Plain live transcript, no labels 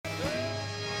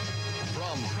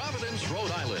Providence,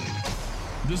 Rhode Island.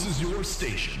 This is your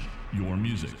station, your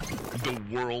music. The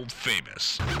world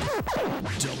famous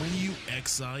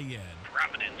WXIN.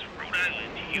 Providence, Rhode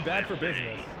Island, USA. Bad for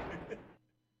business.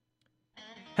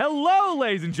 Hello,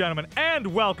 ladies and gentlemen, and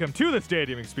welcome to the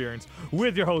Stadium Experience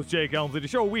with your host, Jake Elmsley, the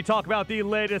show where we talk about the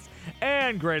latest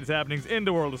and greatest happenings in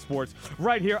the world of sports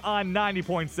right here on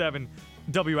 90.7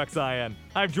 WXIN.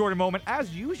 I'm Jordan Moment,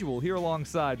 as usual, here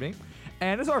alongside me,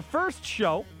 and this is our first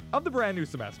show of the brand new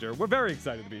semester. We're very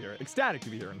excited to be here, ecstatic to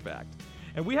be here, in fact,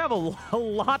 and we have a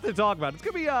lot to talk about. It's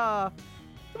gonna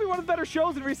be one of the better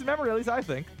shows in recent memory, at least I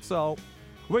think. So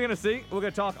we're going to see. We're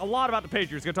going to talk a lot about the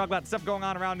Patriots. We're going to talk about stuff going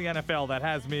on around the NFL that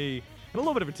has me in a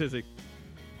little bit of a tizzy.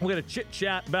 We're going to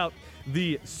chit-chat about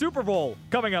the Super Bowl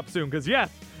coming up soon. Because, yes,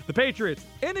 the Patriots,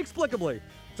 inexplicably,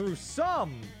 through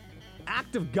some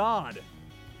act of God,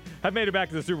 have made it back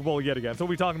to the Super Bowl yet again. So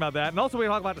we'll be talking about that. And also we're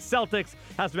going to talk about the Celtics.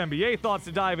 Have some NBA thoughts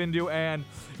to dive into. And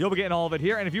you'll be getting all of it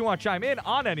here. And if you want to chime in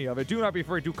on any of it, do not be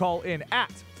afraid to call in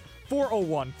at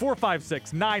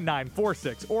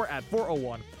 401-456-9946 or at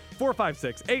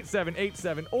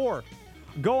 401-456-8787, or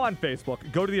go on Facebook,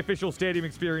 go to the official Stadium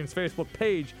Experience Facebook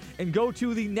page, and go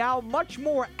to the now much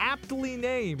more aptly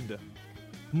named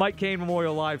Mike Cain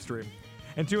Memorial Livestream.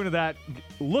 And tune into that.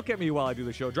 Look at me while I do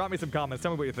the show. Drop me some comments.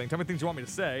 Tell me what you think. Tell me things you want me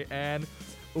to say, and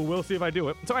we'll see if I do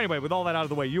it. So anyway, with all that out of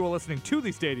the way, you are listening to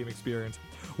the Stadium Experience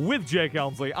with Jake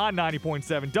Elmsley on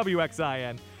 90.7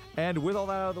 WXIN. And with all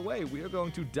that out of the way, we are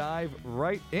going to dive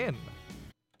right in.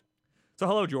 So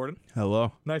hello, Jordan.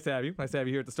 Hello. Nice to have you. Nice to have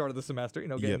you here at the start of the semester. You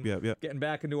know, getting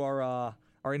back into our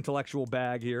intellectual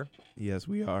bag here. Yes,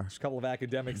 we are. Just a couple of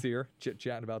academics here,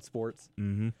 chit-chatting about sports.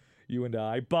 Mm-hmm. You and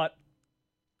I. But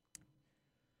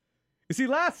you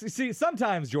see,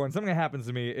 sometimes, Jordan, something that happens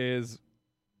to me is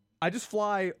I just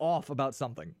fly off about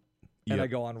something. And I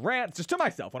go on rants just to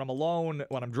myself when I'm alone,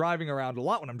 when I'm driving around, a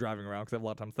lot when I'm driving around because I have a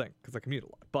lot of time to think because I commute a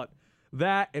lot. But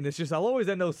that, and it's just, I'll always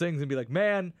end those things and be like,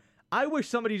 man, I wish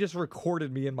somebody just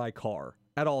recorded me in my car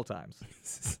at all times.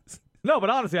 No, but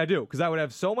honestly, I do, because I would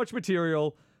have so much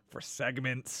material for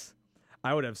segments.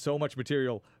 I would have so much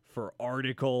material for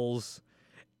articles.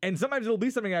 And sometimes it'll be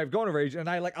something I've gone over age, and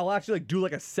I'll actually do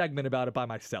a segment about it by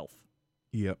myself.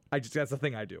 Yep. That's the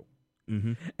thing I do.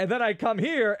 Mm-hmm. And then I come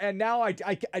here, and now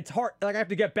it's hard. I have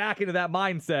to get back into that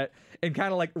mindset and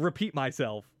kind of repeat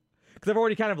myself. Because I've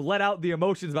already kind of let out the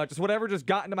emotions about just whatever just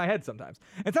got into my head sometimes.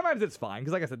 And sometimes it's fine,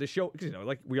 because like I said, this show,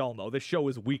 like we all know, this show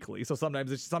is weekly. So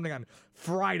sometimes it's something on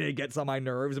Friday gets on my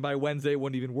nerves, and by Wednesday it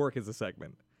wouldn't even work as a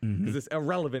segment. Because it's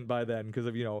irrelevant by then, because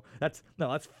of, that's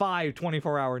 5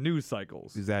 24-hour news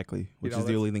cycles. Exactly, which is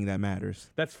the only thing that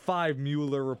matters. That's 5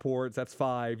 Mueller reports, that's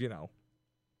 5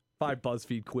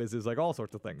 BuzzFeed quizzes, all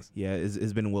sorts of things. Yeah,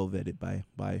 it's been well vetted by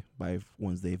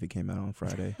Wednesday if it came out on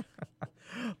Friday.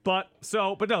 But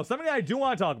no, something that I do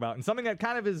want to talk about, and something that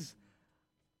kind of is,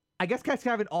 I guess, kind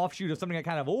of an offshoot of something that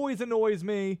kind of always annoys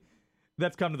me,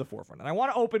 that's come to the forefront. And I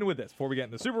want to open with this before we get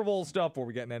into Super Bowl stuff, before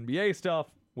we get into NBA stuff,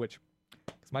 which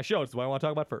it's my show. It's what I want to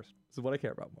talk about first. This is what I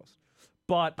care about most.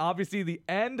 But obviously, the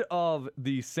end of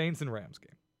the Saints and Rams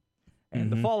game.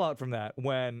 And the fallout from that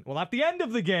not the end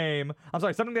of the game. I'm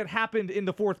sorry, something that happened in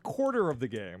the fourth quarter of the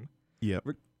game. Yep.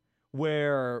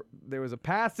 Where there was a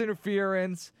pass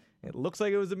interference. It looks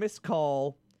like it was a missed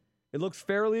call. It looks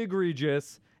fairly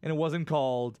egregious, and it wasn't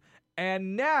called.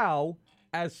 And now,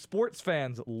 as sports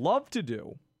fans love to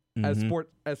do, as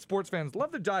sports fans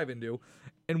love to dive into,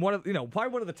 and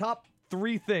probably one of the top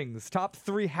 3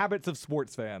 habits of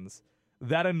sports fans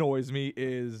that annoys me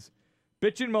is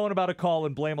bitch and moan about a call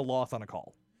and blame a loss on a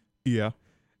call. Yeah.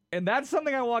 And that's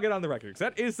something I want to get on the record, because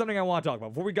that is something I want to talk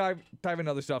about. Before we dive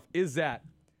into other stuff, is that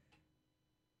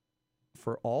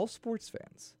for all sports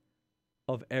fans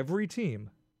of every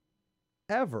team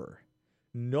ever,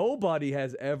 nobody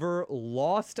has ever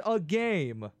lost a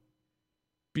game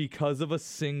because of a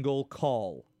single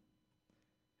call.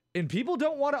 And people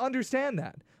don't want to understand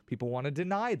that. People want to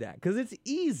deny that because it's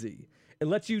easy. It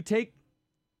lets you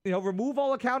remove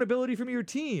all accountability from your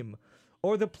team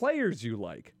or the players you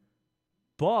like.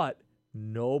 But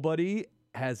nobody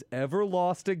has ever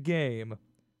lost a game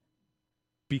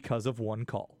because of one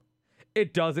call.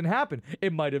 It doesn't happen.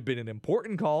 It might have been an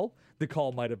important call. The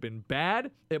call might have been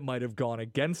bad. It might have gone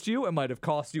against you. It might have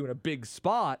cost you in a big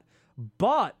spot.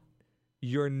 But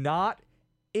you're not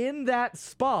in that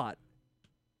spot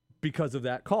because of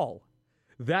that call.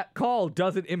 That call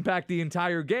doesn't impact the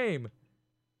entire game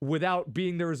without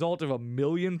being the result of a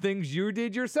million things you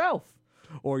did yourself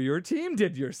or your team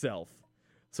did yourself.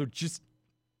 So just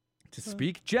to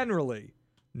speak generally,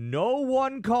 no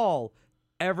one call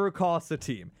ever costs a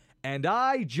team. And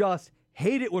I just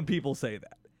hate it when people say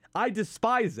that. I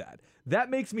despise that. That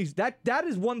makes me that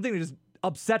is one thing that just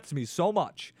upsets me so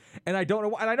much. And I don't know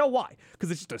why, and I know why.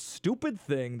 Because it's just a stupid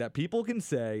thing that people can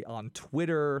say on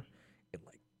Twitter, in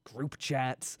like group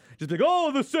chats. Just like,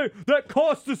 oh, that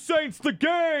cost the Saints the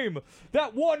game.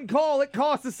 That one call, it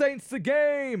cost the Saints the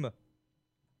game.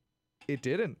 It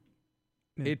didn't.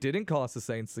 It didn't cost the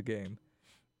Saints the game.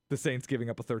 The Saints giving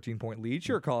up a 13-point lead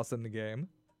sure cost them the game.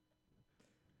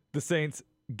 The Saints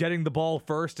getting the ball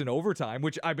first in overtime,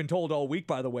 which I've been told all week,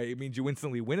 by the way, it means you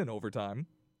instantly win in overtime.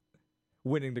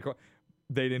 They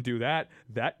didn't do that.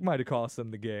 That might have cost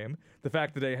them the game. The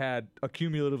fact that they had a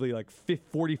cumulatively like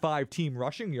 45 team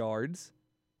rushing yards,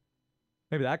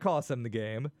 maybe that cost them the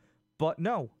game. But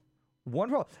no, one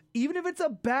call. Even if it's a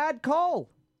bad call,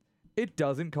 it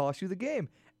doesn't cost you the game.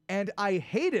 And I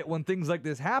hate it when things like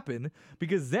this happen,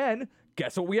 because then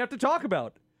guess what we have to talk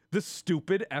about? The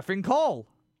stupid effing call.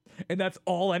 And that's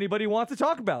all anybody wants to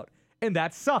talk about. And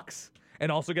that sucks.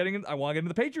 And also I want to get into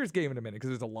the Patriots game in a minute, because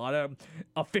there's a lot of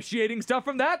officiating stuff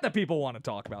from that people want to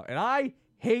talk about. And I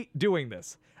hate doing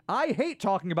this. I hate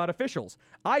talking about officials.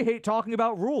 I hate talking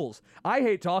about rules. I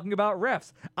hate talking about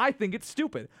refs. I think it's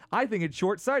stupid. I think it's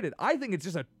short-sighted. I think it's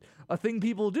just a thing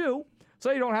people do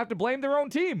so you don't have to blame their own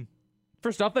team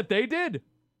for stuff that they did.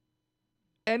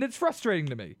 And it's frustrating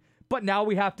to me. But now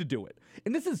we have to do it.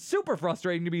 And this is super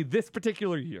frustrating to me this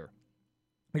particular year.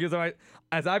 Because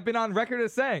as I've been on record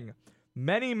as saying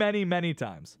many, many, many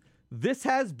times, this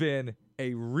has been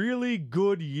a really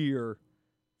good year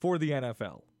for the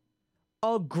NFL.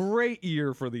 A great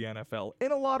year for the NFL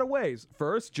in a lot of ways.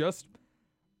 First, just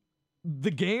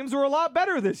the games were a lot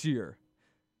better this year.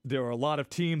 There were a lot of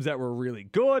teams that were really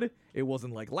good. It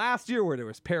wasn't like last year where there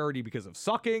was parity because of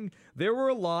sucking. There were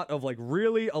a lot of like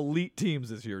really elite teams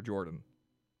this year, Jordan.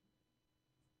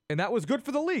 And that was good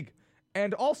for the league.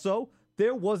 And also,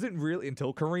 there wasn't really,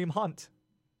 until Kareem Hunt,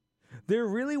 there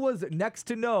really was next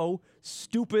to no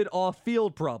stupid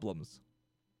off-field problems.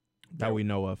 That we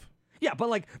know of. Yeah,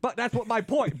 but that's what my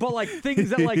point. But like things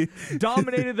that like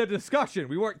dominated the discussion.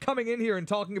 We weren't coming in here and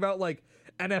talking about like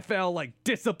NFL like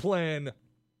discipline,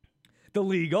 the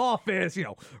league office,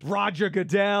 Roger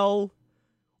Goodell.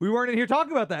 We weren't in here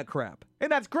talking about that crap.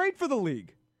 And that's great for the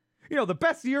league. The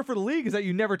best year for the league is that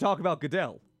you never talk about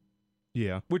Goodell.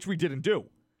 Yeah. Which we didn't do.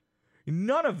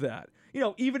 None of that.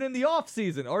 Even in the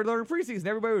offseason or during preseason,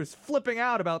 everybody was flipping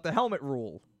out about the helmet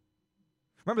rule.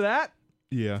 Remember that?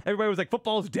 Yeah. Everybody was like,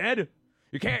 football's dead.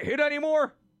 You can't hit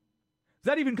anymore.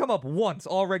 Does that even come up once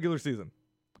all regular season?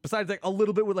 Besides like a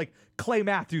little bit with like Clay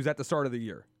Matthews at the start of the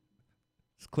year.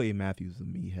 Clay Matthews is a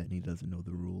meathead and he doesn't know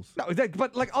the rules. No,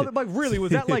 but really,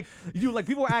 was that like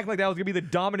people were acting like that was gonna be the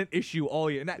dominant issue all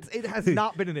year, and it has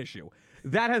not been an issue.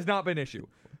 That has not been an issue.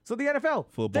 So the NFL,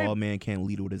 football man can't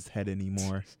lead with his head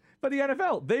anymore. But the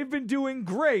NFL, they've been doing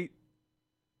great,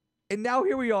 and now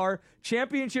here we are,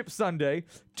 Championship Sunday,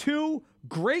 2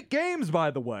 great games,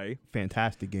 by the way.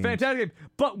 Fantastic games.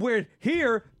 But we're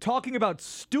here talking about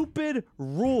stupid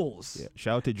rules. Yeah.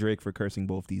 Shout out to Drake for cursing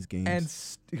both these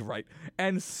games.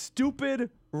 And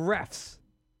stupid refs.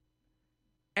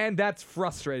 And that's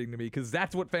frustrating to me because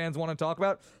that's what fans want to talk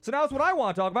about. So now it's what I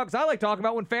want to talk about because I like talking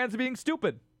about when fans are being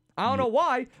stupid. I don't know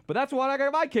why, but that's what I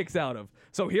got my kicks out of.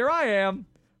 So here I am,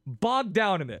 bogged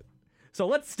down in it. So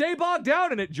let's stay bogged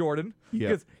down in it, Jordan.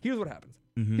 Because here's what happens.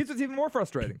 Here's what's even more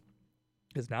frustrating.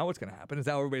 Because now what's going to happen is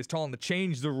now everybody's telling to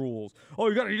change the rules. Oh,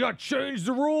 you got to change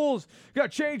the rules. You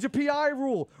got to change the PI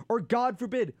rule. Or God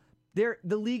forbid, the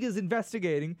league is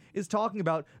investigating, is talking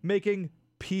about making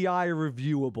PI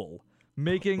reviewable.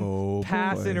 Making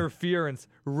pass interference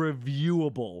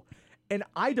reviewable. And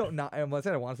I don't know, I want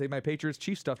to save my Patriots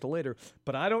Chiefs stuff till later,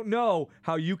 but I don't know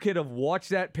how you could have watched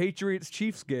that Patriots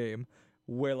Chiefs game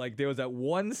where like there was that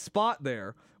one spot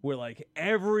there where like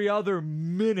every other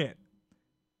minute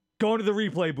going to the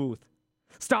replay booth,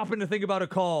 stopping to think about a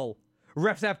call,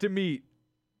 refs have to meet.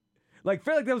 Like,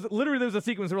 feel like there was a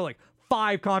sequence where like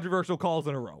 5 controversial calls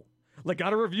in a row. Like,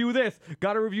 gotta review this.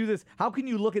 How can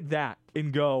you look at that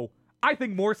and go, I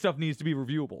think more stuff needs to be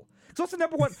reviewable? So what's the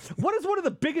number one? What is one of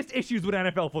the biggest issues with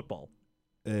NFL football?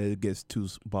 It gets too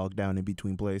bogged down in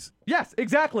between plays. Yes,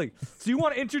 exactly. So you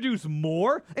want to introduce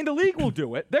more? And the league will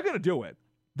do it. They're going to do it.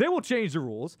 They will change the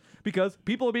rules because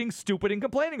people are being stupid and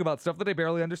complaining about stuff that they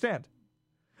barely understand.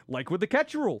 Like with the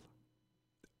catch rule.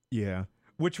 Yeah.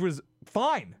 Which was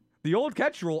fine. The old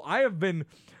catch rule, I have been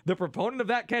the proponent of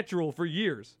that catch rule for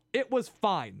years. It was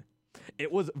fine.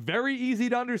 It was very easy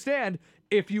to understand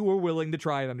if you were willing to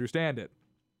try and understand it.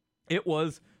 It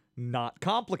was not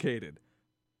complicated.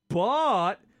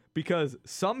 But because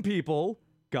some people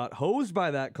got hosed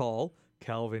by that call,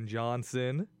 Calvin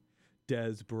Johnson,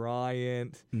 Des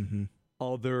Bryant, Mm-hmm.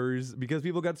 others, because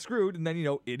people got screwed. And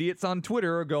then, idiots on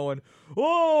Twitter are going,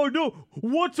 oh, no,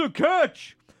 what's a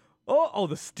catch? Oh,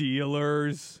 the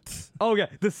Steelers. Oh, yeah,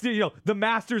 the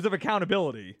masters of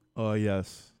accountability. Oh,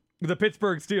 yes. The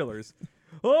Pittsburgh Steelers.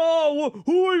 Oh,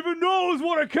 who even knows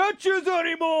what a catch is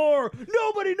anymore?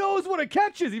 Nobody knows what a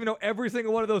catch is, even though every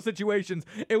single one of those situations,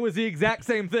 it was the exact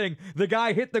same thing. The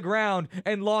guy hit the ground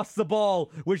and lost the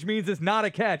ball, which means it's not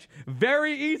a catch.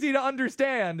 Very easy to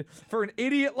understand for an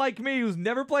idiot like me who's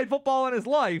never played football in his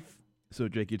life. So,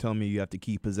 Jake, you're telling me you have to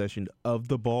keep possession of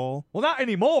the ball? Well, not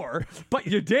anymore, but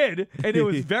you did, and it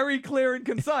was very clear and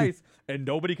concise, and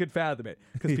nobody could fathom it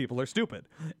because people are stupid.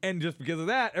 And just because of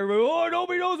that, everybody,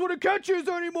 nobody knows what a catch is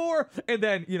anymore. And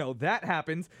then, that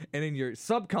happens, and then your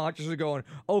subconscious is going,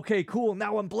 okay, cool,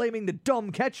 now I'm blaming the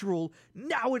dumb catch rule.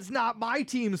 Now it's not my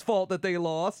team's fault that they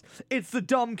lost. It's the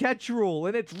dumb catch rule,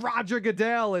 and it's Roger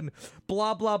Goodell, and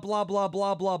blah, blah, blah, blah,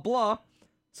 blah, blah, blah.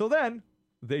 So then,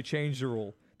 they changed the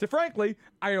rule. So frankly,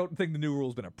 I don't think the new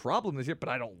rule's been a problem this year, but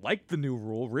I don't like the new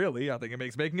rule, really. I think it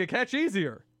makes making a catch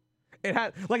easier. It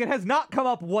has not come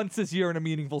up once this year in a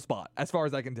meaningful spot, as far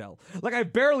as I can tell. I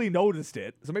barely noticed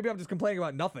it, so maybe I'm just complaining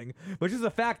about nothing, but it's just the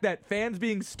fact that fans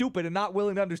being stupid and not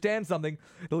willing to understand something,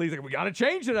 the league's like, we gotta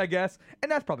change it, I guess,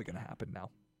 and that's probably gonna happen now.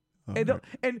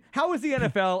 And how is the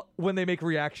NFL when they make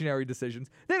reactionary decisions?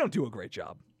 They don't do a great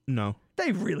job. No.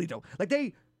 They really don't.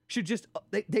 They should just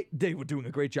they were doing a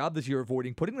great job this year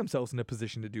avoiding putting themselves in a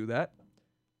position to do that,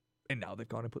 and now they've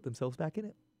gone and put themselves back in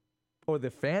it, or the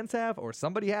fans have, or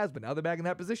somebody has, but now they're back in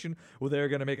that position where they're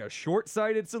going to make a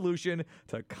short-sighted solution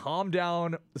to calm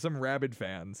down some rabid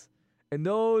fans, and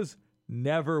those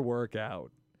never work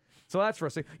out. So that's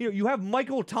frustrating. You have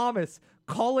Michael Thomas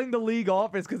calling the league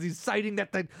office because he's citing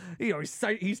that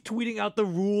he's tweeting out the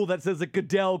rule that says that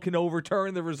Goodell can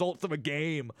overturn the results of a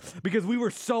game because we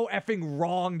were so effing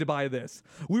wronged by this.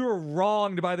 We were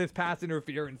wronged by this pass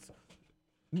interference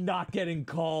not getting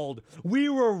called. We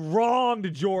were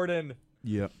wronged, Jordan.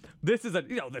 Yeah. This is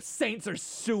the Saints are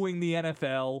suing the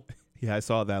NFL. Yeah, I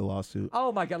saw that lawsuit.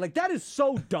 Oh my God, that is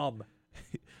so dumb.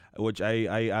 Which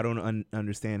I don't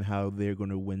understand how they're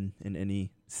going to win in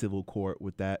any civil court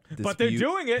with that dispute. But they're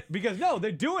doing it because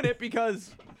the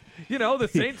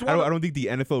Saints I don't think the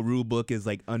NFL rule book is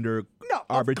under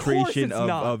arbitration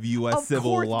of U.S.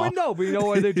 civil law. But you know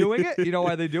why they're doing it? You know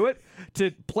why they do it?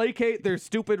 To placate their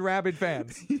stupid rabid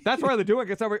fans. That's why they're doing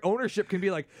it. So every ownership can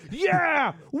be like,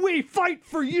 yeah, we fight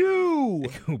for you.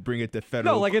 Bring it to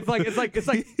federal. No, it's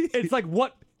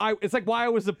like why I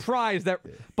was surprised that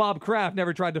Bob Kraft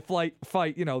never tried to fight,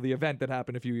 the event that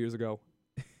happened a few years ago.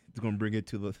 It's going to bring it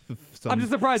to I'm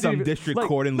just surprised some district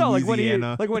court in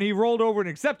Louisiana. When he rolled over and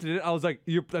accepted it, I was like,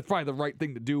 that's probably the right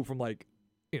thing to do from a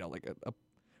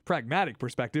pragmatic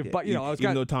perspective. Yeah, but I was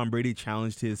even though Tom Brady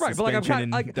challenged his right,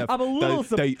 suspension I'm a little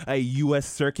a U.S.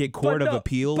 Circuit Court of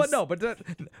Appeals.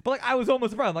 But I was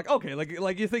almost surprised. I'm like, okay,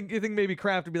 you think maybe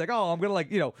Kraft would be like, oh, I'm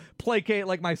gonna placate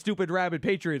my stupid rabid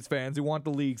Patriots fans who want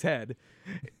the league's head.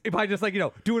 If I just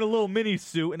doing a little mini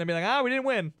suit and then be like, we didn't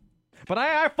win. But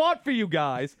I fought for you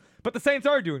guys. But the Saints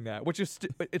are doing that, which is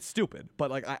it's stupid.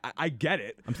 But I get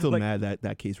it. I'm still mad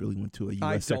that case really went to a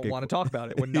U.S. Circuit. I don't want to talk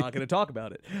about it. We're not going to talk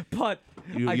about it. But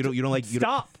you don't like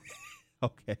stop.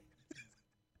 Okay.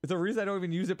 It's a reason I don't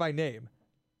even use it by name.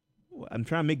 I'm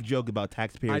trying to make a joke about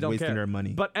taxpayers wasting their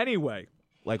money. But anyway,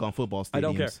 on football stadiums. I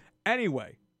don't care.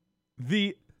 Anyway,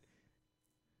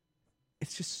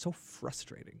 it's just so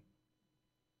frustrating.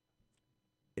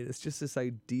 It's just this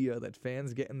idea that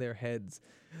fans get in their heads.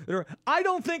 I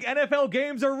don't think NFL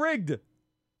games are rigged.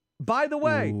 By the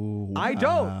way, Ooh, I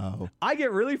don't. I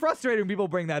get really frustrated when people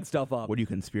bring that stuff up. What are you,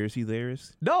 conspiracy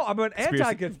theorist? No, I'm an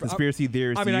conspiracy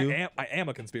theorist. I am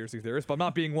a conspiracy theorist, but I'm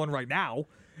not being one right now.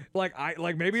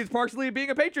 Maybe it's partially being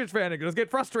a Patriots fan. It does get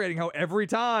frustrating how every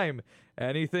time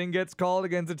anything gets called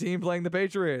against a team playing the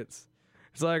Patriots,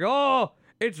 it's like, oh,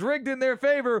 it's rigged in their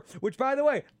favor, which, by the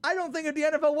way, I don't think if the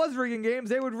NFL was rigging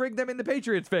games, they would rig them in the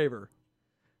Patriots' favor.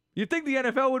 You'd think the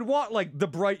NFL would want, the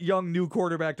bright, young, new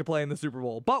quarterback to play in the Super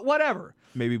Bowl, but whatever.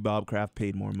 Maybe Bob Kraft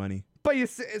paid more money. But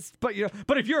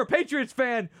if you're a Patriots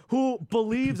fan who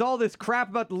believes all this crap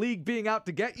about the league being out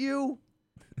to get you,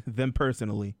 them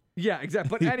personally. Yeah,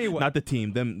 exactly. But anyway. Not the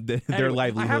team, their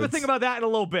livelihoods. I have a thing about that in a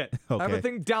little bit. Okay. I have a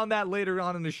thing down that later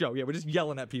on in the show. Yeah, we're just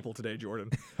yelling at people today, Jordan.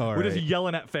 We're just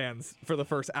yelling at fans for the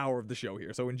first hour of the show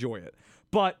here, so enjoy it.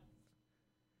 But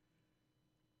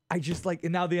I just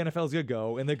and now the NFL's going to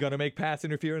go, and they're going to make pass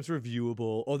interference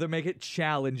reviewable, or they'll make it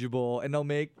challengeable, and they'll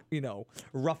make,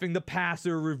 roughing the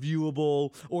passer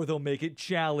reviewable, or they'll make it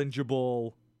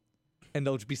challengeable. And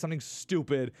there'll just be something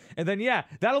stupid. And then, yeah,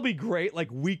 that'll be great. Like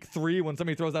week 3 when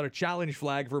somebody throws out a challenge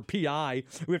flag for PI.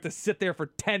 We have to sit there for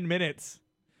 10 minutes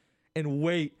and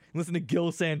wait. And listen to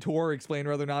Gil Santor explain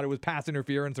whether or not it was pass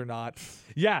interference or not.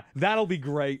 Yeah, that'll be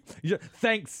great. Yeah,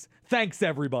 thanks,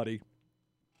 everybody.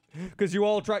 Because you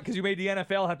made the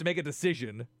NFL have to make a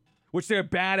decision, which they're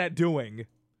bad at doing.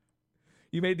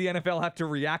 You made the NFL have to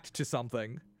react to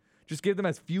something. Just give them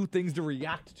as few things to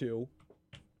react to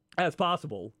as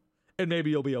possible. And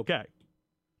maybe you'll be okay.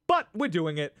 But we're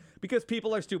doing it because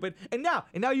people are stupid. And now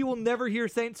you will never hear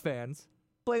Saints fans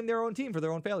blame their own team for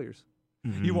their own failures.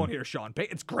 Mm-hmm. You won't hear Sean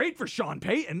Payton. It's great for Sean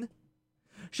Payton.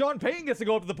 Sean Payton gets to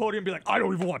go up to the podium and be like, I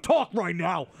don't even want to talk right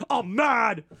now. I'm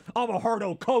mad. I'm a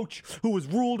hard-o coach who was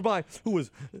wronged by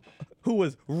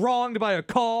a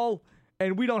call,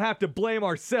 and we don't have to blame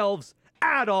ourselves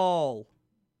at all.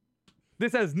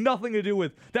 This has nothing to do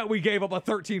with that we gave up a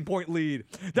 13-point lead,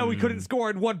 that we couldn't score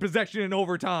in one possession in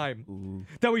overtime,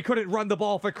 that we couldn't run the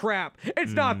ball for crap.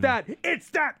 It's not that. It's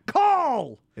that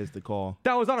call. It's the call.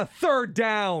 That was on a 3rd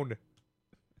down.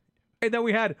 And then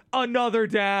we had another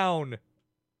down. It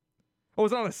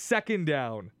was on a 2nd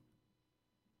down.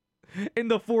 In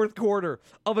the 4th quarter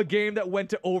of a game that went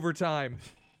to overtime.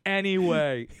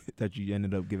 Anyway. That you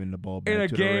ended up giving the ball back in a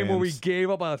to game the where we Rams. gave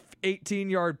up a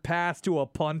 18-yard pass to a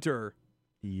punter.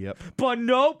 Yep. But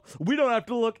nope, we don't have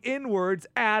to look inwards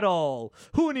at all.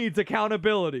 Who needs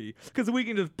accountability? Because we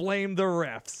can just blame the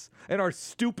refs. And our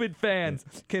stupid fans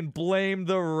can blame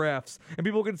the refs. And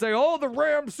people can say, oh, the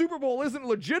Rams Super Bowl isn't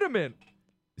legitimate.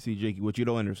 See, Jakey, what you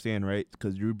don't understand, right?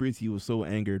 Because Drew Brees, he was so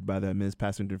angered by that missed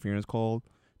pass interference call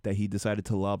that he decided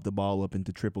to lob the ball up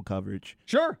into triple coverage.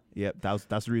 Sure. Yep,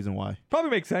 that's the reason why.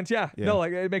 Probably makes sense, yeah. No,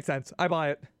 like, it makes sense. I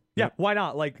buy it. Yeah, why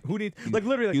not? Like, who needs... Like,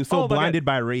 literally... Like, he was so blinded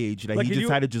by rage that like, he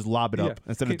decided to just lob it up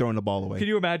instead of throwing the ball away. Can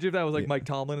you imagine if that was, like, Mike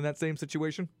Tomlin in that same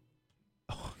situation?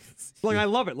 Like, I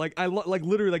love it. Like, like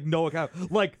literally, like, no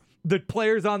account. Like, the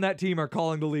players on that team are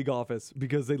calling the league office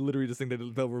because they literally just think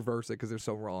that they'll reverse it because they're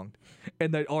so wronged.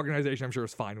 And the organization, I'm sure,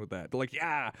 is fine with that. They're like,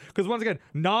 yeah. Because, once again,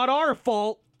 not our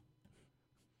fault.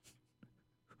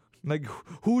 Like,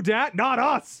 who dat? Not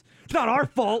us. It's not our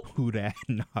fault. Who dat?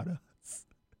 Not us.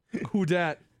 Who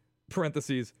dat?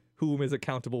 Parentheses, whom is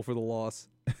accountable for the loss.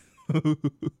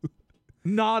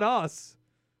 Not us.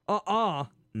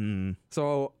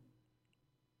 So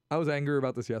I was angry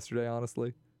about this yesterday,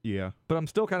 honestly. Yeah. But I'm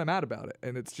still kind of mad about it.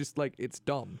 And it's just like, it's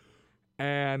dumb.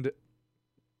 And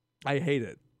I hate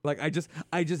it. Like, I just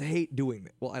hate doing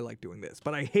it. Well, I like doing this.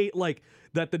 But I hate, like,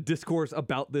 that the discourse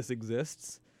about this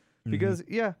exists. Because,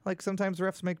 yeah, like, sometimes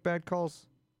refs make bad calls.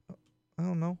 I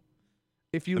don't know.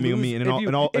 If you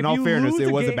in all fairness,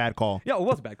 it was a bad call. Yeah, it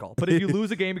was a bad call. But if you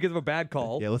lose a game because of a bad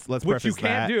call, yeah, let's which you preface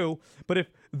can't that. do. But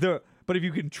if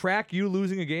you can track you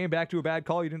losing a game back to a bad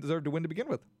call, you didn't deserve to win to begin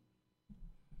with,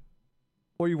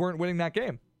 or you weren't winning that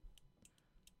game,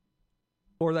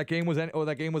 or that game was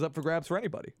up for grabs for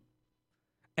anybody.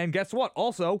 And guess what?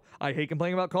 Also, I hate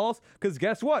complaining about calls because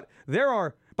guess what?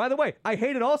 By the way, I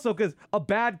hate it also because a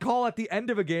bad call at the end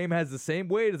of a game has the same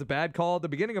weight as a bad call at the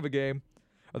beginning of a game.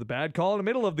 Or the bad call in the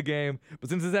middle of the game. But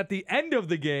since it's at the end of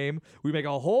the game, we make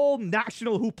a whole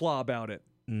national hoopla about it.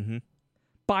 Mm-hmm.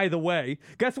 By the way,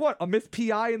 guess what? A missed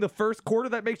PI in the first quarter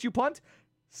that makes you punt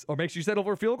or makes you settle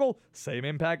for a field goal, same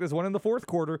impact as one in the fourth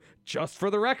quarter, just for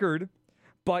the record.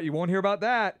 But you won't hear about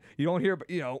that. You don't hear,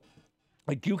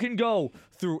 like you can go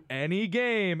through any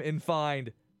game and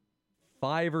find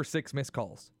 5 or 6 missed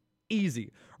calls.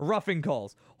 Easy. Roughing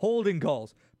calls, holding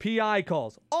calls, PI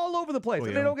calls, all over the place.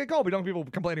 And they don't get called. We don't have people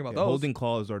complaining about those. Holding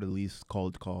calls are the least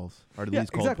called calls. Are the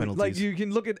least called penalties. Like you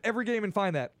can look at every game and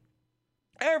find that.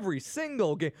 Every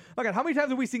single game. My God, how many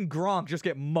times have we seen Gronk just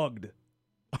get mugged?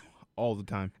 All the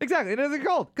time. Exactly. It doesn't get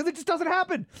called because it just doesn't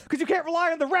happen. Because you can't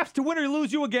rely on the refs to win or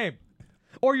lose you a game.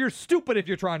 Or you're stupid if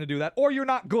you're trying to do that. Or you're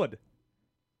not good.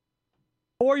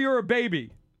 Or you're a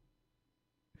baby.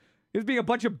 There's being a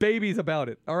bunch of babies about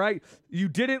it, all right? You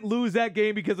didn't lose that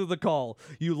game because of the call.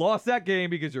 You lost that game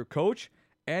because your coach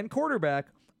and quarterback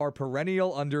are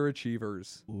perennial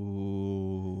underachievers.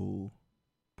 Ooh.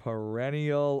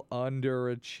 Perennial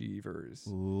underachievers.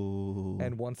 Ooh.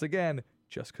 And once again,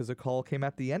 just because a call came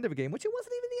at the end of a game, which it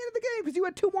wasn't even the end of the game because you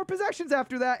had 2 more possessions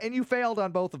after that and you failed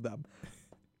on both of them.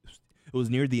 It was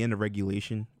near the end of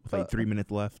regulation with like 3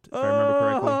 minutes left, if I remember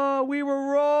correctly. We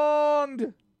were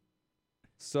wronged.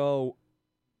 So,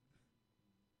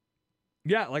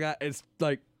 yeah, like it's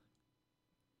like,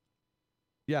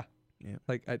 yeah,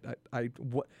 like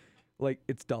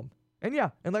it's dumb, and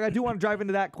yeah, and like I do want to dive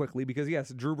into that quickly because yes,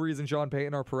 Drew Brees and Sean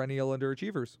Payton are perennial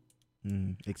underachievers.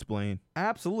 Explain.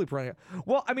 Absolutely perennial.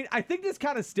 Well, I mean, I think this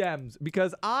kind of stems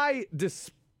because I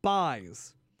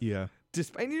despise. Yeah.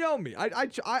 And you know me,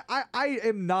 I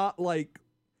am not like.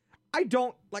 I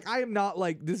am not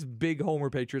like this big Homer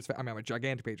Patriots fan. I mean, I'm a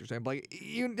gigantic Patriots fan. But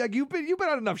you've been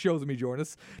on enough shows with me, Jordan,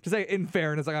 to say, in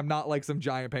fairness, like I'm not like some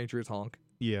giant Patriots honk.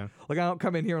 Yeah. Like I don't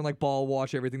come in here and like ball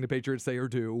wash everything the Patriots say or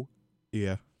do.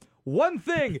 Yeah. One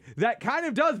thing that kind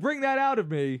of does bring that out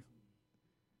of me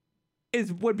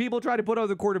is when people try to put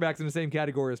other quarterbacks in the same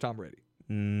category as Tom Brady.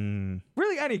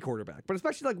 Really, any quarterback, but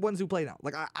especially like ones who play now.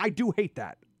 Like I do hate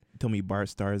that. Tell me Bart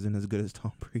Starr isn't as good as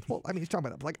Tom Brady. Well, I mean, he's talking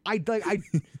about that. Like I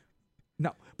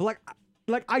no, but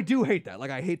like I do hate that. Like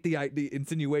I hate the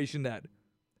insinuation that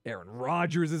Aaron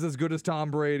Rodgers is as good as Tom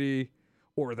Brady,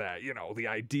 or that the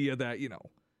idea that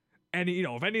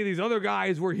if any of these other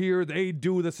guys were here, they'd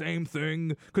do the same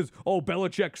thing because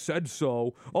Belichick said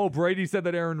so. Brady said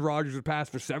that Aaron Rodgers would pass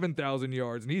for 7,000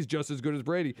 yards and he's just as good as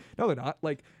Brady. No, they're not.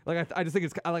 I just think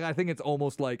it's I think it's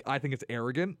almost like I think it's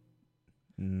arrogant.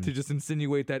 To just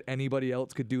insinuate that anybody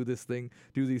else could do this thing,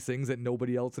 do these things that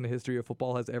nobody else in the history of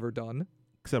football has ever done.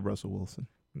 Except Russell Wilson.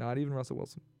 Not even Russell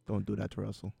Wilson. Don't do that to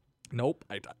Russell. Nope.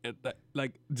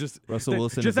 Russell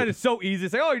Wilson. Just that it's so easy to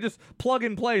say, you just plug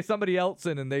and play somebody else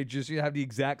in and they just have the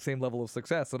exact same level of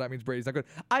success. So that means Brady's not good.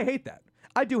 I hate that.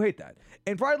 I do hate that.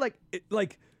 And probably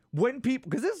when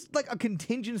people, because there's like a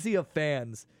contingency of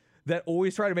fans that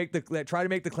always try to make the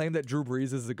claim that Drew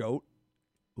Brees is the GOAT.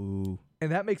 Ooh.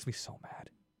 And that makes me so mad.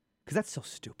 Because that's so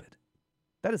stupid.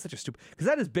 That is such a stupid... Because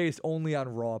that is based only on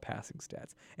raw passing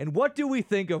stats. And what do we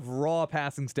think of raw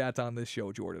passing stats on this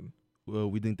show, Jordan? Well,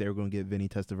 we think they were going to get Vinny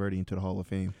Testaverde into the Hall of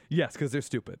Fame. Yes, because they're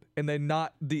stupid. And they're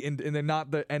not the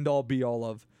end-all, be-all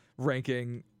of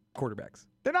ranking quarterbacks.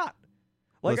 They're not.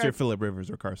 Unless you're Phillip Rivers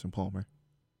or Carson Palmer.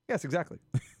 Yes, exactly.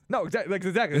 No,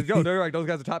 exactly. No, they're like, those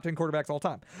guys are top 10 quarterbacks all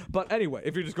time. But anyway,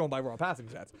 if you're just going by raw passing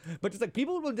stats. But just like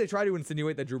people, when they try to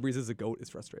insinuate that Drew Brees is a GOAT, is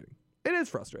frustrating. It is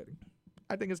frustrating.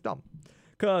 I think it's dumb.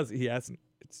 Because he hasn't.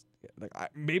 It's like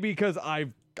maybe because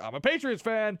I'm a Patriots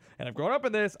fan and I've grown up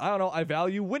in this. I don't know. I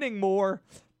value winning more.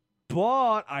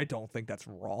 But I don't think that's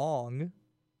wrong.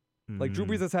 Like Drew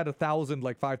Brees has had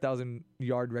 5,000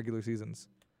 yard regular seasons.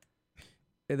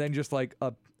 And then just like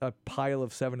a pile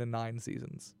of 7 and 9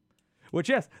 seasons. Which,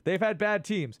 yes, they've had bad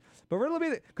teams. But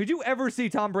could you ever see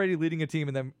Tom Brady leading a team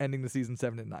and then ending the season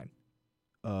 7 and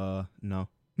 9? No.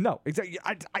 No, exactly.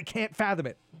 I can't fathom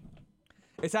it.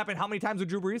 It's happened how many times with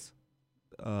Drew Brees?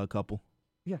 A couple.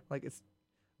 Yeah, like it's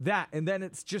that, and then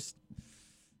it's just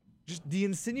the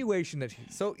insinuation that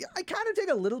so yeah, I kind of take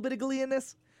a little bit of glee in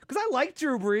this because I like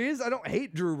Drew Brees. I don't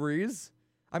hate Drew Brees.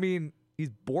 I mean, he's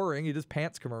boring. He does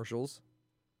pants commercials.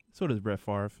 So does Brett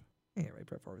Favre. Yeah, right.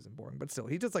 Brett Favre isn't boring, but still,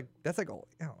 he just that's I don't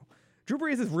know. Drew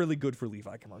Brees is really good for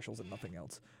Levi commercials and nothing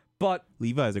else. But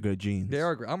Levi's are good jeans. They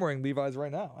are. I'm wearing Levi's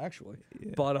right now, actually.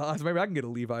 Yeah. But so maybe I can get a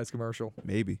Levi's commercial.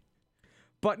 Maybe.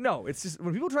 But no, it's just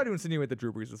when people try to insinuate that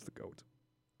Drew Brees is the GOAT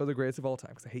or the greatest of all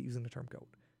time, because I hate using the term GOAT.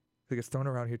 It gets thrown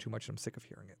around here too much and I'm sick of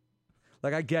hearing it.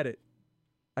 Like, I get it.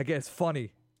 I get it's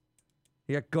funny.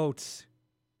 You got GOATs.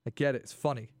 I get it. It's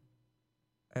funny.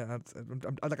 And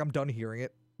I'm done hearing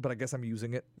it, but I guess I'm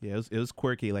using it. Yeah, it was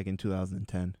quirky like in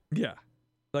 2010. Yeah.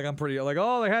 Like, I'm pretty, like,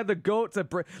 they had the GOATs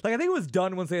at Like, I think it was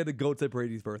done once they had the GOATs at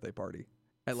Brady's birthday party.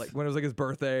 At like when it was like his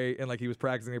birthday and like he was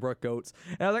practicing, they brought goats.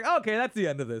 And I was like, okay, that's the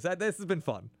end of this. This has been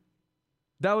fun.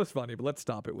 That was funny, but let's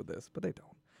stop it with this. But they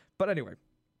don't. But anyway.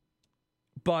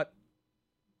 But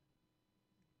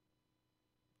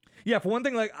yeah, for one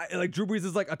thing, like Drew Brees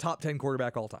is like a top 10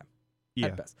 quarterback all time. Yeah.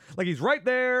 At best. Like he's right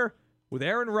there with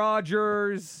Aaron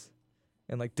Rodgers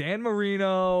and like Dan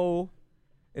Marino.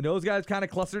 And those guys kind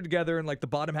of clustered together in like the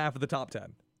bottom half of the top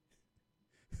 10.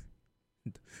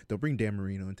 Don't bring Dan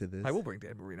Marino into this. I will bring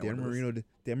Dan Marino into this.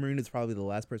 Dan Marino is probably the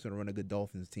last person to run a good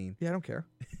Dolphins team. Yeah, I don't care.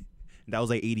 That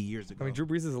was like 80 years ago. I mean, Drew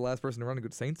Brees is the last person to run a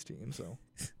good Saints team, so.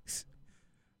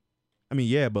 I mean,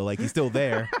 yeah, but like he's still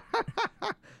there.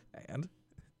 And?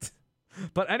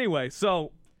 But anyway,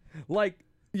 so, like,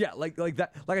 yeah, like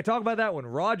that. Like I talk about that when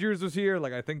Rodgers was here.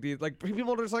 Like I think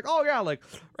people are just like, oh yeah, like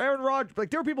Aaron Rodgers. Like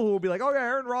there are people who will be like, oh yeah,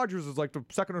 Aaron Rodgers is like the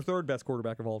second or third best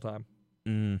quarterback of all time.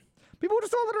 People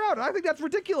just throw that around. And I think that's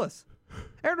ridiculous.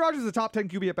 Aaron Rodgers is a top 10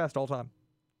 QB at best all time.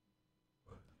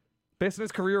 Based on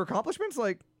his career accomplishments,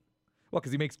 like, what?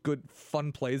 Because he makes good,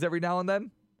 fun plays every now and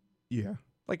then. Yeah.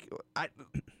 Like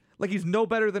he's no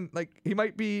better than he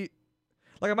might be.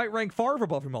 Like I might rank Favre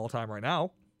above him all time right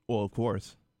now. Well, of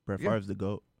course, Brett Favre's the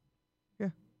GOAT. Yeah.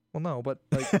 Well, no, but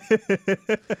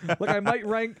like, I might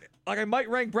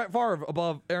rank Brett Favre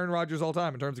above Aaron Rodgers all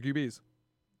time in terms of QBs.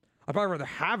 I'd probably rather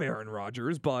have Aaron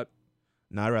Rodgers, but.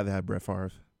 No, I'd rather have Brett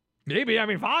Favre. Maybe. I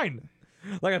mean, fine.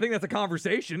 Like, I think that's a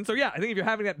conversation. So, yeah, I think if you're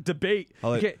having that debate,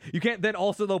 you can't then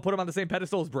also, though, put him on the same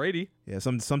pedestal as Brady. Yeah,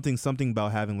 something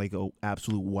about having, like, an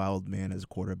absolute wild man as a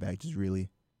quarterback just really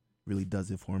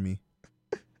does it for me.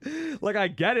 Like, I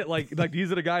get it. Like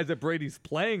these are the guys that Brady's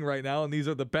playing right now, and these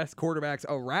are the best quarterbacks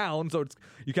around. So,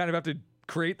 you kind of have to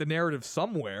create the narrative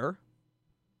somewhere.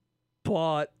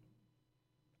 But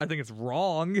I think it's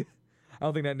wrong. I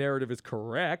don't think that narrative is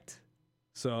correct.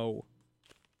 So...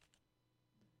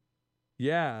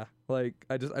 yeah, like,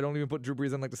 I don't even put Drew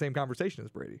Brees in, like, the same conversation as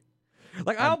Brady.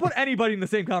 Like, I don't put anybody in the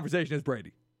same conversation as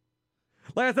Brady.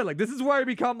 Like I said, like, this is where I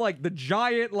become, like, the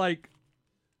giant, like,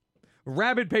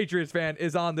 rabid Patriots fan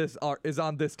is on this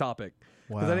topic.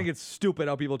 Because I think it's stupid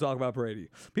how people talk about Brady.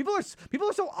 People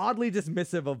are so oddly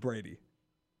dismissive of Brady.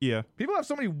 Yeah. People have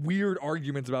so many weird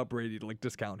arguments about Brady to, like,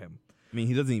 discount him. I mean,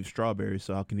 he doesn't eat strawberries,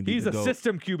 so how can he be He's the a GOAT?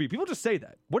 system QB. People just say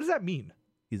that. What does that mean?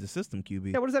 He's a system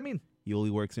QB. Yeah, what does that mean? He only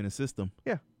works in a system.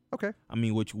 Yeah, okay. I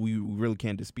mean, which we really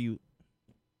can't dispute.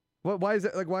 Why is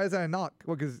that a knock?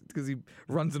 Well, because he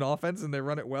runs an offense and they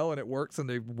run it well and it works and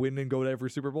they win and go to every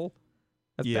Super Bowl?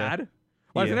 That's bad?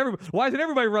 Why doesn't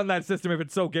everybody run that system if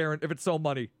it's so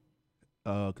money?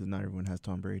 Because not everyone has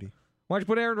Tom Brady. Why don't you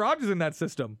put Aaron Rodgers in that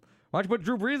system? Why don't you put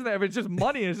Drew Brees in that if it's just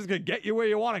money and it's just going to get you where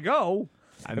you want to go?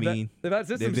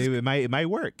 It might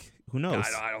work. Who knows?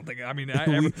 I don't think. I mean,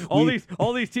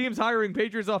 all these teams hiring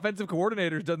Patriots offensive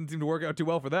coordinators doesn't seem to work out too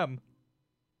well for them.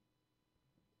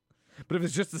 But if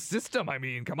it's just the system, I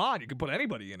mean, come on, you can put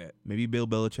anybody in it. Maybe Bill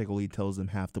Belichick only tells them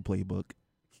half the playbook.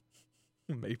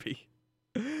 Maybe,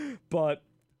 but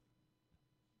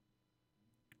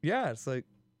yeah, it's like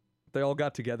if they all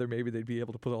got together. Maybe they'd be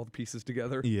able to put all the pieces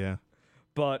together. Yeah,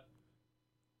 but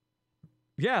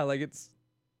yeah, like it's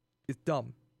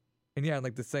dumb. And yeah,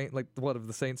 like what have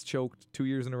the Saints choked 2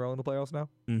 years in a row in the playoffs now?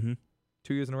 Mm-hmm.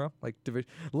 2 years in a row, like division.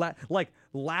 Like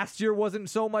last year wasn't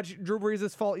so much Drew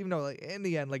Brees' fault, even though like in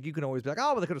the end, like you can always be like,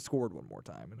 oh, but they could have scored one more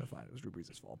time, and then fine, it was Drew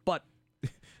Brees' fault. But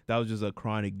that was just a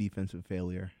chronic defensive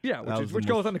failure. Yeah, which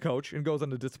goes on the coach and goes on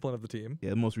the discipline of the team. Yeah,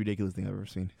 the most ridiculous thing I've ever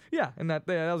seen. Yeah, and that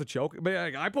was a choke. But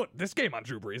like, I put this game on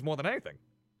Drew Brees more than anything.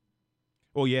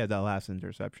 Oh, yeah, that last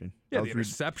interception. Yeah, the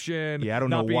interception. Yeah, I don't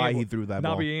know why he threw that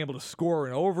ball. Not being able to score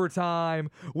in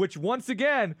overtime, which, once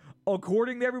again,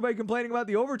 according to everybody complaining about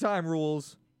the overtime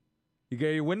rules,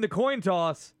 you win the coin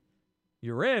toss,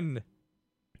 you're in.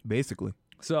 Basically.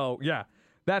 So, yeah,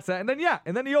 that's that. And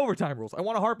then the overtime rules. I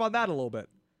want to harp on that a little bit.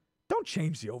 Don't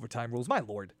change the overtime rules, my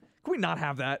lord. Can we not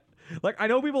have that? Like, I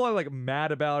know people are, like,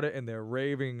 mad about it, and they're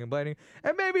raving and complaining,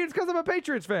 and maybe it's because I'm a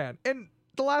Patriots fan. And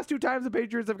the last 2 times the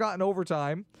Patriots have gotten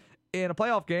overtime in a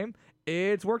playoff game,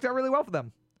 it's worked out really well for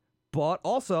them. But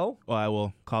also...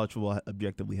 well, college football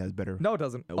objectively has better... No, it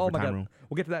doesn't. Oh, my God. Room.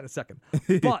 We'll get to that in a second.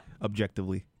 But...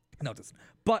 objectively. No, it doesn't.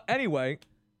 But anyway,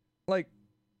 like...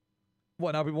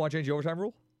 What, now people want to change the overtime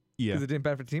rule? Yeah. Because it didn't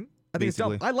benefit the team? I think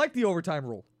Basically. it's dumb. I like the overtime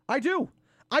rule. I do.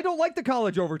 I don't like the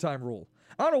college overtime rule.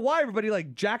 I don't know why everybody,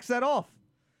 like, jacks that off.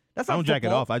 That's not I don't football. jack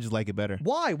it off. I just like it better.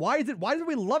 Why? Why do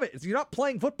we love it? You're not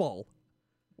playing football.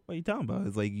 What are you talking about?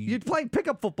 It's like you're playing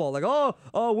pickup football. Like,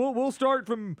 we'll start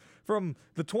from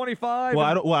the 25.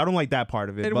 I don't like that part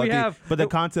of it. And but the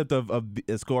concept of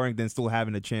scoring, then still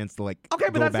having a chance to like. Okay,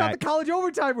 but that's back. not the college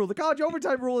overtime rule. The college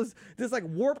overtime rule is this like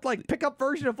warped like pickup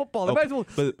version of football. They might as well.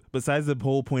 But besides the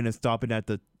whole point of starting at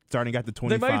the 25,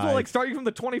 they might as well like start you from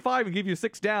the 25 and give you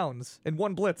 6 downs and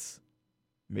 1 blitz.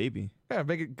 Maybe. Yeah,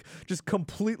 make it just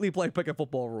completely play pickup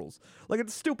football rules. Like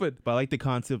it's stupid. But I like the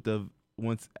concept of.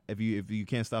 Once if you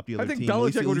can't stop the other team, I think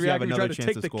Belichick would react and try to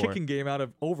take the score. kicking game out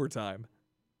of overtime.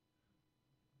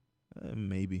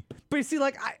 Maybe. But you see,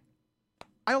 like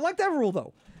I don't like that rule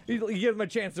though. You give them a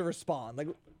chance to respond.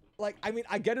 Like I mean,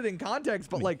 I get it in context,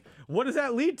 but like, what does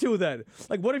that lead to then?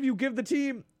 Like, what if you give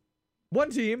one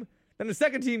team, then the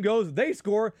second team goes, they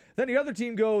score, then the other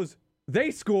team goes, they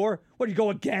score. What, do you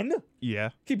go again?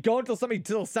 Yeah. Keep going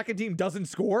until the second team doesn't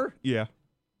score? Yeah.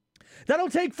 That'll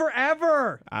take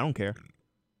forever. I don't care.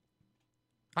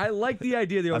 I like the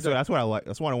idea of the overtime. That's what I like.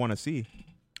 That's what I want to see.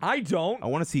 I don't. I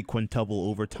want to see quintuple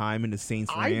overtime in the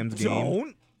Saints-Rams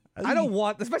game. I don't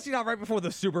want, especially not right before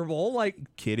the Super Bowl. Like,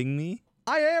 kidding me?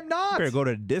 I am not. You better go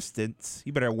to distance.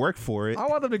 You better work for it. I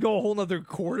want them to go a whole nother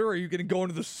quarter. Are you going to go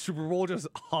into the Super Bowl just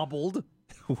hobbled?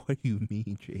 What do you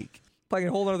mean, Jake? Playing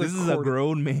a whole nother This quarter. is a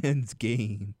grown man's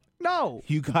game. No.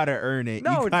 You gotta earn it.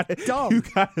 No, it's dumb. You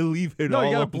gotta leave it all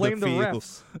you gotta over blame the the field.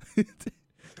 refs. You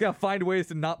gotta find ways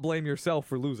to not blame yourself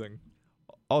for losing.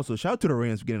 Also, shout out to the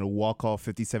Rams for getting a walk-off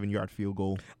 57-yard field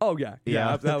goal. Oh, yeah.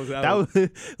 That was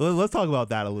let's talk about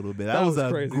that a little bit. That was a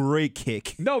crazy. great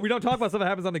kick. No, we don't talk about stuff that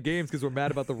happens on the games because we're mad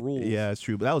about the rules. Yeah, it's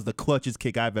true. But that was the clutchest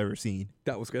kick I've ever seen.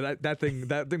 That was good. That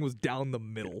thing was down the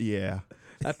middle. Yeah.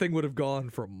 That thing would have gone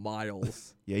for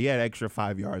miles. Yeah, he had extra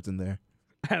 5 yards in there.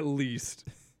 At least.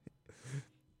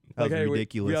 That was hey,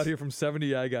 ridiculous. We out here from 70.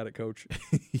 Yeah, I got it, coach.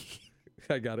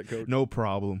 I got it, coach. No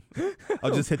problem.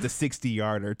 I'll just hit the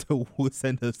 60-yarder to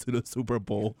send us to the Super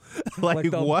Bowl.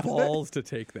 like the what? balls to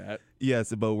take that.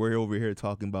 Yes, but we're over here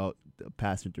talking about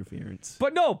pass interference.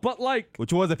 But no,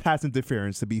 which was a pass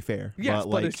interference, to be fair. Yes,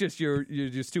 but it's just you're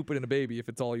stupid and a baby if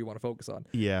it's all you want to focus on.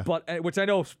 Yeah. But which I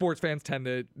know sports fans tend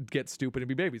to get stupid and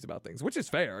be babies about things, which is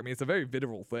fair. I mean, it's a very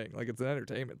visceral thing. Like, it's an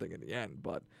entertainment thing in the end.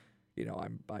 But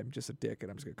I'm just a dick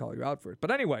and I'm just gonna call you out for it.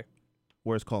 But anyway,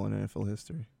 worst call in NFL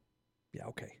history. Yeah,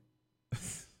 okay.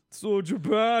 Such a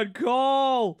bad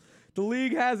call. The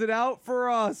league has it out for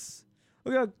us.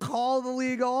 We're going to call the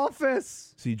league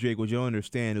office. See, Drake, what you'll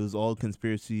understand, it was all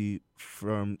conspiracy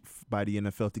by the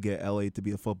NFL to get LA to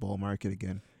be a football market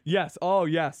again. Yes. Oh,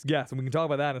 yes. And we can talk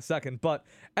about that in a second. But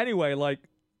anyway,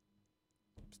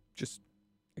 just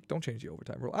don't change the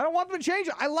overtime rule. I don't want them to change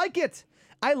it. I like it.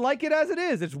 I like it as it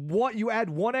is. It's what you add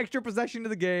one extra possession to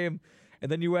the game,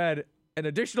 and then you add an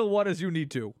additional one as you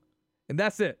need to. And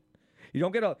that's it. You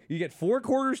get 4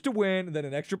 quarters to win, and then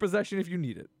an extra possession if you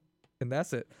need it. And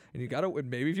that's it. And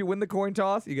maybe if you win the coin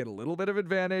toss, you get a little bit of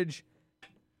advantage.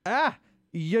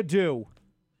 You do.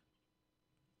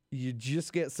 You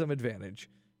just get some advantage.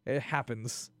 It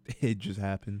happens. It just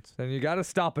happens. And you got to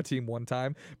stop a team one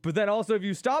time. But then also, if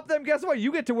you stop them, guess what?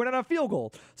 You get to win on a field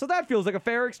goal. So that feels like a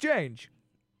fair exchange.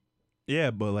 Yeah,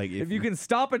 but if you can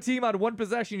stop a team on one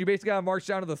possession, you basically got to march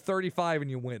down to the 35 and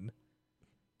you win.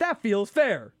 That feels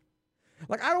fair.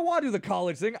 I don't want to do the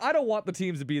college thing. I don't want the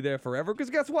teams to be there forever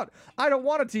because guess what? I don't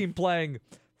want a team playing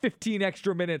 15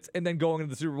 extra minutes and then going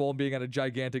into the Super Bowl and being at a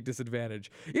gigantic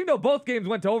disadvantage. Even though both games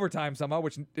went to overtime somehow,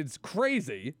 which is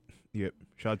crazy. Yep.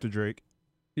 Shout out to Drake.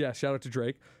 Yeah, shout out to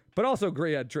Drake. But also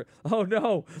great. Yeah, oh,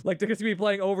 no. They're going to be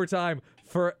playing overtime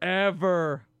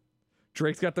forever.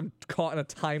 Drake's got them caught in a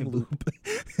time loop.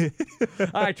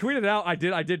 I tweeted it out. I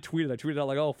did tweet it. I tweeted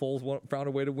out Foles found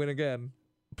a way to win again.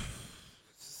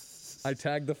 I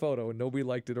tagged the photo and nobody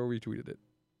liked it or retweeted it.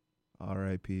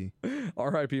 R.I.P.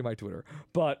 R.I.P. my Twitter.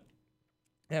 But,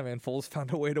 yeah, man, Foles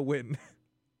found a way to win.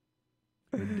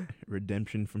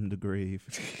 Redemption from the grave.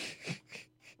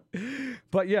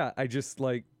 But, yeah, I just,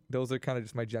 those are kind of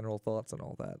just my general thoughts on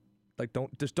all that.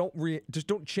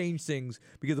 Don't change things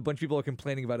because a bunch of people are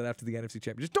complaining about it after the NFC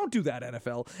Championship. Just don't do that,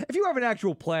 NFL. If you have an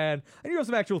actual plan and you have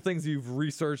some actual things you've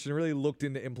researched and really looked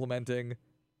into implementing,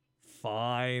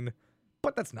 fine.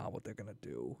 But that's not what they're going to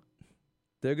do.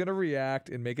 They're going to react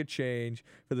and make a change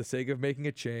for the sake of making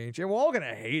a change. And we're all going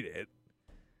to hate it.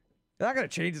 They're not going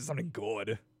to change it to something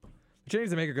good. The changes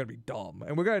they make are going to be dumb.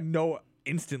 And we're going to know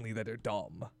instantly that they're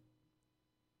dumb.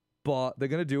 But they're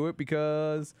going to do it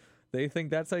because they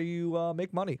think that's how you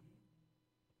make money.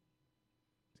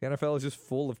 The NFL is just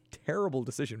full of terrible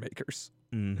decision makers.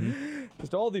 Mm-hmm.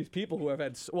 Just all these people who have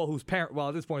had, whose parent,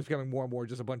 at this point it's becoming more and more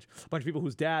just a bunch of people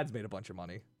whose dads made a bunch of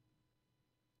money.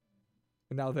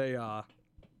 And now they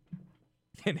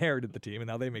inherited the team, and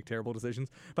now they make terrible decisions.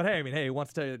 But hey, who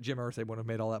wants to tell you that Jim Irsay wouldn't have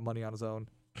made all that money on his own?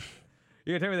 You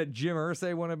gonna tell me that Jim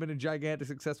Irsay wouldn't have been a gigantic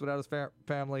success without his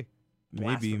family?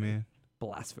 Maybe, man.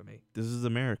 Blasphemy. This is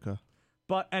America.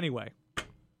 But anyway,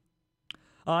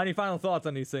 any final thoughts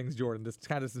on these things, Jordan? This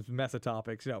kind of this mess of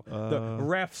topics. The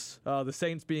refs, the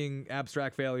Saints being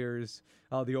abstract failures,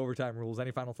 the overtime rules.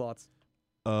 Any final thoughts?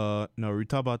 No, we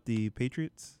talk about the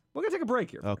Patriots. We're going to take a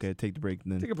break here. Okay, take the break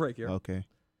then. Take a break here. Okay.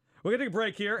 We're going to take a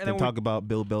break here. And then talk about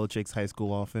Bill Belichick's high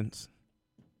school offense.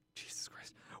 Jesus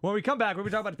Christ. When we come back, we're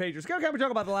going to talk about the Patriots. We're going to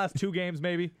talk about the last 2 games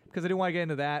maybe because I didn't want to get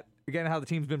into that. Again, how the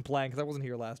team's been playing because I wasn't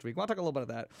here last week. I want to talk a little bit of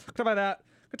that. Talk about that.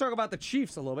 We're going to talk about the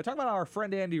Chiefs a little bit. Talk about our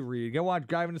friend Andy Reid. Go on,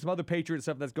 dive into some other Patriots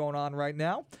stuff that's going on right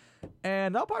now.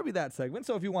 And that'll probably be that segment.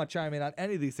 So if you want to chime in on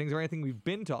any of these things or anything we've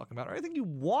been talking about or anything you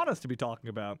want us to be talking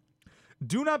about,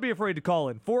 do not be afraid to call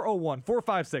in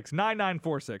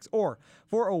 401-456-9946 or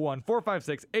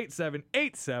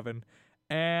 401-456-8787.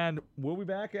 And we'll be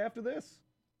back after this.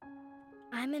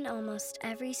 I'm in almost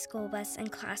every school bus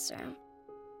and classroom.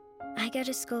 I go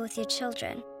to school with your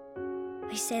children.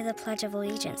 We say the Pledge of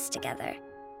Allegiance together.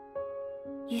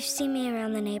 You've seen me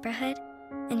around the neighborhood,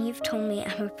 and you've told me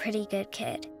I'm a pretty good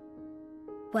kid.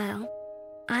 Well,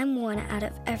 I'm 1 out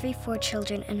of every 4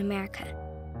 children in America,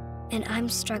 and I'm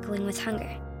struggling with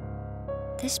hunger.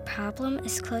 This problem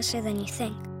is closer than you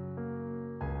think.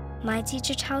 My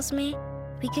teacher tells me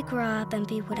We could grow up and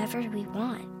be whatever we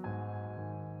want.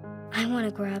 I want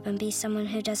to grow up and be someone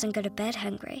who doesn't go to bed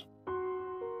hungry.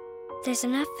 There's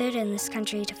enough food in this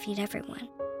country to feed everyone.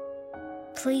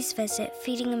 Please visit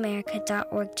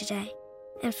feedingamerica.org today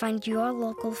and find your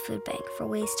local food bank for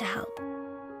ways to help.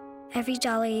 Every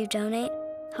dollar you donate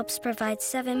helps provide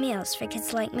 7 meals for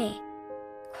kids like me,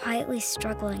 quietly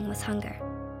struggling with hunger.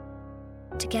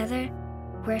 Together,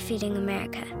 we're Feeding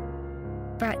America.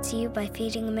 Brought to you by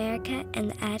Feeding America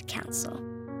and the Ad Council.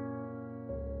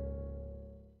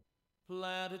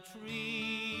 Plant a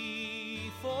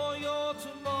tree for your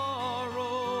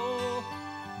tomorrow.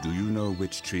 Do you know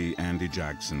which tree Andy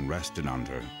Jackson rested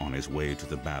under on his way to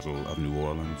the Battle of New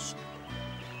Orleans?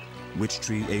 Which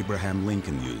tree Abraham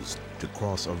Lincoln used to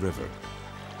cross a river?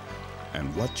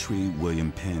 And what tree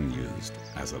William Penn used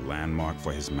as a landmark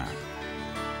for his map?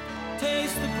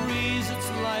 Taste the breeze, it's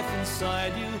life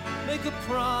inside you. Make a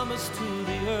promise to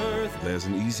the earth. There's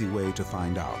an easy way to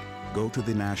find out. Go to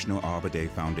the National Arbor Day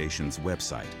Foundation's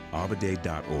website,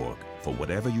 arborday.org, for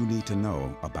whatever you need to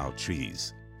know about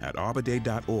trees. At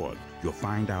arborday.org, you'll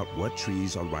find out what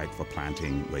trees are right for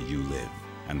planting where you live,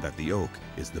 and that the oak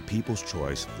is the people's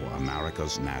choice for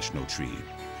America's national tree.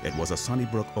 It was a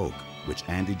Sunnybrook oak which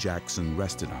Andy Jackson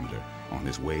rested under on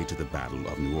his way to the Battle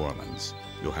of New Orleans.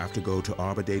 You'll have to go to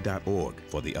arborday.org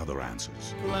for the other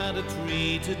answers. Plant a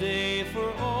tree today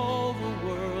for all the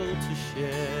world to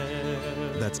share.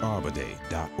 That's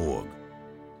arborday.org.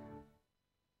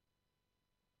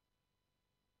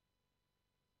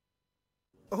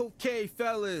 Okay,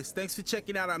 fellas, thanks for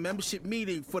checking out our membership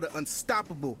meeting for the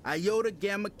Unstoppable Iota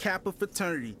Gamma Kappa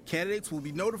Fraternity. Candidates will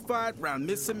be notified around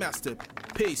mid-semester.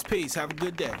 Peace, have a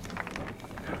good day.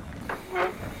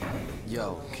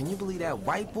 Yo, can you believe that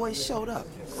white boy showed up?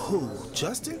 Who,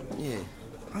 Justin? Yeah.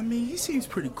 I mean, he seems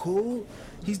pretty cool.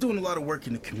 He's doing a lot of work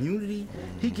in the community.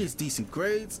 He gets decent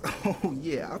grades. Oh,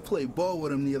 yeah, I played ball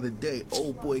with him the other day.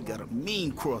 Old boy got a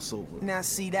mean crossover. Now,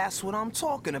 see, that's what I'm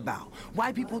talking about.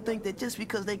 White people think that just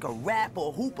because they could rap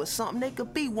or hoop or something, they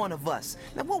could be one of us.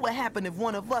 Now, what would happen if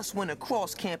one of us went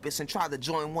across campus and tried to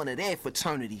join one of their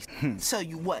fraternities? Tell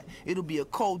you what, it'll be a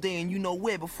cold day and you know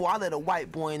where before I let a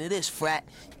white boy into this frat.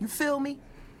 You feel me?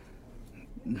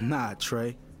 Nah,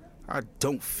 Trey. I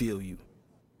don't feel you.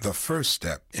 The first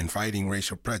step in fighting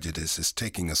racial prejudice is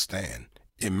taking a stand.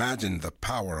 Imagine the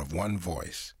power of one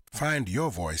voice. Find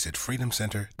your voice at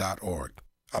freedomcenter.org.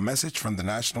 A message from the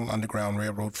National Underground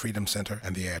Railroad Freedom Center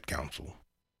and the Ad Council.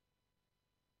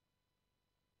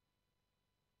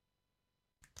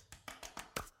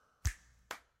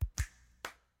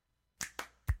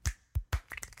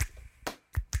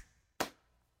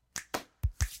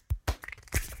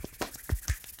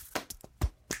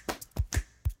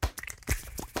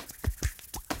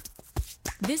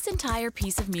 This entire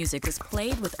piece of music was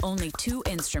played with only 2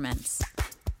 instruments,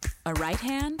 a right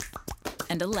hand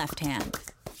and a left hand.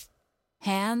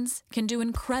 Hands can do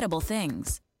incredible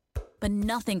things, but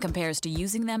nothing compares to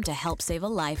using them to help save a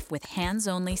life with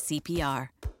hands-only CPR.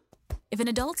 If an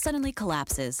adult suddenly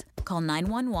collapses, call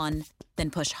 911,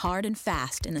 then push hard and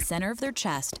fast in the center of their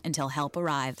chest until help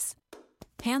arrives.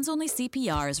 Hands-only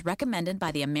CPR is recommended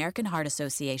by the American Heart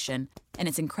Association, and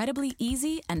it's incredibly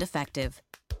easy and effective.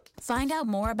 Find out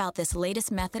more about this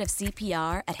latest method of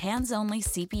CPR at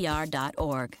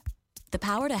handsonlycpr.org. The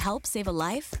power to help save a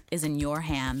life is in your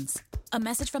hands. A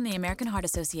message from the American Heart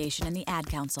Association and the Ad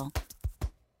Council.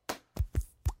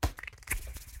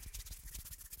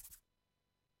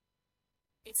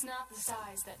 It's not the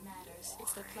size that matters,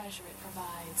 it's the pleasure it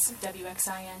provides.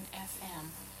 WXIN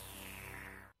FM.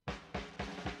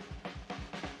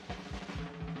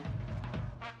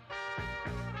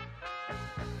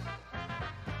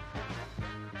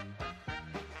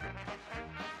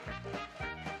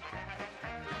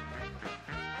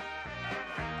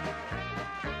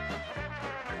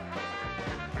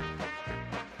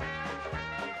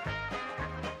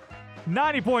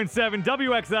 .7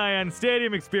 WXIN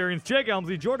Stadium Experience. Jake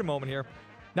Elmsley, Jordan Moment here.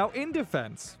 Now, in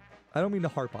defense, I don't mean to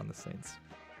harp on the Saints.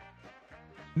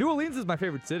 New Orleans is my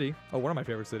favorite city. Oh, one of my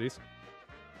favorite cities.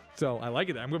 So I like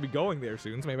it. I'm going to be going there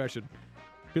soon, so maybe I should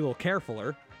be a little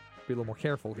carefuler. Be a little more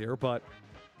careful here, but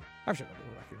I'm sure nobody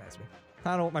will recognize me. I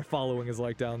don't know what my following is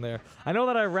like down there. I know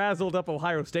that I razzled up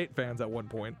Ohio State fans at one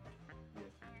point.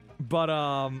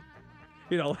 But,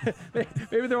 you know,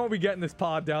 maybe they won't be getting this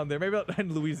pod down there. Maybe I'll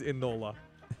end Louise in NOLA.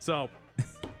 So.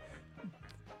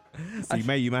 So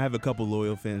you might have a couple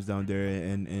loyal fans down there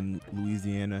in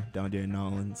Louisiana, down there in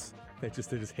Nolans. They're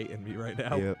just hating me right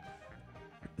now. Yep.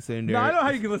 Sitting there. No, I know how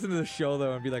you can listen to the show,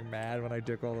 though, and be, like, mad when I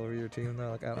dick all over your team. They're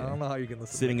like, I don't know how you can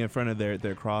listen Sitting to in front of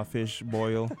their crawfish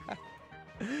boil.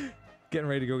 Getting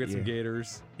ready to go get some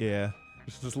Gators. Yeah.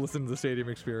 Just listen to the stadium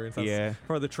experience. Yeah.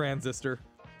 For the transistor.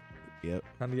 Yep.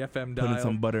 On the FM dial. Putting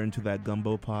some butter into that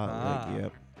gumbo pot.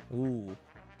 Yep. Ooh.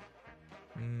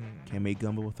 Can't make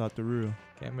gumbo without the roux.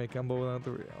 Can't make gumbo without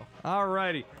the real.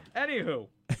 Alrighty. Anywho,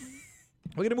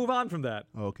 we're gonna move on from that.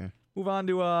 Okay. Move on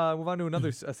to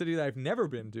another a city that I've never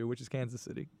been to, which is Kansas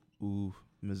City. Ooh,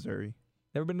 Missouri.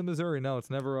 Never been to Missouri. No, it's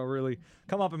never really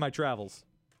come up in my travels.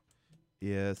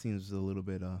 Yeah, it seems a little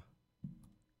bit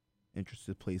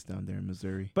interested place down there in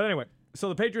Missouri. But anyway, so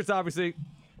the Patriots obviously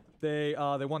they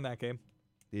won that game.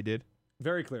 They did?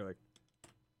 Very clearly.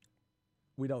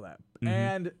 We know that. Mm-hmm.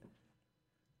 And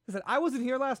listen, I wasn't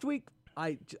here last week.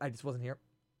 I just wasn't here.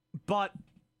 But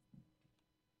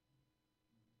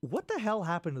what the hell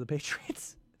happened to the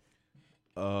Patriots?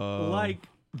 Like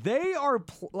they are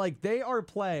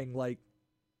playing like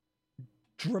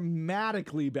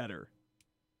dramatically better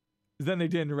than they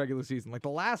did in the regular season. Like the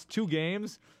last 2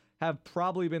 games have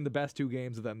probably been the best 2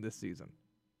 games of them this season.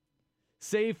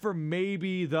 Save for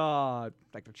maybe the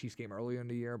Chiefs game earlier in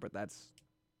the year, but that's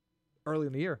early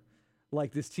in the year.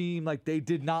 Like this team, like they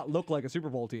did not look like a Super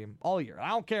Bowl team all year. I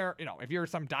don't care, if you're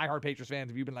some diehard Patriots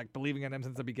fans, if you've been like believing in them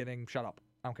since the beginning, shut up.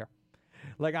 I don't care.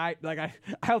 I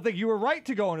don't think you were right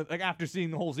to go in after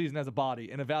seeing the whole season as a body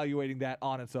and evaluating that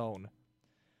on its own.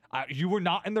 You were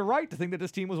not in the right to think that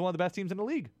this team was one of the best teams in the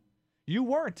league. You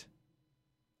weren't.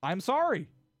 I'm sorry.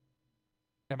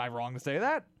 Am I wrong to say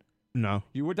that? No.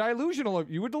 You were delusional if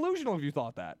you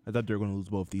thought that. I thought they were going to lose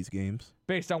both these games.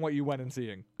 Based on what you went and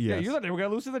seeing. Yes. Yeah, you thought they were going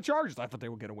to lose to the Chargers. I thought they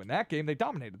were going to win that game. They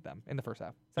dominated them in the first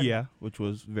half. Which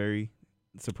was very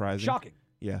surprising. Shocking.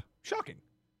 Yeah. Shocking.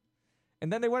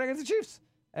 And then they went against the Chiefs.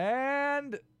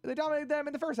 And they dominated them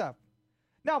in the first half.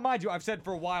 Now, mind you, I've said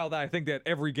for a while that I think that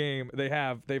every game they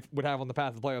would have on the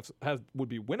path to the playoffs would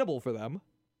be winnable for them.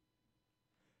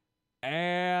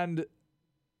 And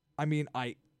I mean,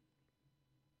 I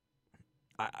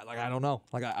don't know.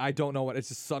 I don't know what. It's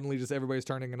just suddenly just everybody's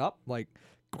turning it up. Like,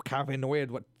 Calvin Noy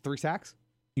had, 3 sacks?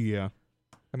 Yeah.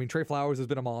 I mean, Trey Flowers has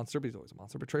been a monster, but he's always a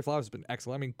monster. But Trey Flowers has been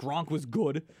excellent. I mean, Gronk was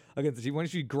good against the team. When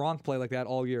did you see Gronk play like that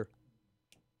all year?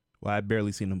 Well, I've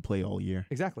barely seen him play all year.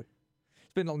 Exactly.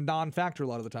 It's been a non-factor a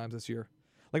lot of the times this year.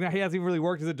 Like, now he hasn't even really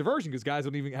worked as a diversion because guys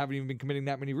haven't even been committing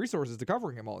that many resources to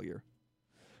covering him all year.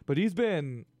 But he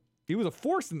was a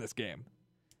force in this game.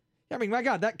 I mean, my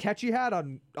God, that catch he had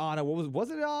on was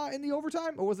it in the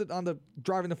overtime or was it on the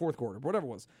drive in the fourth quarter? Whatever it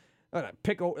was. Like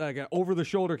an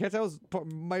over-the-shoulder catch. That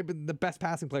might have been the best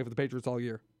passing play for the Patriots all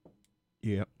year.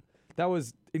 Yeah. That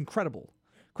was incredible.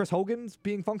 Chris Hogan's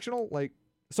being functional. Like,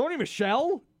 Sony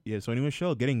Michel? Yeah, Sony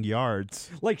Michel getting yards.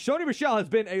 Like, Sony Michel has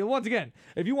been once again,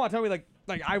 if you want to tell me like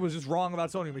I was just wrong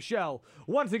about Sony Michel,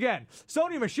 once again,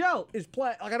 Sony Michel is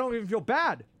playing, I don't even feel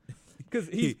bad. Because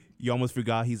you almost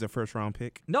forgot he's a first-round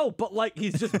pick? No, but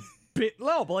he's just bit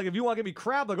low. But if you want to give me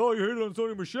crap, oh, you hated on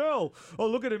Sony Michel. Oh,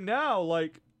 look at him now.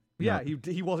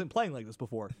 He wasn't playing like this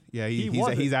before. Yeah,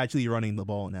 he's actually running the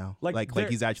ball now. Like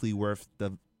he's actually worth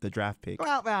the draft pick.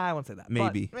 Well, I won't say that.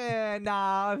 Maybe. But,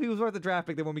 nah, if he was worth the draft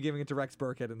pick, they won't be giving it to Rex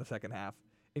Burkhead in the second half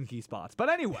in key spots. But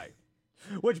anyway,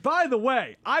 which, by the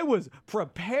way, I was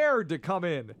prepared to come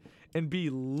in and be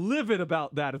livid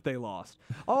about that if they lost.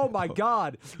 Oh, my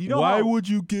God. Why would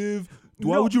you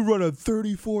run a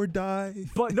 34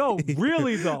 dive? But no,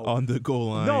 really, though. On the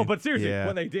goal line. No, but seriously,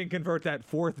 when they didn't convert that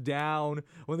 4th down,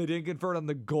 when they didn't convert on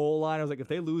the goal line, I was like, if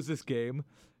they lose this game,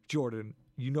 Jordan,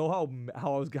 you know how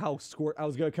I was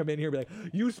going to come in here and be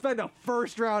like, you spend a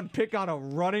 1st-round pick on a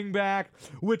running back,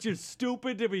 which is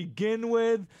stupid to begin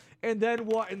with. And then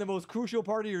what, in the most crucial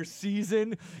part of your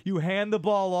season, you hand the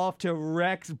ball off to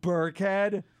Rex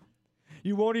Burkhead?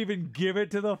 You won't even give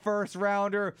it to the 1st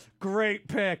rounder? Great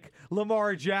pick.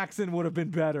 Lamar Jackson would have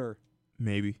been better.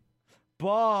 Maybe.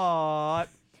 But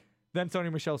then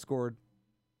Sony Michel scored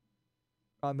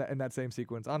in that same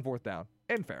sequence on 4th down,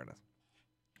 in fairness.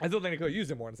 I still think they could have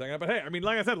used him more in a second. But hey, I mean,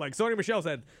 like I said, Sony Michel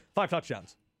said, 5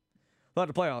 touchdowns. Thought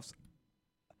the playoffs.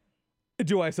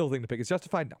 Do I still think the pick is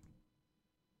justified? No.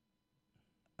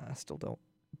 I still don't.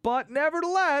 But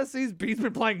nevertheless, he's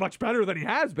been playing much better than he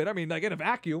has been. I mean, in a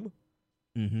vacuum.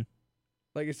 Mm-hmm.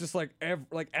 It's just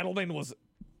Edelman was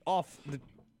off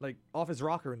his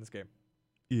rocker in this game.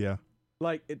 Yeah.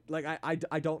 I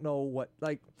don't know what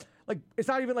it's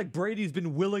not even like Brady's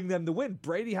been willing them to win.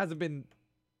 Brady hasn't been.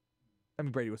 I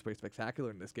mean, Brady was pretty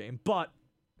spectacular in this game, but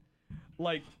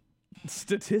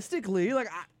statistically,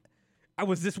 I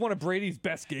was this one of Brady's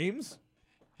best games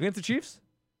against the Chiefs?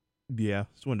 Yeah,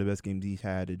 it's one of the best games he's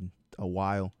had in a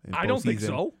while. I don't think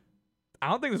so. I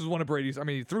don't think this is one of Brady's. I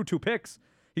mean, he threw 2 picks.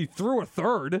 He threw a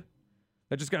 3rd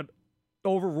that just got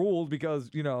overruled because,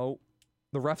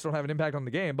 The refs don't have an impact on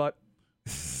the game, but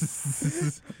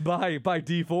by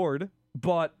D Ford.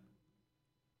 But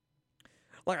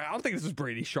like, I don't think this is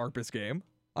Brady's sharpest game.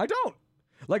 I don't.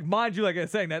 Like, mind you, like I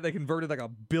was saying that they converted like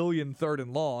 1 billion 3rd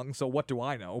and long. So what do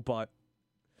I know? But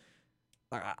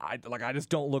I just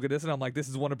don't look at this and I'm like, this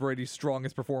is one of Brady's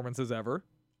strongest performances ever,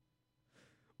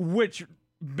 which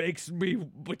makes me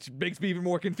even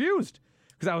more confused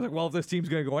because I was like, well, if this team's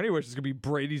gonna go anywhere, it's just gonna be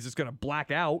Brady's just gonna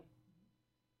black out.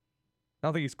 I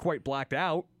don't think he's quite blacked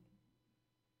out.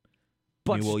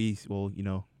 But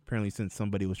apparently since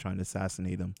somebody was trying to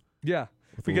assassinate him. Yeah,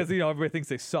 because everybody thinks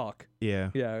they suck. Yeah,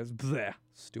 it's bleh,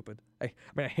 stupid.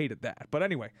 I hated that. But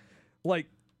anyway, like,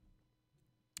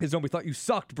 because nobody thought you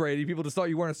sucked, Brady. People just thought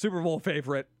you weren't a Super Bowl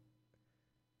favorite.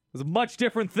 It was much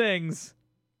different things.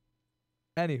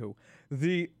 Anywho,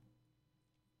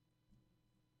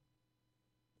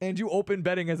 and you open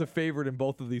betting as a favorite in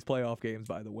both of these playoff games,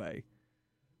 by the way.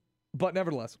 But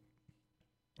nevertheless,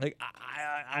 like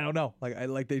I don't know,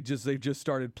 like they just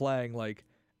started playing like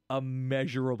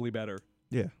immeasurably better.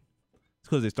 Yeah, it's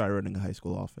because they started running a high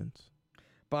school offense.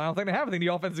 But I don't think they have. I think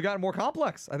the offense has gotten more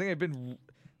complex. I think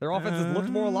their offense has looked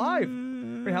more alive. I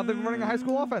mean, how have they been running a high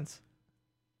school offense?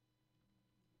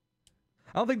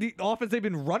 I don't think the offense they've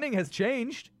been running has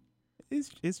changed.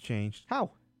 It's changed.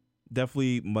 How?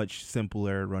 Definitely much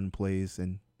simpler run plays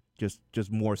and just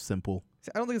more simple.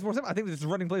 I don't think it's more simple. I think the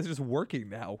running plays are just working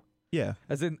now. Yeah.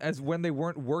 As when they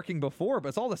weren't working before, but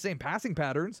it's all the same passing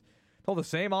patterns. It's all the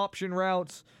same option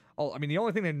routes. I mean, the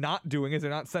only thing they're not doing is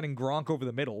they're not sending Gronk over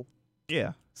the middle.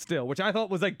 Yeah. Still, which I thought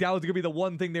was like that was going to be the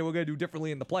one thing they were going to do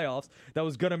differently in the playoffs that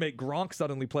was going to make Gronk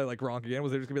suddenly play like Gronk again,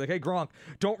 was they're just going to be like, hey, Gronk,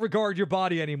 don't regard your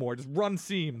body anymore. Just run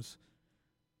seams.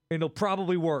 And it'll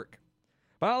probably work.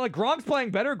 But like Gronk's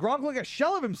playing better. Gronk looked like a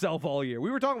shell of himself all year.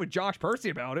 We were talking with Josh Percy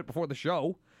about it before the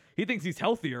show. He thinks he's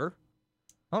healthier.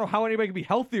 I don't know how anybody can be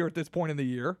healthier at this point in the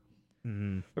year.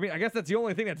 Mm-hmm. I mean, I guess that's the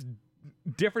only thing that's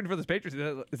different for the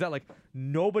Patriots is that like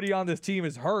nobody on this team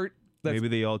is hurt. Maybe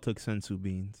they all took sensu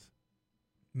beans.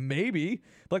 Maybe.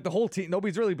 Like the whole team,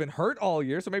 nobody's really been hurt all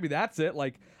year, so maybe that's it.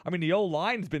 Like, I mean, the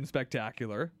O-line's been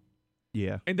spectacular.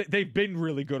 Yeah. And they've been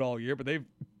really good all year, but they've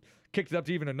kicked it up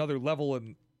to even another level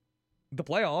in the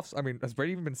playoffs. I mean, has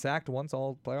Brady even been sacked once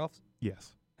all playoffs?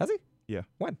 Yes. Has he? Yeah.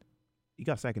 When? He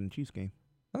got sacked in the Chiefs game.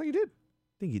 I think he did.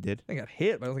 I think he did. I think he got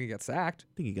hit, but I don't think he got sacked.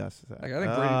 I think he got sacked. Like, I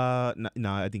think Brady...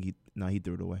 No, I think he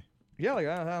threw it away. Yeah, like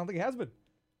I don't think he has been.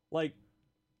 Like,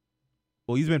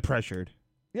 well, he's been pressured.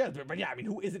 Yeah, but yeah, I mean,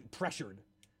 who isn't pressured?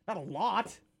 Not a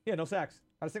lot. Yeah, no sacks.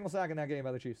 Not a single sack in that game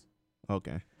by the Chiefs.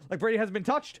 Okay. Like, Brady hasn't been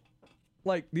touched.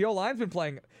 Like, the O-line's been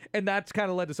playing, and that's kind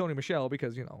of led to Sony Michel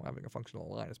because, having a functional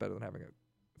line is better than having a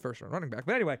first-round running back.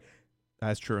 But anyway.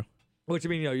 That's true. Which, I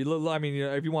mean,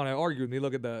 if you want to argue, and you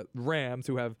look at the Rams,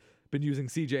 who have been using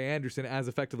C.J. Anderson as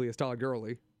effectively as Todd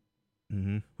Gurley,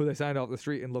 mm-hmm. who they signed off the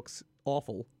street and looks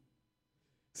awful.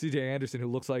 C.J. Anderson, who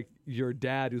looks like your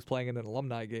dad who's playing in an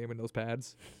alumni game in those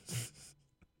pads.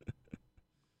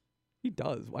 He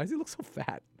does. Why does he look so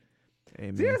fat? Hey,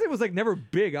 C.J. Anderson was like never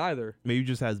big either. Maybe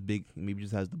just has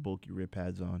the bulky rib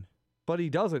pads on. But he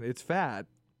doesn't. It's fat.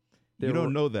 You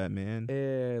don't know that, man.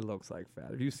 It looks like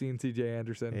fat. Have you seen C.J.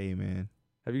 Anderson? Hey, man.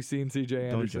 Have you seen C.J.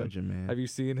 Anderson? Don't judge him, man. Have you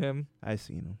seen him? I've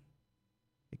seen him.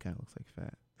 It kind of looks like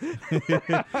fat.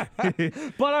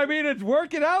 But I mean, it's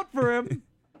working out for him.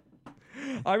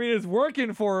 I mean, it's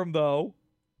working for him, though.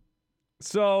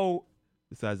 So.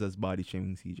 Besides us body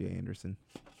shaming C.J. Anderson.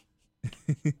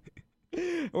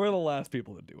 We're the last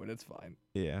people to do it. It's fine.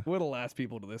 Yeah. We're the last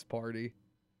people to this party.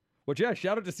 Which, yeah,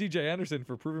 shout out to C.J. Anderson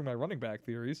for proving my running back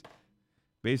theories.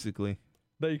 Basically.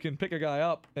 That you can pick a guy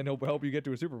up and he'll help you get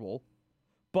to a Super Bowl.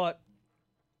 But,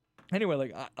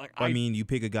 anyway, I mean, you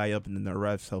pick a guy up and then the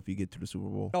refs help you get to the Super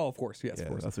Bowl. Oh, of course. Yes, yeah, of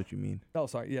course. That's what you mean. Oh,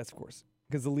 sorry. Yes, of course.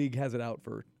 Because the league has it out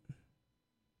for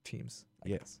teams, I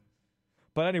guess.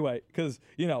 But anyway, because,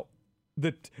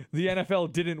 the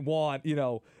NFL didn't want,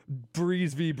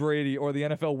 Breeze v. Brady, or the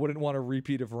NFL wouldn't want a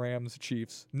repeat of Rams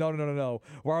Chiefs. No.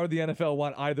 Why would the NFL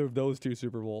want either of those two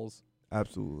Super Bowls?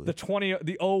 Absolutely. The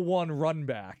 0-1 run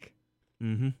back.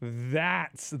 Mm-hmm.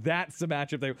 That's the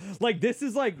matchup they like. This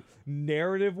is like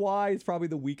narrative wise probably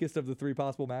the weakest of the three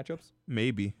possible matchups.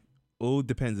 Maybe. Oh, it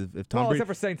depends if Tom Brady, except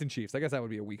for Saints and Chiefs. I guess that would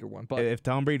be a weaker one. But if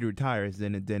Tom Brady retires,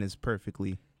 then it's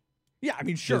perfectly. Yeah, I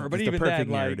mean, sure, but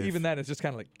even then, it's just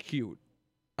kind of like cute.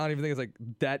 I don't even think it's like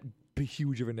that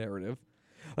huge of a narrative.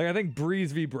 Like, I think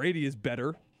Breeze v. Brady is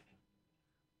better.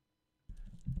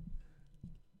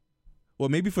 Well,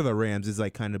 maybe for the Rams, it's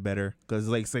like kind of better because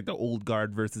it's like the old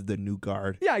guard versus the new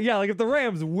guard. Yeah. Like if the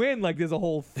Rams win, like there's a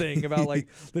whole thing about like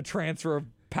the transfer of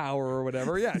power or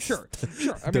whatever. Yeah, sure.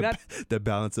 I mean, the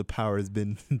balance of power has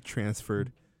been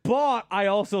transferred. But I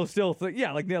also still think,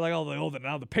 like they're like,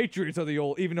 now the Patriots are the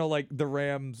old, even though like the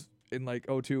Rams in like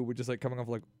 2002 were just like coming off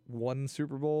like one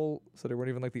Super Bowl, so they weren't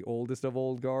even like the oldest of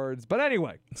old guards. But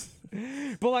anyway,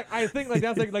 but like I think like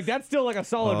that's still like a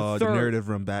solid third. The narrative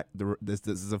run back. This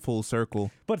is a full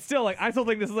circle. But still, like I still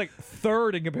think this is like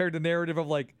third in compared to the narrative of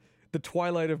like the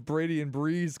twilight of Brady and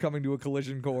Breeze coming to a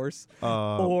collision course.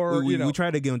 We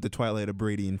tried to get into twilight of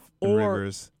Brady and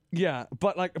Rivers. Yeah,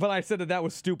 but I said that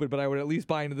was stupid, but I would at least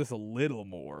buy into this a little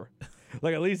more.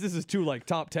 Like, at least this is two, like,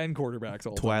 top 10 quarterbacks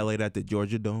all time. Twilight at the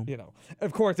Georgia Dome. You know.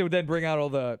 Of course, it would then bring out all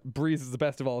the Breeze is the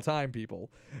best of all time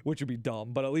people, which would be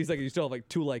dumb. But at least, like, you still have, like,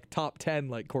 two, like, top 10,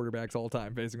 like, quarterbacks all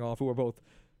time facing off who are both,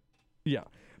 yeah.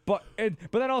 But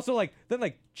then also, like,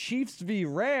 Chiefs v.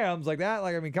 Rams, like that,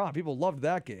 like, I mean, come on, people loved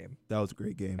that game. That was a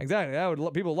great game. Exactly.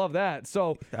 People love that.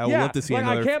 So, I would love to see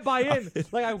another. I can't buy in.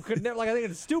 Like, I could never, like, I think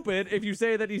it's stupid if you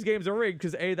say that these games are rigged,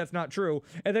 because A, that's not true.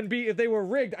 And then B, if they were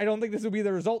rigged, I don't think this would be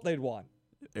the result they'd want.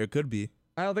 It could be.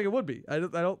 I don't think it would be. I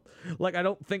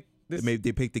don't think this. Maybe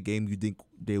they picked the game you think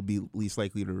they'll be least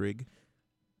likely to rig.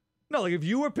 No, like if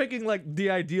you were picking like the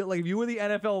ideal, like if you were the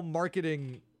NFL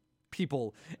marketing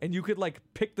people and you could like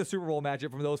pick the Super Bowl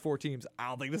matchup from those four teams, I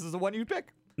don't think this is the one you'd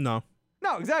pick. No,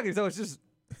 exactly. So it's just,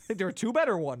 I think there are two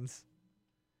better ones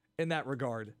in that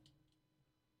regard.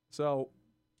 So,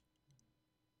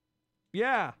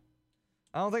 yeah,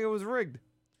 I don't think it was rigged.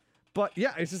 But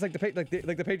yeah, it's just like the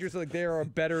Patriots, like they are a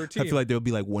better team. I feel like there'll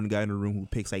be like one guy in the room who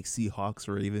picks like Seahawks,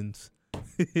 Ravens,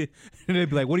 and they'd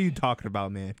be like, "What are you talking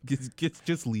about, man?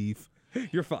 Just leave.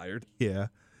 You're fired." Yeah,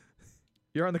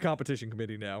 you're on the competition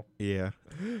committee now. Yeah,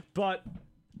 but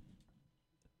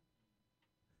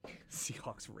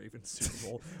Seahawks Ravens Super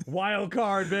Bowl wild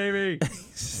card, baby.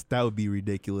 That would be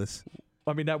ridiculous.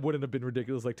 I mean, that wouldn't have been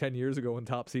ridiculous like 10 years ago when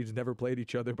top seeds never played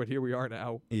each other, but here we are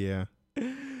now. Yeah,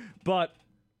 but.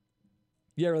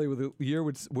 Yeah, really, with the year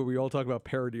where we all talk about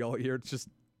parity all year, it's just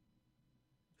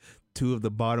two of the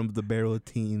bottom of the barrel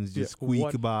teams just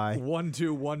squeak by.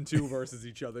 1-2 versus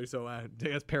each other. So I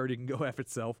guess parity can go F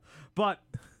itself. But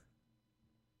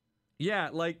yeah,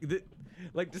 like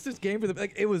this game for the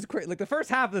like it was great. Like the first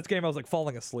half of this game, I was like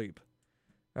falling asleep.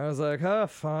 I was like,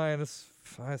 fine, it's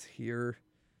here,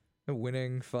 I'm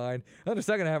winning, fine. And then the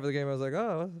second half of the game, I was like,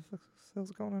 what the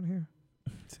hell's going on here?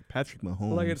 It's Patrick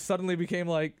Mahomes. Like it suddenly became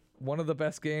like one of the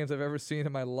best games I've ever seen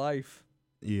in my life.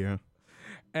 Yeah.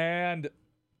 And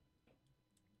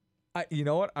you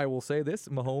know what? I will say this.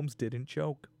 Mahomes didn't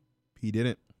choke. He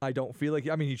didn't. I don't feel like...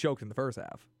 I mean, he choked in the first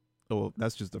half. Oh, well,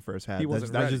 that's just the first half. He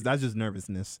wasn't ready. That's just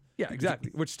nervousness. Yeah,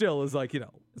 exactly. Which still is like,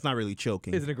 it's not really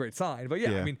choking. Isn't a great sign. But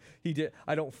yeah, I mean, he did...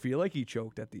 I don't feel like he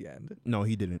choked at the end. No,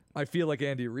 he didn't. I feel like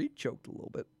Andy Reid choked a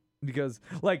little bit. Because,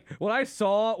 like, when I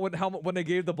saw when they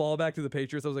gave the ball back to the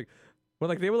Patriots, I was like... When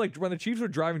the Chiefs were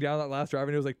driving down that last drive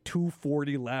and it was like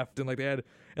 2:40 left and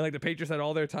the Patriots had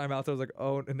all their timeouts. I was like,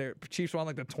 oh, and the Chiefs were on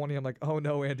like the 20. I'm like, oh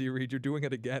no, Andy Reid, you're doing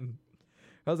it again.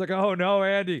 I was like, oh no,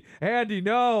 Andy,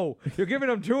 no, you're giving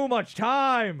them too much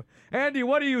time. Andy,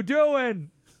 what are you doing?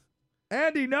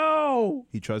 Andy, no.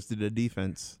 He trusted the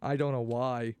defense. I don't know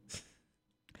why.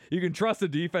 You can trust the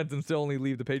defense and still only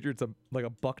leave the Patriots a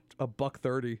buck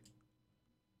 30.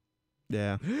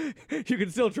 Yeah. You can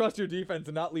still trust your defense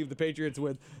and not leave the Patriots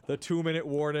with the 2-minute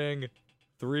warning,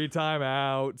 3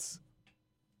 timeouts.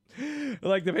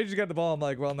 Like, the Patriots got the ball. I'm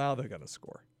like, well, now they're going to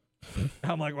score.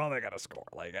 I'm like, well, they're going to score.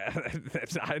 Like,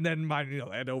 and then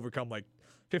they had to overcome like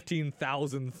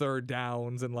 15,000 third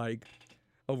downs and like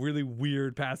a really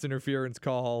weird pass interference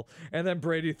call. And then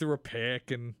Brady threw a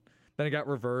pick and then it got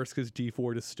reversed because D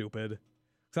Ford is stupid.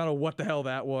 So I don't know what the hell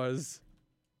that was.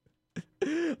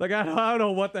 Like I don't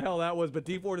know what the hell that was, but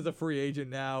D Ford is a free agent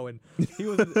now, and he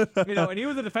was, and he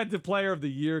was a defensive player of the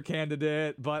year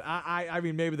candidate. But I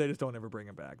mean, maybe they just don't ever bring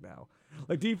him back now.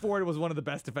 Like D Ford was one of the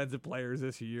best defensive players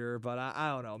this year, but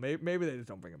I don't know. Maybe they just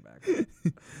don't bring him back.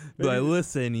 But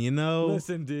listen,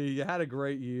 listen, D, you had a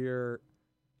great year,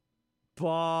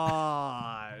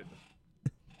 but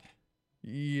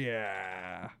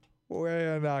yeah,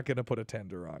 we're not gonna put a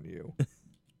tender on you.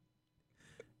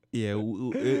 Yeah,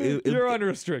 you're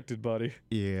unrestricted, buddy.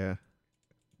 Yeah.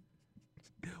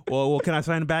 Well, can I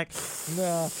sign it back?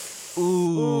 Nah.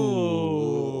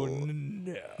 Ooh.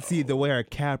 No. See, the way our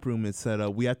cap room is set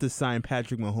up, we have to sign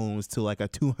Patrick Mahomes to like a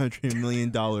 $200 million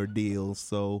deal.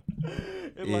 So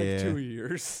in like 2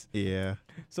 years. Yeah.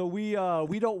 So we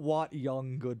don't want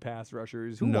young, good pass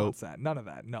rushers. Who wants that? None of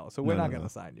that. No. So we're not gonna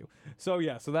sign you. So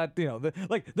yeah. So that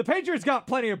the Patriots got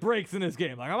plenty of breaks in this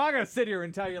game. Like I'm not gonna sit here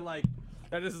and tell you like.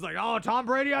 And this is like, oh, Tom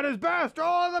Brady at his best.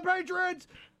 Oh, the Patriots.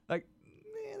 Like,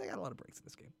 got a lot of breaks in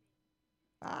this game.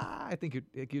 I think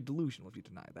you're delusional if you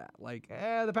deny that. Like,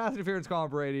 the pass interference call on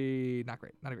Brady, not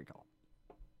great. Not a great call.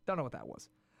 Don't know what that was.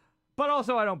 But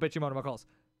also, I don't bitch him out of my calls.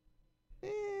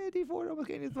 D Ford almost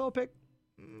getting his throw pick.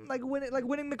 Like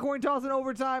winning the coin toss in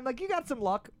overtime. Like, you got some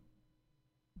luck.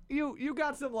 You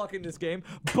got some luck in this game.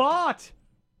 But,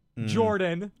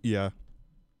 Jordan. Yeah.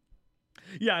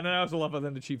 Yeah, and I also love how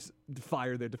then the Chiefs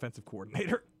fire their defensive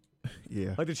coordinator.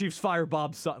 Yeah. Like the Chiefs fire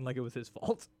Bob Sutton like it was his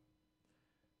fault.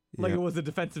 Like it was the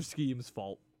defensive scheme's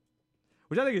fault.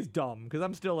 Which I think is dumb, because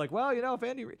I'm still like, well, if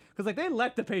Andy... Because, like, they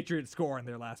let the Patriots score in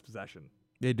their last possession.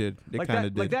 They did. They kind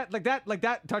of did. Like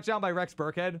that touchdown by Rex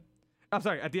Burkhead. I'm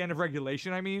sorry, at the end of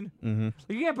regulation, I mean. Mm-hmm.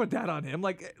 Like, you can't put that on him.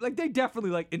 Like they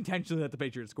definitely, like, intentionally let the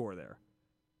Patriots score there.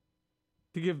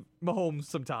 To give Mahomes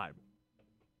some time.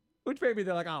 Which maybe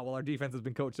they're like, our defense has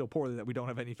been coached so poorly that we don't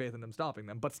have any faith in them stopping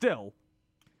them. But still.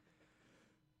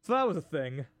 So that was a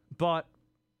thing. But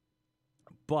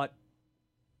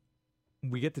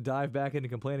we get to dive back into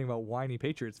complaining about whiny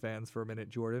Patriots fans for a minute,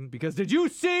 Jordan. Because did you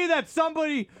see that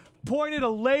somebody pointed a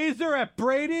laser at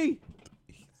Brady?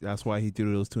 That's why he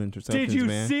threw those 2 interceptions, Did you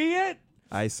man. see it?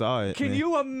 I saw it. Can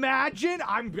you imagine?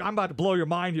 I'm about to blow your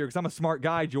mind here because I'm a smart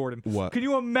guy, Jordan. What? Can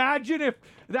you imagine if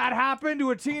that happened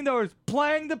to a team that was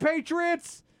playing the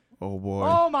Patriots? Oh, boy.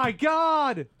 Oh, my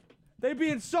God. They'd be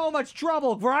in so much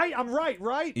trouble, right? I'm right?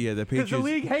 Yeah, the Patriots. Because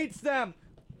the league hates them.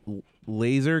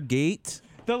 Laser gate?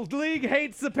 The league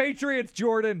hates the Patriots,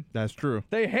 Jordan. That's true.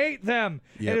 They hate them.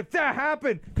 Yep. And if that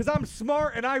happened, because I'm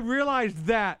smart and I realized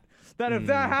that if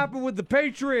that happened with the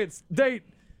Patriots, they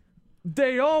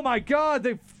oh my God,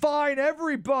 they fine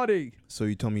everybody. So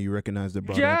you told me you recognize the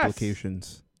broader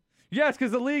implications. Yes,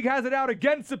 because the league has it out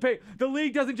against the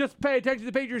league doesn't just pay attention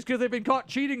to the Patriots because they've been caught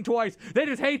cheating twice. They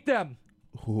just hate them.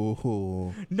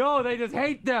 Ooh. No, they just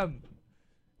hate them.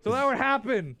 So that would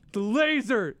happen. The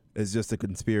laser. It's just a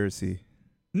conspiracy.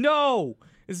 No,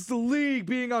 it's the league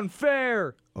being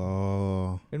unfair.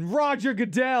 Oh. And Roger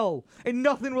Goodell. And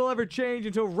nothing will ever change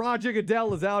until Roger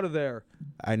Goodell is out of there.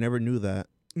 I never knew that.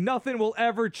 Nothing will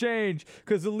ever change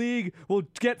because the league will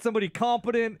get somebody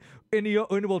competent who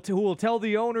will tell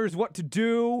the owners what to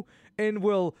do and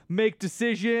will make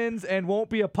decisions and won't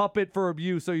be a puppet for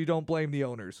abuse so you don't blame the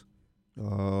owners.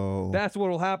 Oh. That's what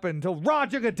will happen until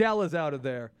Roger Goodell is out of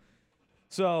there.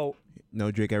 So... No,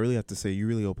 Drake, I really have to say, you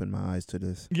really opened my eyes to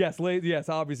this. Yes,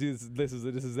 obviously this is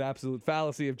an absolute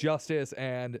fallacy of justice,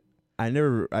 and I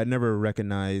never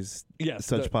recognized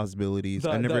such possibilities.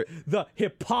 The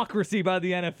hypocrisy by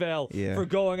the NFL for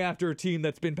going after a team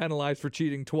that's been penalized for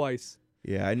cheating twice.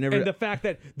 Yeah, I never. And the fact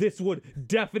that this would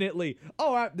definitely,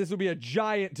 this would be a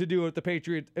giant to do if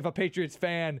a Patriots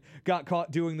fan got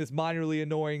caught doing this minorly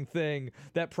annoying thing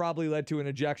that probably led to an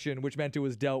ejection, which meant it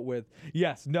was dealt with.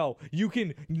 Yes, no, you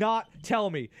can not tell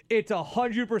me. It's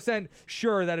 100%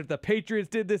 sure that if the Patriots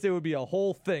did this, it would be a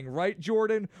whole thing, right,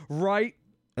 Jordan? Right?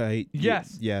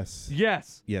 Yes.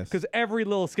 Because every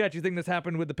little sketchy thing that's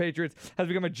happened with the Patriots has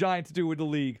become a giant to do with the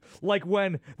league. Like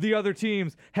when the other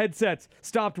team's headsets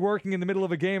stopped working in the middle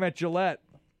of a game at Gillette.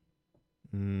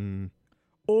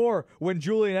 Or when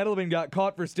Julian Edelman got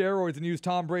caught for steroids and used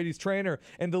Tom Brady's trainer,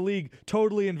 and the league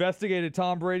totally investigated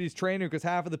Tom Brady's trainer because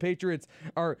half of the Patriots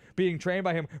are being trained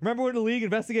by him. Remember when the league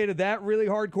investigated that really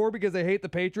hardcore because they hate the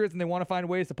Patriots and they want to find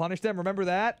ways to punish them? Remember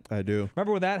that? I do.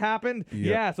 Remember when that happened? Yep.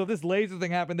 Yeah, so if this laser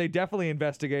thing happened, they definitely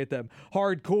investigate them.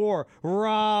 Hardcore.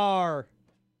 Rawr.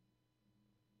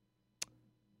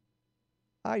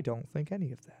 I don't think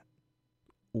any of that.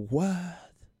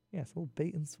 What? Yeah, it's a little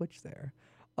bait and switch there.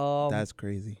 That's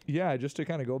crazy. Yeah, just to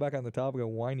kind of go back on the topic of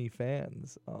whiny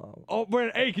fans.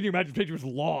 But hey, can you imagine if Patriots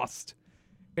lost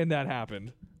and that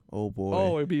happened? Oh, boy.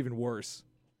 Oh, it'd be even worse.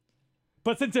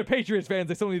 But since they're Patriots fans,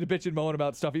 they still need to bitch and moan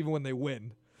about stuff even when they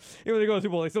win. Even when they go to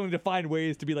Super Bowl, they still need to find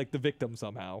ways to be like the victim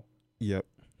somehow. Yep.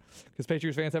 Because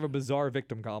Patriots fans have a bizarre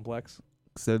victim complex.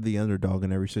 Instead of the underdog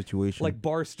in every situation. Like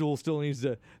Barstool still needs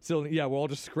to... we're all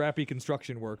just scrappy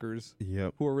construction workers.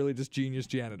 Yep. Who are really just genius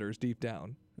janitors deep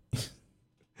down.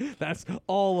 That's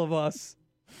all of us.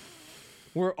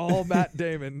 We're all Matt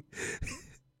Damon.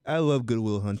 I love Good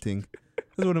Will Hunting.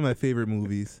 That's one of my favorite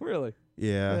movies. Really?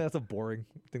 Yeah. That's a boring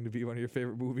thing to be one of your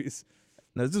favorite movies.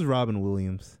 No, this is Robin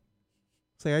Williams.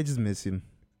 It's like I just miss him.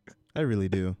 I really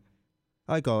do.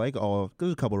 I like all.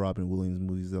 There's a couple Robin Williams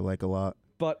movies that I like a lot.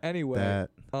 But anyway,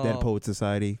 Dead Poet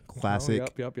Society,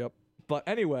 classic. Yep. But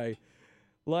anyway,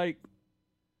 like,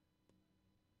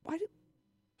 why do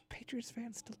Patriots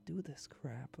fans still do this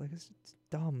crap? Like, it's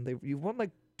dumb. You won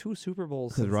like 2 Super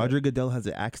Bowls. Because Roger Goodell has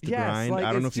an axe to grind. Like,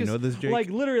 I don't know if you know this, Jake.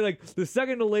 Like, literally, like, the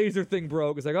second the laser thing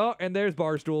broke, it's like, oh, and there's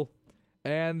Barstool.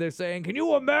 And they're saying, can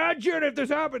you imagine if this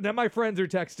happened? Then my friends are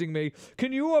texting me,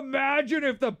 can you imagine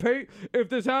if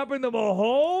this happened to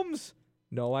Mahomes?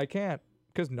 No, I can't,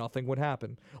 because nothing would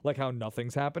happen. Like how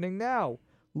nothing's happening now.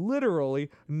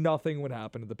 Literally, nothing would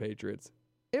happen to the Patriots.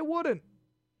 It wouldn't,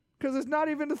 because it's not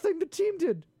even a thing the team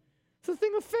did. It's a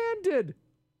thing a fan did.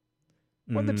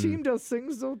 When the team does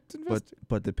things, they'll invest.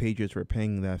 But the Patriots were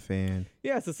paying that fan.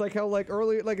 Yes, it's like how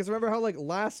remember how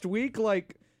last week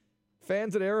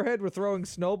fans at Arrowhead were throwing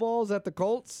snowballs at the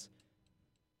Colts?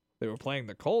 They were playing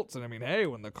the Colts, and I mean, hey,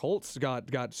 when the Colts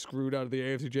got screwed out of the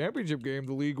AFC Championship game,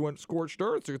 the league went scorched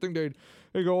earth. So you think they'd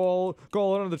go all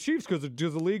in on the Chiefs because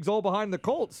the league's all behind the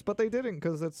Colts, but they didn't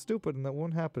because that's stupid and that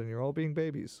won't happen. You're all being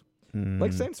babies.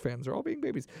 Like Saints fans are all being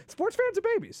babies. Sports fans are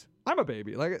babies. I'm a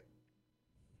baby.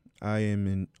 I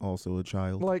am also a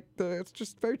child. It's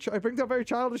just it brings out very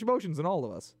childish emotions in all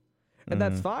of us. And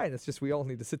that's fine. It's just we all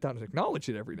need to sit down and acknowledge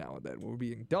it every now and then when we're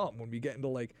being dumb, when we get into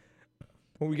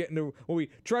when we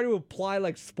try to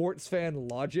apply sports fan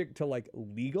logic to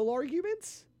legal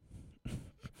arguments.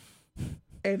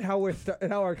 and how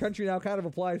our country now kind of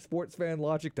applies sports fan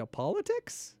logic to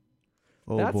politics.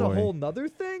 Oh, that's boy. A whole nother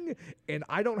thing, and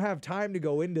I don't have time to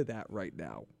go into that right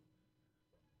now.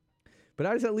 But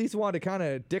I just at least want to kind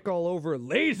of dick all over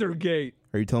Lasergate.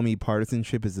 Are you telling me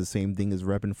partisanship is the same thing as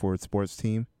repping for a sports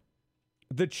team?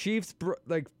 The Chiefs,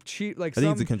 I think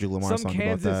it's a Kendrick Lamar song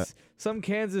about that. Some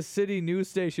Kansas City news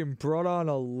station brought on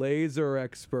a laser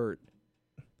expert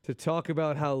to talk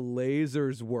about how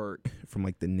lasers work.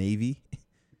 From the Navy?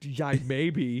 Yeah,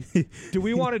 maybe. Do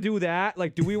we want to do that?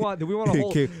 Do we want to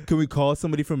hold? Can we call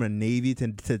somebody from a Navy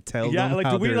to tell them? Yeah,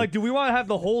 do we want to have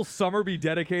the whole summer be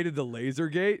dedicated to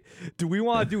Lasergate? Do we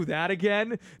want to do that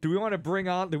again? Do we want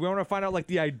to find out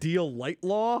the ideal light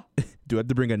law? Do I have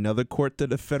to bring another court to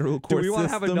the federal court? Do we want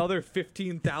to have system? another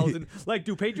 15,000?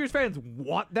 Do Patriots fans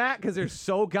want that because they're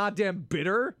so goddamn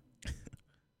bitter?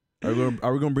 Are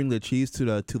we gonna bring the Chiefs to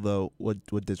the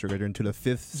what district are they in? To the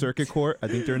Fifth Circuit Court? I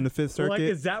think they're in the Fifth Circuit.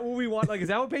 Is that what we want? Is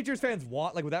that what Patriots fans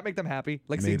want? Would that make them happy?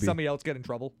 Seeing Maybe. somebody else get in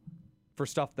trouble for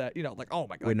stuff that oh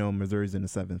my god. Wait, no, Missouri's in the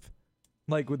 7th.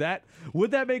 Would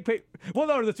that make well,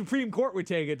 no, the Supreme Court would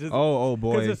take it. Oh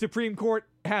boy, because the Supreme Court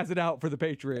has it out for the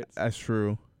Patriots. That's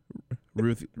true.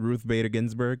 Ruth Bader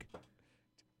Ginsburg,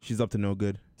 she's up to no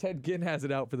good. Ted Ginn has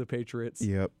it out for the Patriots.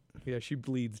 Yep. Yeah, she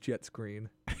bleeds jet screen.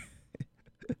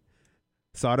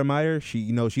 Sotomayor, she's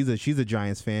a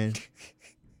Giants fan.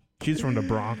 She's from the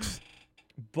Bronx.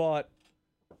 But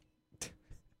hey,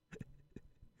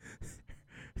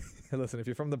 listen, if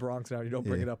you're from the Bronx now, you don't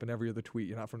bring it up in every other tweet.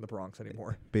 You're not from the Bronx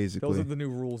anymore. Basically, those are the new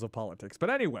rules of politics. But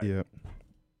anyway, yeah.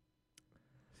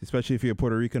 Especially if you're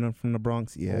Puerto Rican from the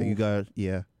Bronx, you got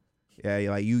you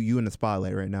in the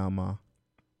spotlight right now, ma.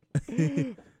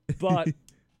 But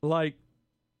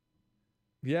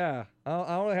yeah, I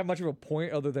don't really have much of a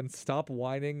point other than stop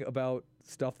whining about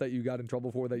stuff that you got in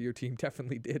trouble for that your team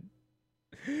definitely did.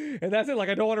 And that's it.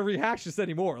 I don't want to rehash this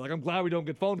anymore. I'm glad we don't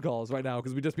get phone calls right now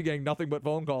because we'd just be getting nothing but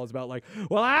phone calls about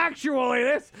well, actually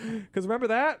this. Because remember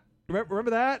that?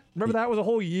 Remember that? Remember that was a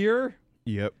whole year?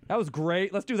 Yep. That was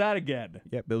great. Let's do that again.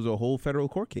 Yep. It was a whole federal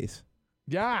court case.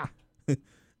 Yeah.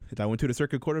 I went to the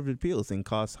Circuit Court of Appeals and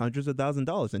cost hundreds of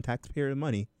 $1,000s in taxpayer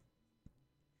money.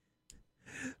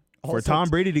 For Tom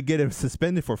Brady to get him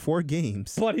suspended for 4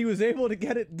 games. But he was able to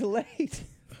get it delayed.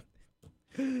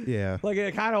 Yeah.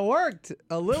 It kind of worked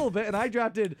a little bit, and I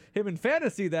drafted him in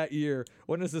fantasy that year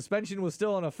when the suspension was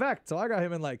still in effect. So I got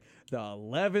him in the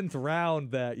 11th round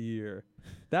that year.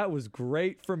 That was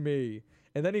great for me.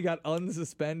 And then he got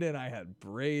unsuspended, and I had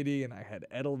Brady, and I had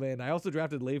Edelman. I also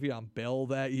drafted Le'Veon Bell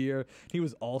that year. He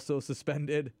was also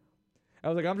suspended. I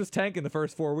was I'm just tanking the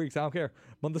first 4 weeks. I don't care.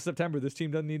 Month of September, this team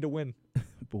doesn't need to win.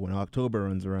 But when October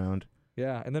runs around.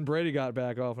 Yeah, and then Brady got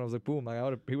back off, and I was boom.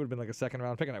 He would have been a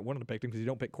second-round pick, and I wouldn't have picked him because you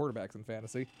don't pick quarterbacks in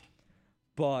fantasy.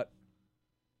 But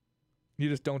you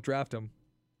just don't draft him.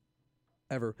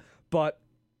 Ever. But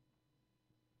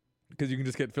because you can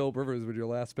just get Phillip Rivers with your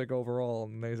last pick overall,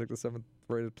 and he's the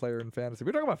 7th-rated player in fantasy.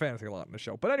 We're talking about fantasy a lot in the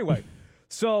show. But anyway,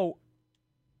 so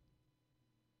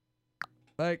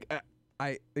Lasergate.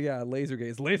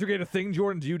 Is Lasergate a thing,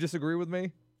 Jordan? Do you disagree with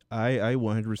me? I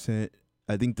 100%.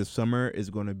 I think the summer is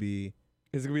going to be.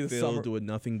 It's going to be the filled summer with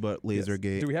nothing but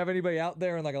Lasergate. Yes. Do we have anybody out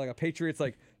there in a Patriots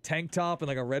tank top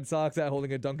and a Red Sox hat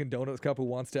holding a Dunkin' Donuts cup who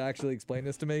wants to actually explain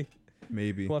this to me?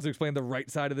 Maybe. Who wants to explain the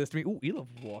right side of this to me? Ooh, Elov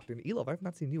walked in. Elov, I've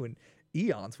not seen you in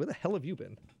eons. Where the hell have you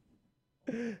been?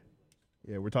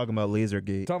 Yeah, we're talking about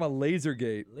Lasergate. Talking about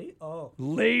Lasergate.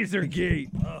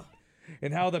 Lasergate.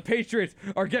 and how the Patriots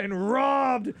are getting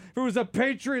robbed. If it was the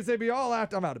Patriots, they'd be all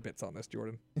after. I'm out of bits on this,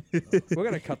 Jordan. We're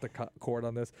going to cut the cord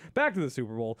on this. Back to the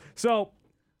Super Bowl. So,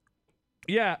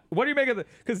 yeah, what do you make of the...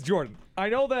 Because, Jordan, I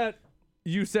know that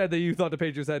you said that you thought the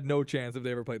Patriots had no chance if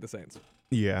they ever played the Saints.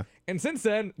 Yeah. And since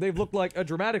then, they've looked like a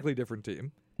dramatically different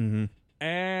team. Mm-hmm.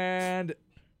 And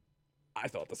I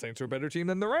thought the Saints were a better team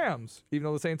than the Rams, even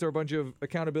though the Saints are a bunch of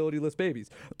accountability-less babies.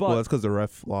 But Well, that's because the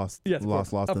ref lost in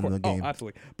the game. Oh,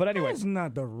 absolutely. But anyway. That's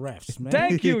not the refs, man.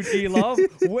 Thank you, E-Love.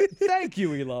 Thank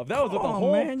you, E-Love. That was what the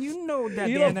whole... man, you know that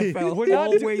E-Love, the NFL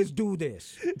always do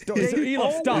this.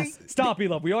 E-Love, stop,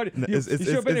 E-Love. We already... You should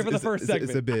have been here for the first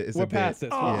segment. It's a bit. We're past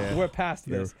this. We're past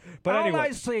this. But all anyway.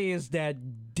 I say is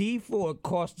that D Ford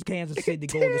cost Kansas City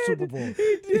to go to the Super Bowl.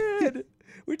 He did.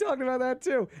 We talked about that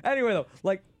too. Anyway, though,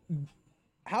 like,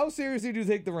 how seriously do you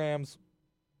take the Rams?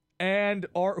 And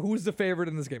who's the favorite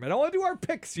in this game? I don't want to do our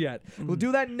picks yet. We'll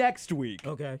do that next week.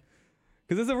 Okay.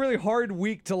 Because this is a really hard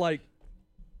week to, like,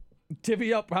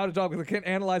 divvy up how to talk, because I can't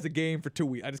analyze a game for 2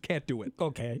 weeks. I just can't do it.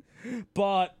 Okay.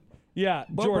 But, yeah,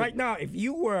 But Jordan, right now, if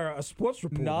you were a sports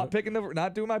reporter,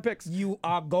 not doing my picks. you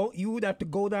would have to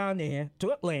go down there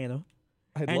to Atlanta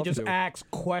I'd and love just to. ask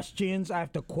questions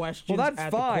after questions. Well, that's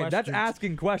after fine. That's questions.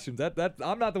 asking questions.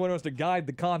 I'm not the one who has to guide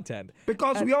the content.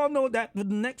 Because we all know that for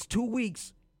the next 2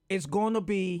 weeks, it's going to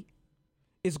be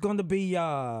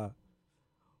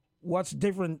what's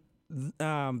different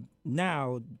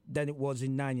now than it was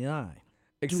in '99.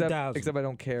 Except I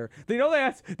don't care. They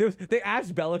asked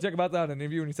Belichick about that in an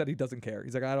interview, and he said he doesn't care.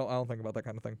 He's like, I don't think about that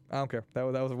kind of thing. I don't care. That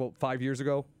was what, 5 years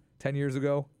ago, 10 years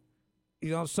ago. You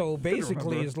know, so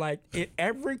basically, it's like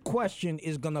every question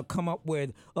is gonna come up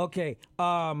with, okay,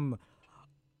 are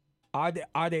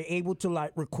they able to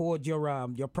like record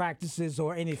your practices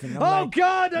or anything?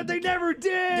 God, they never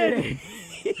did.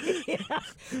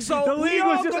 So the league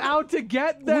was just out to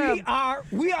get them.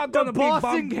 We are going to the be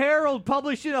Boston Herald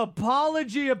published an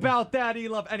apology about that.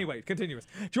 Anyway, continuous.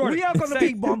 Jordan, we are going to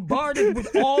be bombarded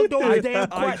with all those damn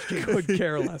questions. I could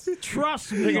care less.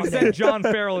 Trust me. They can send John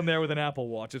Farrell in there with an Apple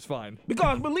Watch. It's fine.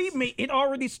 Because believe me, it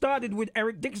already started with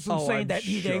Eric Dickerson saying that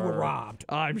they were robbed.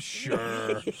 I'm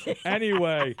sure.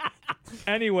 Anyway,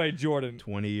 Jordan.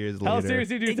 20 years later. How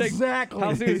seriously do you take? Exactly.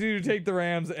 How seriously do you take the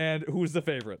Rams, and who's the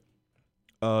favorite?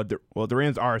 The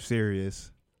Rams are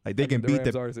serious. Like they can beat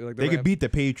can beat the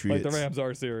Patriots. Like the Rams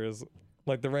are serious.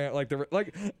 But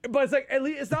it's like at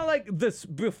least it's not like this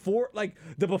before, like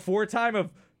the before time of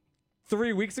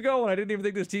 3 weeks ago when I didn't even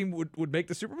think this team would make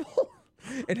the Super Bowl,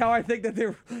 and how I think that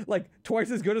they're like twice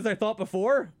as good as I thought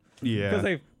before. Yeah, because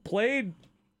they've played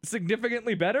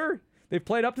significantly better. They've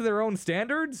played up to their own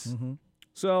standards. Mm-hmm.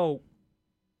 So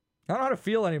I don't know how to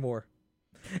feel anymore.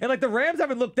 And like the Rams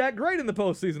haven't looked that great in the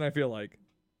postseason. I feel like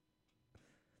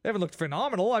they haven't looked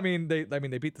phenomenal. I mean, they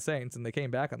beat the Saints and they came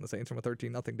back on the Saints from a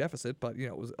 13-0 deficit, but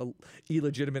it was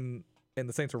illegitimate and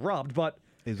the Saints were robbed. But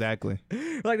exactly,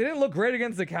 like they didn't look great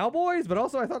against the Cowboys, but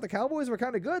also I thought the Cowboys were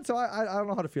kind of good. So I don't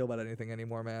know how to feel about anything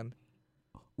anymore, man.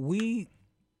 We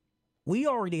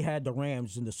already had the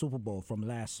Rams in the Super Bowl from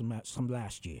last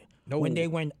year when they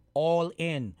went all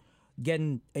in,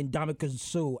 getting Ndamukong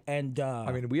Suh and.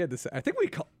 I mean, we had this. I think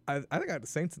I had the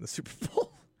Saints in the Super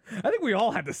Bowl. I think we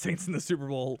all had the Saints in the Super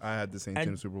Bowl. I had the Saints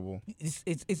in the Super Bowl.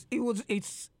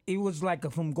 It was like a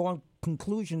foregone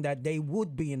conclusion that they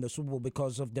would be in the Super Bowl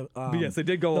because of the. Yes, they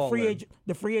did go all in.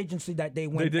 The free agency that they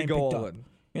went. They did and go picked all up. in.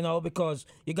 Because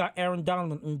you got Aaron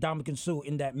Donald and Ndamukong Suh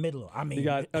in that middle. I mean, you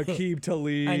got Aqib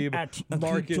Talib,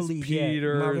 Marcus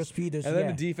Peters, and then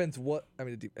the defense.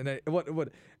 And then what?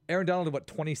 Aaron Donald had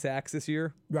 20 sacks this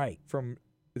year, right? From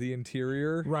the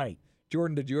interior, right?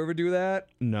 Jordan, did you ever do that?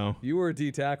 No. You were a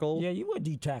D tackle. Yeah, you were a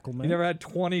D tackle, man. You never had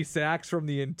 20 sacks from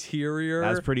the interior.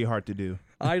 That's pretty hard to do.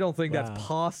 I don't think that's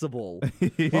possible.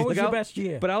 What was your best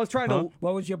year? But I was trying to.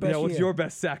 What was your best year? What's your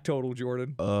best sack total,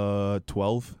 Jordan?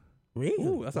 12. Really?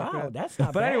 Ooh, that's not bad. That's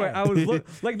not but bad. Anyway, I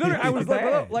was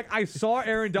I saw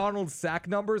Aaron Donald's sack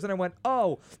numbers and I went,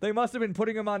 oh, they must have been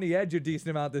putting him on the edge a decent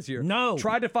amount this year. No.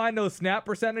 Tried to find those snap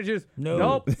percentages. No.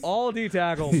 Nope. All D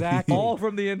tackles. Exactly. All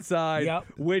from the inside. Yep.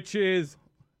 Which is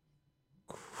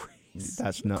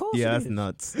that's nuts. Yeah, that's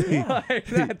nuts. Yeah. Like,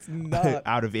 that's nuts.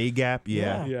 Out of A gap.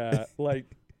 Yeah. Yeah. Like.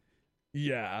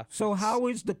 Yeah. So how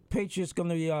is the Patriots going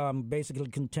to basically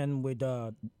contend with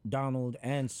Donald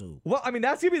and Suh? Well, I mean,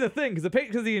 that's going to be the thing,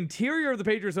 because the interior of the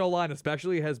Patriots O-line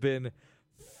especially has been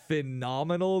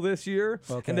phenomenal this year,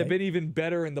 and they've been even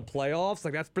better in the playoffs.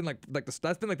 Like that's been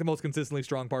the most consistently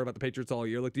strong part about the Patriots all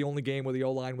year. Like the only game where the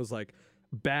O-line was like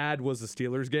bad was the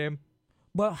Steelers game.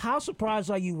 But how surprised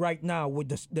are you right now with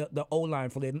the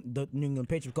O-line for the New England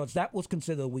Patriots? Because that was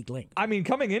considered a weak link. I mean,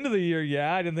 coming into the year,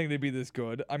 yeah, I didn't think they'd be this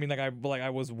good. I mean, I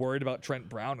was worried about Trent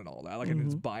Brown and all that. Like, I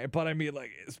didn't buy it. But, I mean,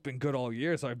 like, it's been good all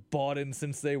year, so I bought in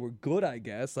since they were good, I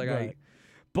guess. Like, right.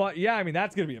 But, yeah, I mean,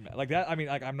 that's going to be a mess. Like, that, I mean,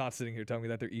 like, I'm not sitting here telling you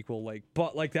that they're equal, like,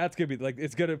 but, like, that's going to be, like,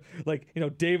 it's going to, like, you know,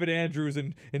 David Andrews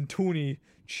and Tooney,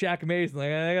 Shaq Mason, like,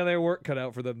 they got their work cut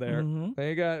out for them there.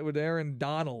 They got with Aaron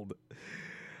Donald.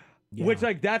 Yeah. Which,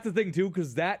 like, that's the thing, too,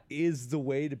 because that is the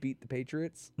way to beat the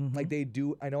Patriots. Like, they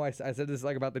do. I know I said this,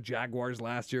 like, about the Jaguars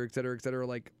last year, et cetera,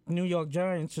 like. New York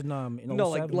Giants in no,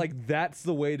 like that's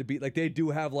the way to beat. Like, they do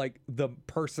have, like, the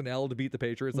personnel to beat the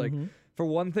Patriots. Like, for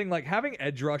one thing, like, having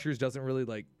edge rushers doesn't really,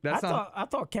 like, that's I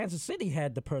thought Kansas City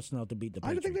had the personnel to beat the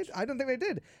Patriots. I don't think they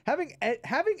did.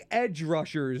 Having edge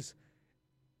rushers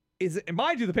is,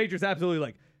 mind you, the Patriots absolutely,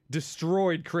 like,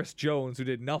 destroyed Chris Jones, who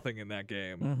did nothing in that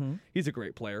game. He's a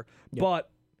great player. Yep. But,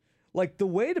 like, the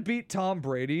way to beat Tom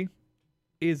Brady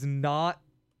is not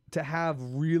to have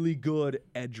really good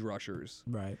edge rushers.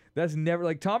 Right. That's never,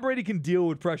 like, Tom Brady can deal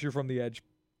with pressure from the edge.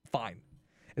 Fine.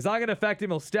 It's not going to affect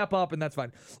him. He'll step up, and that's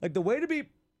fine. Like, the way to beat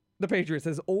the Patriots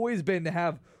has always been to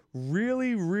have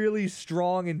really, really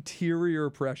strong interior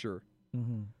pressure.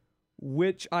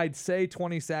 Which I'd say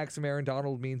 20 sacks from Aaron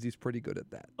Donald means he's pretty good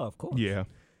at that. Of course. Yeah.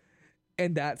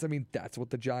 And that's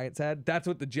what the Giants had. That's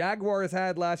what the Jaguars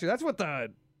had last year. That's what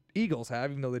the Eagles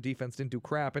have, even though the defense didn't do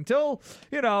crap until,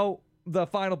 you know, the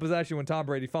final possession when Tom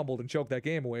Brady fumbled and choked that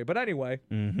game away. But anyway.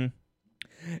 And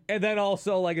then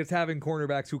also, like, it's having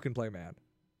cornerbacks who can play man.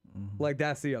 Like,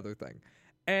 that's the other thing.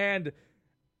 And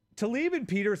Talib and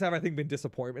Peters have, I think, been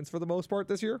disappointments for the most part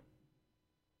this year.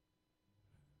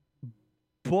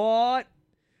 But,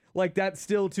 like, that's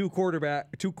still two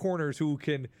corners who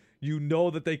can... You know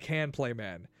that they can play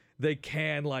man. They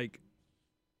can, like,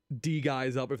 D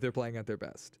guys up if they're playing at their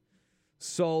best.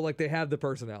 So, like, they have the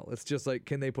personnel. It's just, like,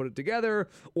 can they put it together?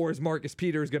 Or is Marcus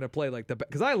Peters going to play, like, the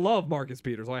best? Because I love Marcus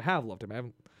Peters. Well, I have loved him. I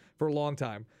haven't for a long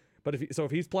time. But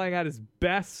if he's playing at his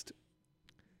best,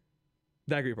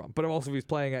 that could be a problem. But also if he's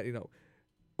playing at, you know,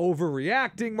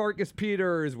 overreacting Marcus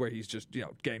Peters, where he's just, you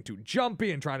know, getting too jumpy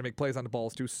and trying to make plays on the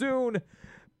balls too soon,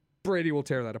 Brady will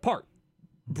tear that apart.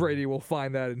 Brady will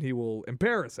find that and he will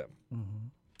embarrass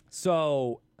him.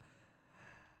 So,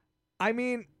 I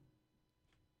mean,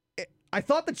 I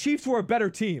thought the Chiefs were a better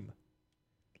team.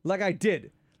 Like, I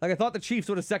did. Like, I thought the Chiefs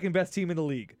were the second best team in the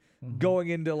league going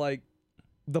into, like,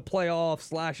 the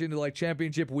playoffs / into, like,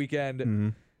 championship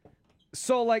weekend.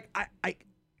 So, like, I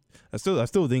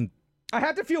still think I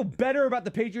have to feel better about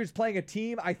the Patriots playing a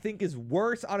team I think is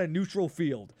worse on a neutral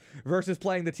field versus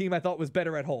playing the team I thought was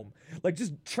better at home. Like,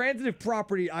 just transitive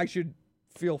property, I should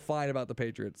feel fine about the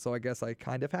Patriots. So I guess I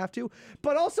kind of have to.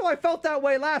 But also, I felt that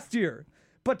way last year,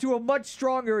 but to a much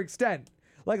stronger extent.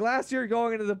 Like, last year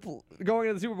going into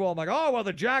the Super Bowl, I'm like, oh, well,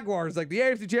 the Jaguars, like, the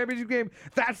AFC Championship game,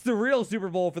 that's the real Super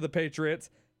Bowl for the Patriots.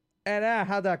 And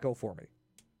how'd that go for me?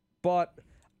 But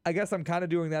I guess I'm kind of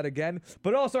doing that again.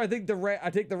 But also, I think I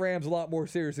take the Rams a lot more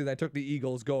seriously than I took the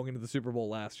Eagles going into the Super Bowl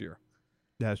last year.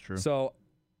 That's true. So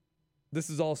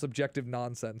this is all subjective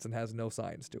nonsense and has no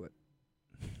science to it.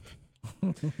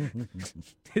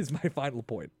 Is my final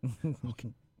point.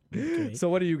 Okay. So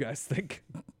what do you guys think?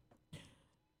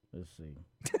 Let's see.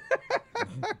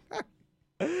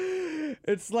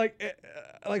 It's like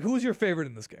who's your favorite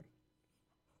in this game?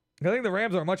 I think the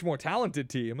Rams are a much more talented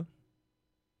team.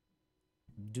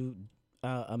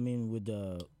 I mean,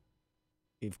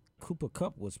 if Cooper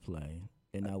Kupp was playing,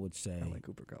 and I would say, I like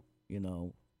Cooper Kupp. You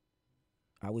know,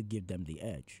 I would give them the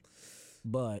edge.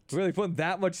 But really putting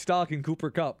that much stock in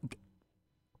Cooper Kupp.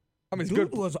 I mean,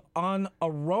 dude was on a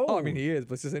roll. Oh, I mean, he is,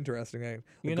 but it's just interesting. Eh?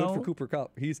 You good know, for Cooper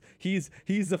Kupp. He's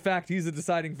the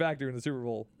deciding factor in the Super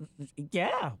Bowl.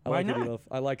 Yeah, why not?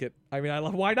 I like it. I mean,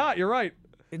 why not? You're right.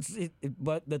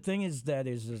 But the thing is that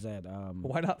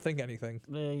why not think anything?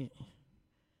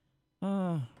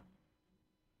 I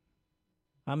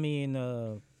mean,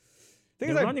 the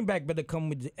running back better come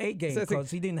with the A game because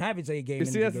he didn't have his A game. You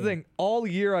see, that's the thing. All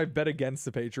year I've bet against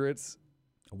the Patriots.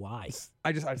 Why?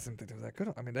 I just didn't think they were that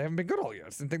good. I mean, they haven't been good all year. I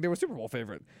just didn't think they were Super Bowl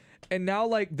favorite. And now,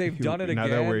 like, they've done it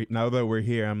again. Now that we're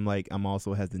here, I'm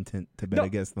also hesitant to bet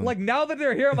against them. Like, now that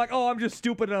they're here, I'm like, oh, I'm just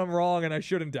stupid and I'm wrong and I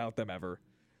shouldn't doubt them ever.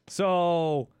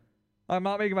 So I'm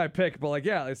not making my pick, but like,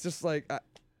 yeah, it's just like.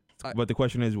 But the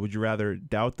question is, would you rather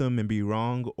doubt them and be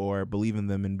wrong or believe in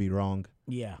them and be wrong?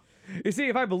 Yeah. You see,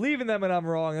 if I believe in them and I'm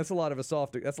wrong, that's a lot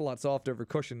softer of a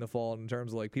cushion to fall in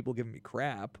terms of like people giving me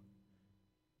crap.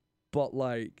 But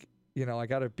like, you know, I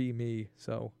gotta be me,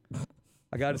 so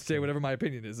I got to say whatever my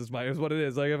opinion is. Is what it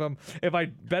is. Like if I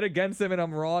bet against them and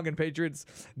I'm wrong, and Patriots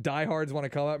diehards want to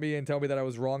come at me and tell me that I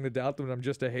was wrong to doubt them, and I'm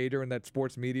just a hater, and that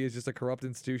sports media is just a corrupt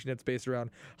institution that's based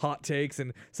around hot takes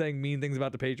and saying mean things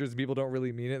about the Patriots, and people don't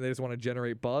really mean it. They just want to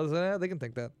generate buzz. They can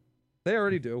think that. They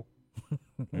already do.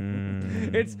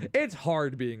 It's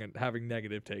hard having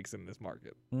negative takes in this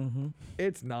market. Mm-hmm.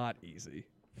 It's not easy,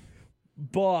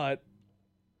 but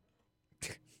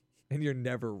and you're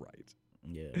never right.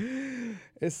 Yeah,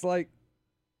 it's like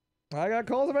I got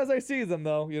calls them as I see them,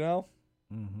 though, you know.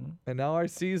 Mm-hmm. And now I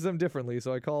sees them differently,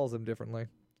 so I calls them differently.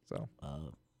 So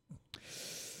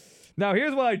now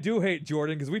here's what I do hate,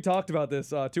 Jordan, because we talked about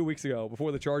this 2 weeks ago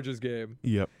before the Chargers game.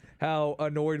 Yep. How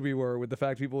annoyed we were with the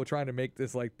fact people were trying to make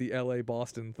this like the LA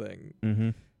Boston thing. Mm-hmm.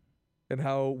 And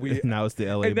how we now it's the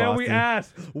LA and then Boston. we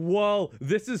asked, well,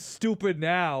 this is stupid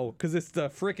now because it's the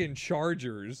freaking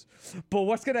Chargers. But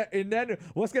what's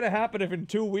gonna happen if in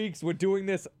 2 weeks we're doing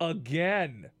this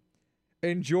again?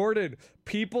 And Jordan,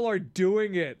 people are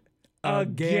doing it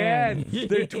again.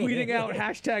 They're tweeting out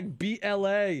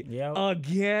 #BLA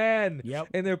again. Yep.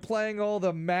 And they're playing all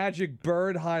the Magic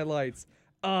Bird highlights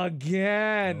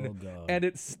again. Oh, God. And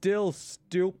it's still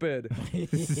stupid.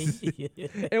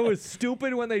 It was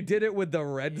stupid when they did it with the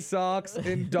Red Sox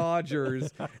and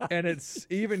Dodgers, and it's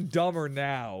even dumber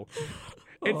now.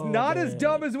 It's not as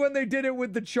dumb as when they did it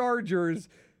with the Chargers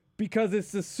because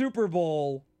it's the Super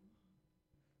Bowl,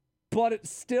 but it's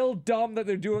still dumb that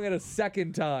they're doing it a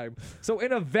second time. So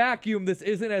in a vacuum, this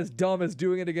isn't as dumb as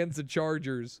doing it against the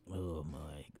Chargers. Oh, my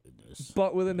goodness.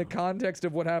 But within the context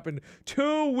of what happened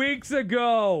 2 weeks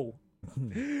ago.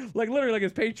 Like literally, like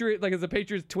as the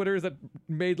Patriots Twitters that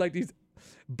made like these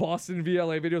Boston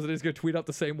VLA videos, and they're just gonna tweet out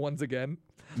the same ones again.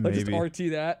 Like Maybe. just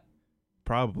RT that.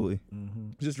 Probably. Mm-hmm.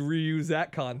 Just reuse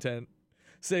that content.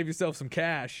 Save yourself some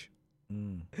cash.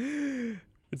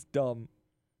 It's dumb.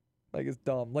 Like it's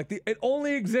dumb. Like it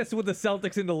only exists with the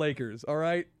Celtics and the Lakers. All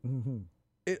right. Mm-hmm.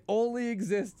 It only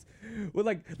exists with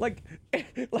like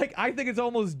I think it's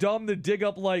almost dumb to dig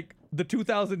up like the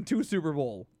 2002 Super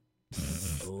Bowl.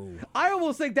 I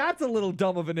almost think that's a little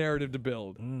dumb of a narrative to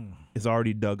build. It's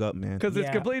already dug up, man. Because it's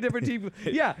completely different team.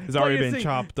 Yeah. It's already been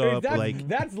chopped up.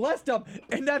 That's less dumb.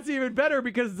 And that's even better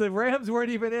because the Rams weren't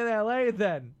even in LA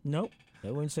then. Nope.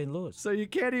 They were in St. Louis. So you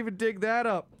can't even dig that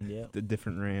up. Yeah. The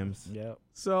different Rams. Yeah.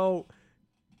 So,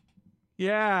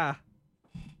 yeah.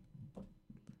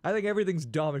 I think everything's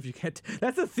dumb if you can't.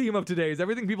 That's the theme of today is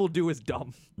everything people do is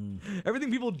dumb.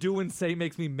 Everything people do and say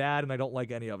makes me mad and I don't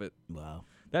like any of it. Wow.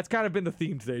 That's kind of been the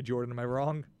theme today, Jordan. Am I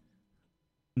wrong?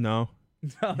 No.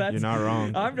 You're not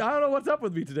wrong. I don't know what's up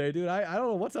with me today, dude. I don't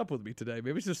know what's up with me today.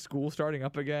 Maybe it's just school starting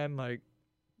up again. Like,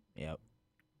 yep.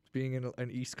 Being an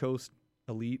East Coast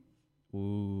elite.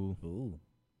 Ooh.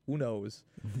 Who knows?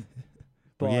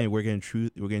 We're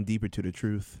getting deeper to the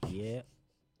truth. Yeah.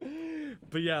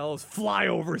 But yeah, those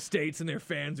flyover states and their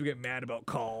fans who get mad about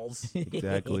calls.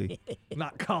 Exactly.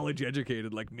 Not college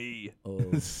educated like me. Oh.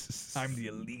 I'm the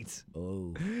elite.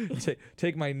 Oh.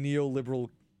 Take my neoliberal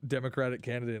Democratic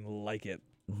candidate and like it.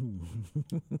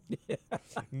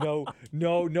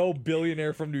 No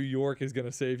billionaire from New York is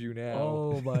gonna save you now.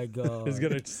 Oh my God. Is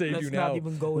gonna save Let's you now. not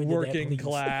even go into working that,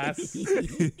 class.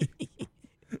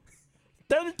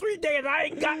 33 days, I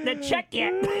ain't gotten a check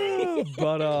yet.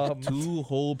 But 2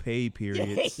 whole pay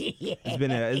periods.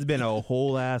 It's been a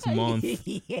whole ass month.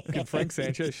 Can Frank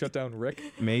Sanchez shut down Rick?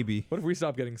 Maybe. What if we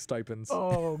stop getting stipends?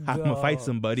 Oh God. I'm gonna fight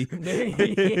somebody.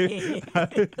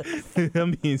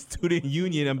 I'm being student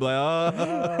union. I'm like,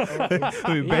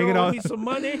 I'm be banging on some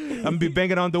money. I'm gonna be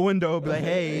banging on the window. Be like,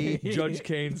 hey, Judge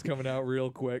Kane's coming out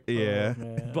real quick. Yeah.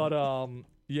 But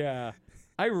yeah,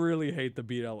 I really hate the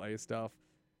BLA stuff.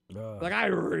 Like, I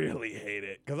really hate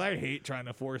it because I hate trying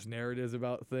to force narratives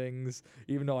about things,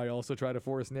 even though I also try to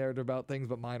force narrative about things,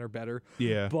 but mine are better.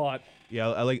 Yeah. But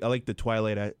yeah, I like the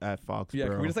Twilight at Fox. Yeah,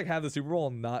 can we just like have the Super Bowl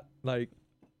and not like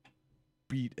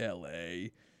beat LA?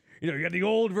 You know, you got the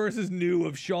old versus new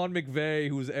of Sean McVay,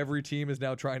 who's every team is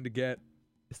now trying to get.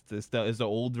 It's the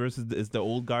old versus it's the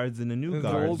old guards and the new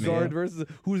guards. The old guard versus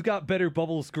who's got better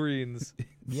bubble screens.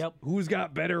 Yep. Who's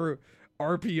got better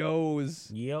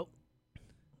RPOs? Yep.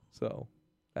 So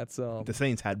that's the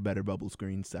Saints had better bubble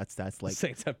screens. That's like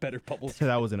Saints have better bubble screens.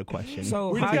 That wasn't a question.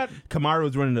 So Kamara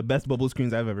was running the best bubble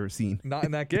screens I've ever seen. Not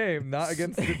in that game. Not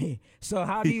against. So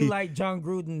how do you like John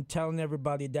Gruden telling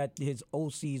everybody that his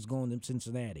OC is going to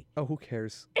Cincinnati? Oh, who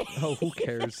cares? Oh, who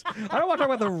cares? I don't want to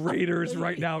talk about the Raiders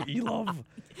right now, Elov.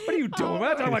 What are you doing? I'm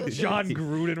not talking about John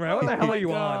Gruden right now. What the hell are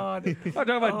you on? I'm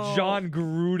talking about John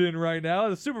Gruden right now.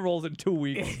 The Super Bowl's in 2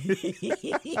 weeks.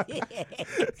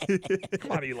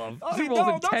 Come on, Elov. Oh, Super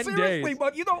Bowl's in 10 seriously, days.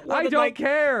 but you don't want I don't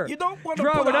care. You don't want to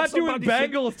Bro, put we're out not doing somebody's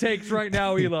Bengals takes right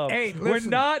now, Elo. Hey, we're listen.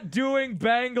 not doing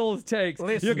Bengals takes.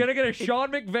 Listen. You're going to get a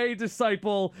Sean McVay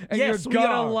disciple, and Yes, you're we going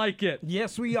to are. like it.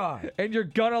 Yes, we are. And you're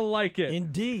going to like it.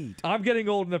 Indeed. I'm getting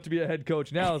old enough to be a head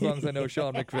coach now as long as I know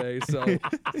Sean McVay. So,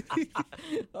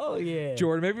 Oh, yeah.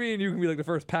 Jordan, maybe me and you can be like the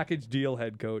first package deal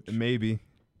head coach. Maybe.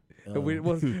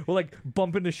 We'll like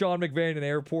bump into Sean McVay in an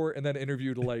airport and then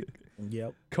interview to like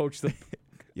Yep. coach the.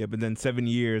 Yeah, but then 7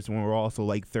 years when we're also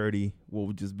like 30,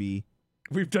 we'll just be.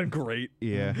 We've done great.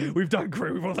 Yeah. We've done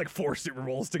great. We've won like 4 Super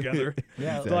Bowls together.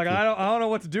 Yeah. So, like I don't know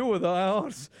what to do with it. I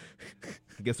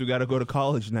guess we got to go to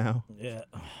college now. Yeah.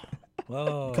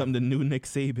 Oh. Become the new Nick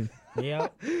Saban. Yeah.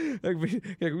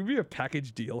 We'd be a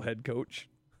package deal head coach.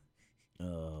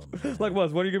 Oh, Like,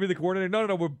 when are you gonna be the coordinator?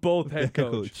 No, we're both head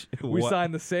coach. We What?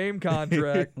 signed the same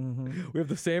contract. We have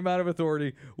the same amount of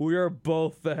authority. We are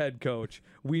both the head coach.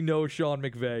 We know Sean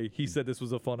McVay. He said this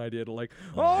was a fun idea to like,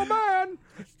 oh man,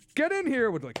 get in here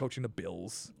with like coaching the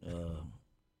Bills.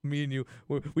 Me and you,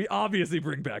 we obviously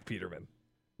bring back Peterman.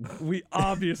 We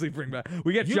obviously bring back.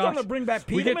 We get You're Josh. gonna bring back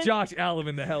We Peterman? get Josh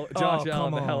Allen the hell. Josh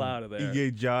Allen the hell out of You there.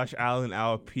 get Josh Allen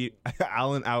out,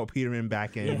 Allen out, Peterman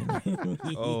back in.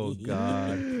 Oh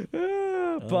God.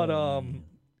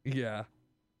 Yeah,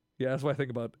 that's why I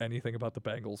think about anything about the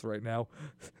Bengals right now.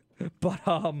 But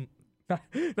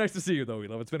nice to see you though,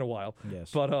 Elo. It's been a while.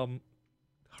 Yes. But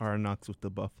Hard Knocks with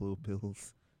the Buffalo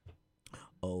Bills.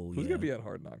 Oh, who's yeah. gonna be at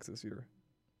Hard Knocks this year?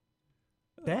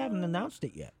 They haven't announced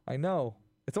it yet. I know.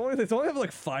 It's only have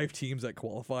like 5 teams that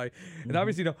qualify, and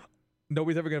obviously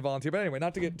nobody's ever going to volunteer. But anyway,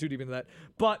 not to get too deep into that.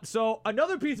 But so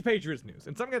another piece of Patriots news,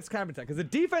 and something that's kind of intense because the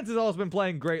defense has also been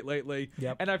playing great lately.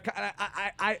 Yep. And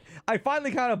I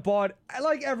finally kind of bought. I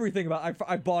like everything about.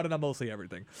 I bought in on mostly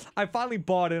everything. I finally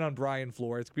bought in on Brian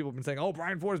Flores. People have been saying, "Oh,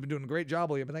 Brian Flores has been doing a great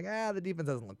job lately." I've been like, the defense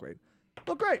doesn't look great.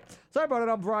 Look great. So I bought it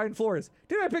on Brian Flores.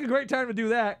 Didn't I pick a great time to do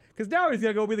that? Because now he's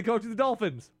gonna go be the coach of the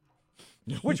Dolphins,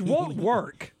 which won't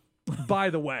work. By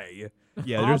the way.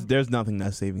 Yeah, there's nothing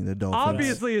that's saving the Dolphins.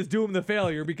 Obviously, is doomed to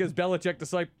failure because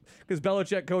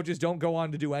Belichick coaches don't go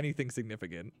on to do anything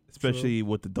significant, especially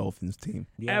with the Dolphins team.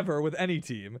 Ever with any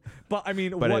team. But I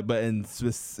mean,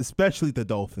 especially the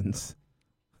Dolphins.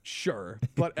 Sure,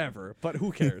 but ever. But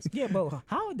who cares? Yeah, but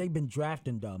how have they been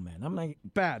drafting dumb, man? I'm like,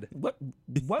 bad. What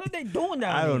are they doing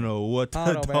down I don't know what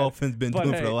the Dolphins been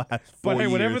doing for the last 4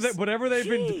 years. But whatever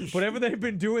they've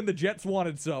been doing, the Jets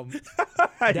wanted some.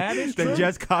 That is true. The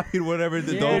Jets copied whatever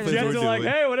the Dolphins the Jets were are doing. like,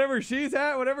 hey, whatever he's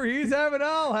having,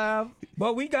 I'll have.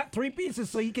 But we got 3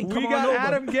 pieces, so you can come We on got over.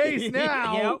 Adam Gase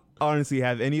now. Yep. Honestly,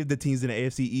 have any of the teams in the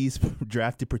AFC East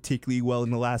drafted particularly well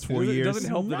in the last 4 years? It doesn't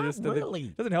help that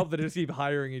really. they just keep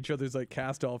hiring each other's like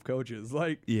cast-off coaches.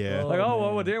 Like, yeah.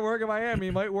 Well, it didn't work in Miami,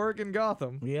 might work in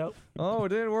Gotham. Yep. Oh, it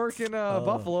didn't work in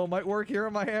Buffalo, might work here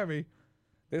in Miami.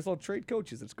 They just all trade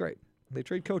coaches. It's great. They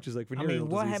trade coaches like venereal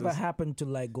what diseases. ever happened to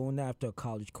like going after a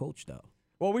college coach though?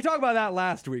 Well, we talked about that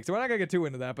last week, so we're not gonna get too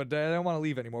into that. But I don't want to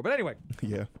leave anymore. But anyway,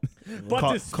 Yeah.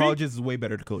 But Colleges is way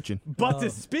better to coaching.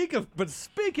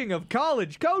 Speaking of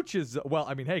college coaches, well,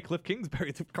 I mean, hey, Cliff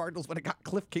Kingsbury, the Cardinals went and got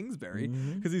Cliff Kingsbury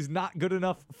because he's not good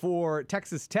enough for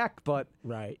Texas Tech, but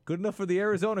good enough for the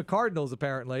Arizona Cardinals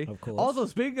apparently. Of course. Also,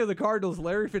 speaking of the Cardinals,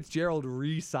 Larry Fitzgerald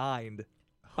re-signed.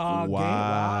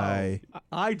 Why?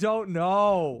 I don't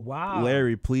know. Wow.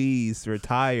 Larry, please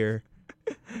retire.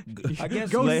 I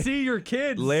guess Go see your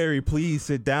kids. Larry, please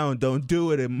sit down. Don't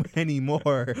do it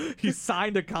anymore. He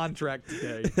signed a contract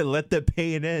today. Let the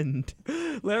pain end.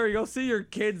 Larry, go see your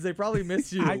kids. They probably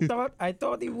miss you. I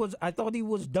thought he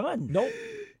was done. Nope.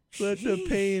 Let the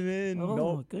pain end.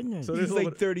 Oh my goodness. So he's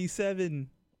like 37.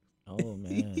 Oh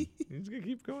man. He's gonna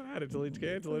keep going at it until he can,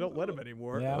 until they don't let him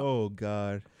anymore. Yeah. Oh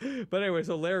God. But anyway,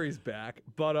 so Larry's back.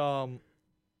 But what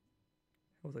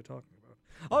was I talking about?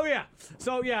 Oh yeah.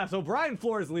 So Brian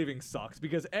Flores leaving sucks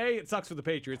because A, it sucks for the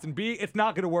Patriots, and B, it's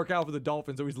not gonna work out for the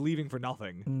Dolphins, so he's leaving for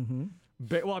nothing.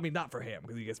 Mm-hmm. Well, I mean, not for him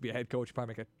because he gets to be a head coach,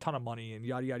 probably make a ton of money and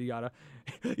yada yada yada.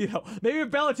 Maybe if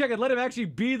Belichick had let him actually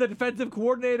be the defensive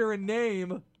coordinator in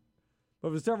name,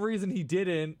 but for some reason he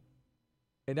didn't,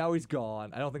 and now he's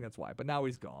gone. I don't think that's why, but now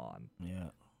he's gone. Yeah.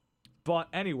 But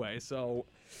anyway,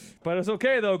 but it's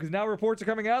okay though because now reports are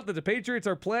coming out that the Patriots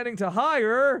are planning to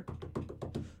hire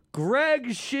Greg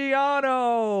Schiano.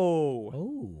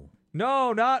 Oh.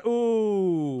 No, not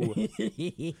ooh.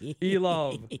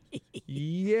 E-Love.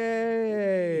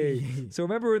 Yay. So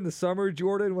remember in the summer,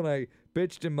 Jordan, when I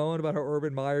bitched and moaned about how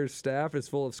Urban Meyer's staff is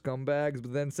full of scumbags,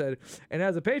 but then said, and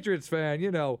as a Patriots fan, I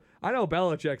know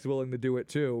Belichick's willing to do it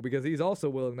too because he's also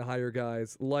willing to hire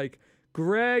guys like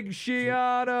Greg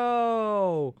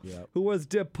Schiano, Yep. who was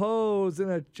deposed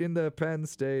in the Penn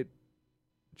State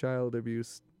child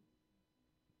abuse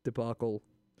debacle.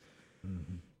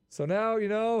 Mm-hmm. So now,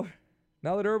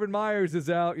 now that Urban Meyers is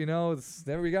out,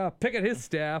 there we go. Pick at his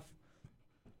staff.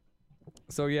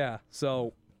 So, yeah.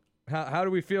 So, how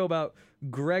do we feel about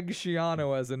Greg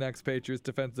Schiano as the next Patriots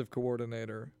defensive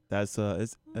coordinator? That's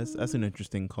an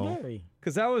interesting call.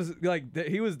 Because that was like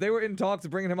they were in talks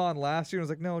of bringing him on last year. And I was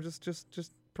like, no,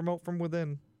 just promote from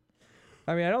within.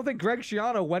 I mean, I don't think Greg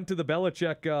Schiano went to the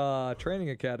Belichick training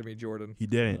academy, Jordan. He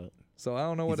didn't. So I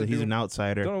don't know what he's an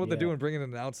outsider. I don't know what they're doing bringing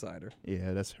in an outsider.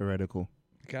 Yeah, that's heretical.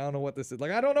 Like, I don't know what this is. Like,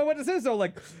 I don't know what this is, though.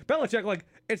 Like, Belichick, like,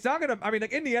 it's not going to... I mean,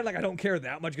 like, in the end, like, I don't care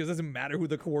that much because it doesn't matter who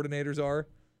the coordinators are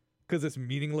because it's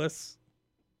meaningless.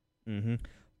 Mm-hmm.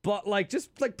 But, like,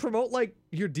 just, like, promote, like,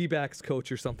 your D-backs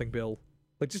coach or something, Bill.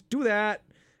 Like, just do that,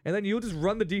 and then you'll just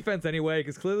run the defense anyway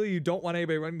because clearly you don't want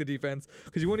anybody running the defense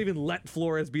because you won't even let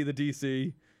Flores be the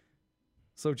DC.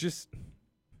 So just...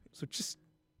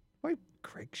 Why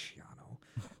Greg Schiano?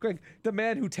 Greg, the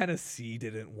man who Tennessee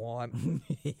didn't want.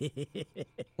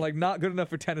 Like, not good enough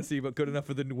for Tennessee, but good enough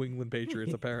for the New England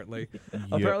Patriots, apparently. Yep.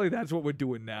 Apparently, that's what we're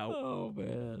doing now. Oh,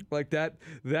 man. Like,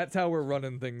 that's how we're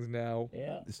running things now.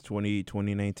 Yeah. It's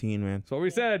 2019, man. So we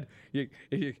said, you're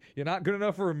not good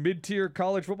enough for a mid-tier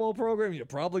college football program. You're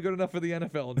probably good enough for the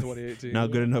NFL in 2018.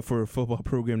 Not good enough for a football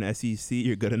program in the SEC.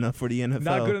 You're good enough for the NFL.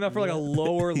 Not good enough for, like, a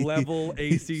lower-level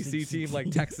ACC team like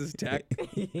Texas Tech.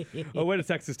 Oh, where does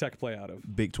Texas Tech play out of?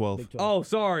 Big 12. Oh,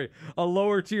 sorry. A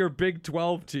lower-tier Big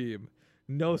 12 team.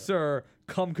 No, sir.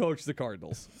 Come coach the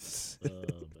Cardinals.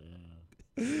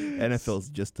 NFL's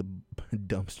just a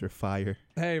dumpster fire.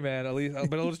 Hey, man, at least,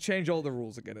 but it'll just change all the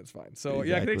rules again. It's fine. So,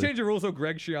 yeah, can they change the rules so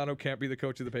Greg Schiano can't be the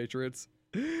coach of the Patriots?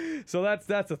 So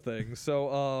that's a thing. So,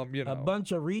 a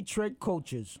bunch of retread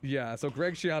coaches. Yeah, so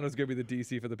Greg Schiano's going to be the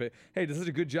DC for the Patriots. Hey, this is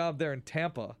a good job there in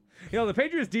Tampa. The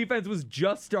Patriots defense was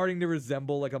just starting to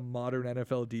resemble like a modern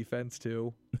NFL defense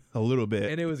too. A little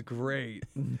bit. And it was great.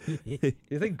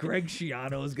 You think Greg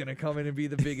Schiano is going to come in and be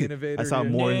the big innovator?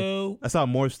 I saw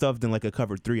more stuff than like a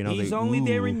cover 3 and I was like, he's only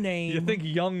there in name. You think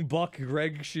young buck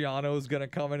Greg Schiano is going to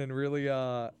come in and really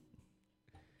I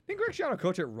think Greg Schiano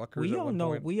coach at Rutgers. We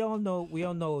all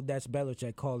know that's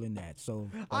Belichick calling that. So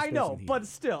I know, but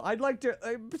still, I'd like to.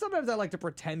 Sometimes I like to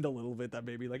pretend a little bit that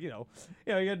maybe like you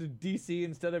had to DC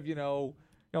instead of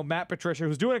Matt Patricia,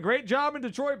 who's doing a great job in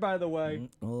Detroit, by the way.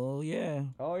 Oh yeah.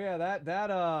 Oh yeah, that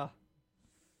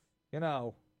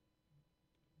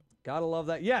gotta love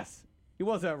that. Yes. He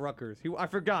was at Rutgers. I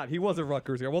forgot. He was at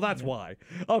Rutgers here. Well, that's why.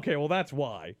 Okay, well, that's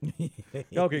why. Okay,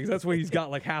 because that's where he's got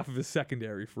like half of his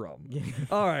secondary from.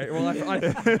 All right. Well,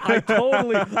 I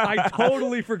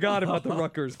totally forgot about the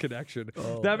Rutgers connection.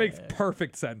 That makes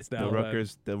perfect sense now.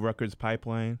 The Rutgers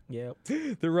pipeline. Yep.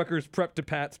 The Rutgers Prep to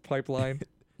Pats pipeline.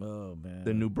 Oh man.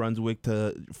 The New Brunswick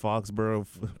to Foxborough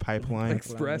pipeline.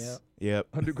 Express. Yep.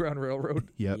 Underground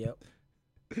Railroad. Yep.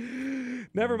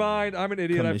 Never mind. I'm an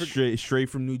idiot. Coming straight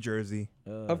from New Jersey.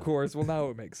 Of course. Well, now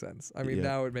it makes sense. I mean,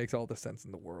 now it makes all the sense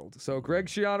in the world. So, Greg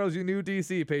Schiano's your new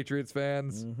DC, Patriots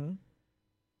fans. Mm-hmm.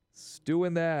 Stew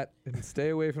in that and stay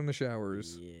away from the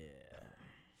showers. Yeah.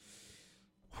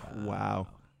 Wow.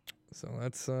 So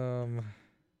that's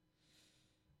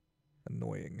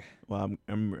annoying. Well,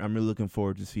 I'm really looking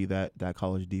forward to see that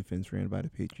college defense ran by the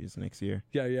Patriots next year.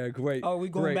 Yeah, great. Oh, we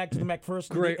going back to the McPherson.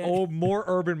 Great. Oh, more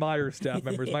Urban Meyer staff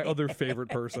members. My other favorite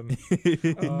person.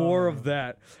 More of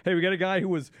that. Hey, we got a guy who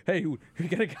was. You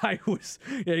got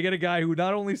a guy who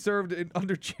not only served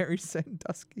under Jerry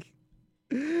Sandusky,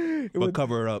 but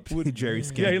cover up Jerry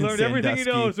Sandusky. Yeah, he learned everything he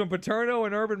knows from Paterno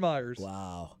and Urban Meyers.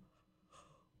 Wow.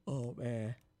 Oh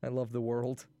man, I love the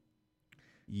world.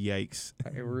 Yikes.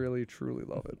 I really, truly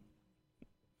love it.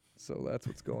 So that's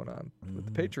what's going on with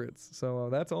the Patriots. So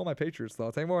that's all my Patriots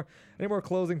thoughts. Any more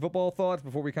closing football thoughts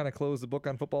before we kind of close the book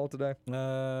on football today?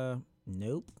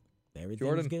 Nope.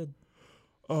 Everything's good.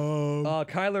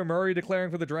 Kyler Murray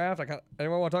declaring for the draft.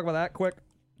 Anyone want to talk about that quick?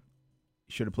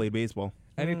 Should have played baseball.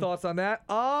 Any thoughts on that?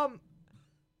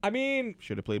 I mean,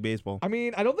 should have played baseball. I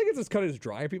mean, I don't think it's as cut as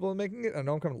dry as people are making it. I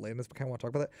know I'm kind of late in this, but I kind of want to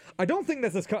talk about that. I don't think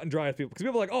that's as cut and dry as people, because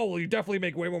people are like, oh, well, you definitely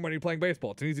make way more money playing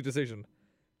baseball. It's an easy decision.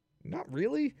 Not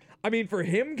really. I mean, for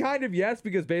him, kind of, yes,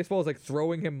 because baseball is like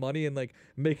throwing him money and like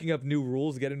making up new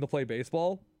rules to get him to play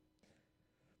baseball.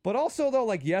 But also, though,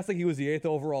 like, yes, like he was the 8th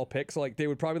overall pick, so like they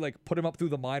would probably like put him up through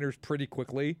the minors pretty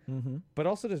quickly. Mm-hmm. But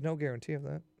also, there's no guarantee of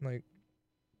that. Like,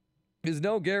 there's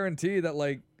no guarantee that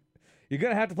like you're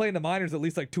going to have to play in the minors at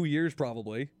least like 2 years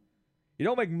probably. You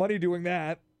don't make money doing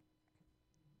that.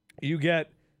 You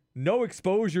get no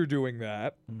exposure doing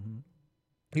that. Mm-hmm.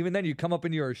 Even then, you come up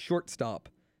and you're a shortstop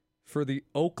for the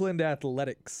Oakland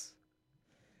Athletics.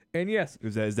 And yes.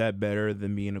 Is that better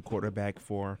than being a quarterback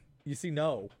for? You see,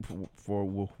 no.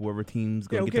 For whoever team's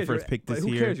going to get the first pick this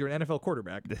year. Who cares? You're an NFL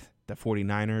quarterback. The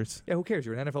 49ers. Yeah, who cares?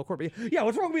 You're an NFL quarterback. Yeah,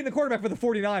 what's wrong with being the quarterback for the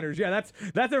 49ers? Yeah, that's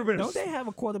ever been. Don't they have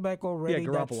a quarterback already? Yeah,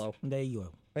 Garoppolo. There you go.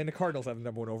 And the Cardinals have the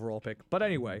number 1 overall pick. But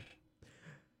anyway,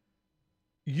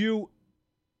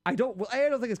 I don't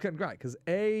think it's cutting right because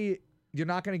you're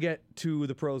not going to get to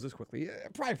the pros as quickly,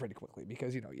 probably pretty quickly,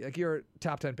 because you're a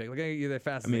top 10 pick. Like you're the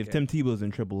fastest. I mean, if Tim Tebow's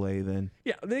in AAA, then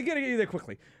yeah, they're going to get you there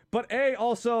quickly. But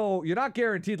also you're not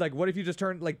guaranteed. Like, what if you just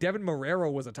turned like Devin Marrero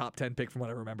was a top 10 pick from what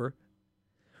I remember.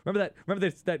 Remember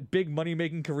that big money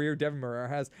making career Devin Marrero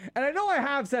has. And I know I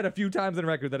have said a few times on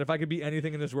record that if I could be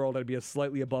anything in this world, I'd be a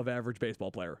slightly above average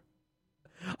baseball player.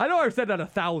 I know I've said that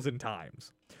 1,000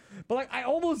 times, but like I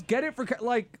almost get it for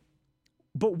like,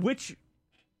 but which.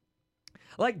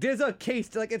 Like, there's a case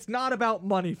to, like, it's not about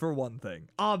money for one thing.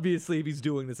 Obviously, if he's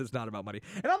doing this, it's not about money.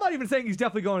 And I'm not even saying he's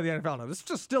definitely going to the NFL now. This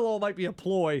just still all might be a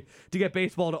ploy to get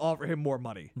baseball to offer him more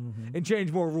money and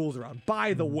change more rules around.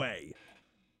 By the way,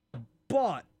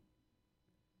 but,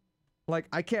 like,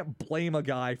 I can't blame a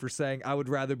guy for saying I would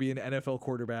rather be an NFL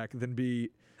quarterback than be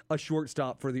a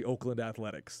shortstop for the Oakland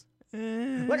Athletics.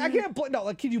 Like, I can't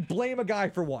like, can you blame a guy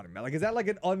for wanting that? Like, is that, like,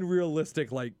 an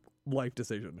unrealistic, like, life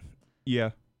decision?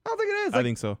 Yeah. I don't think it is. I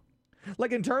think so.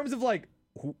 Like, in terms of, like,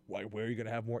 where are you going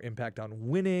to have more impact on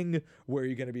winning? Where are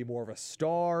you going to be more of a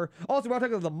star? Also, we're not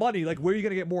talking about the money. Like, where are you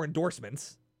going to get more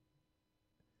endorsements?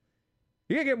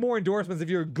 You're going to get more endorsements if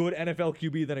you're a good NFL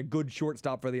QB than a good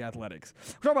shortstop for the Athletics.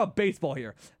 We're talking about baseball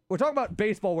here. We're talking about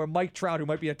baseball where Mike Trout, who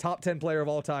might be a top 10 player of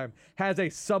all time, has a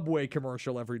Subway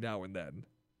commercial every now and then.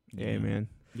 Yeah, man.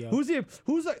 Yep. Who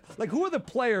are the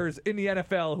players in the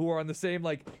NFL who are on the same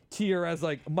like tier as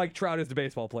like Mike Trout is the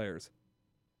baseball players?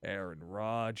 Aaron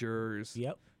Rodgers.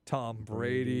 Yep. Tom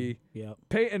Brady. Yep.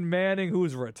 Peyton Manning,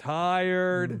 who's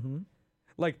retired.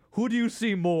 Like, who do you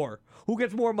see more? Who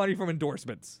gets more money from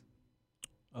endorsements?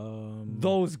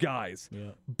 Those guys.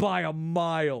 Yeah. By a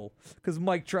mile. Because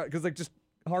Mike Trout, like just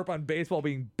harp on baseball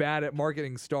being bad at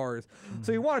marketing stars.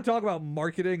 So you want to talk about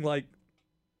marketing like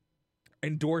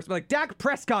endorsement. Like Dak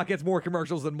Prescott gets more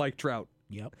commercials than Mike Trout.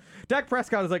 Yep. Dak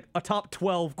Prescott is like a top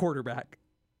 12 quarterback.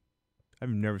 I've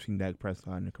never seen Dak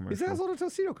Prescott in a commercial. He has little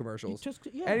Tostito commercials.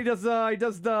 Yeah. And he does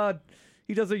the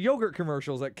yogurt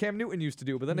commercials that Cam Newton used to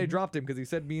do, but then they dropped him because he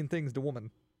said mean things to women.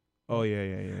 Oh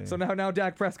yeah. So now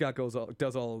Dak Prescott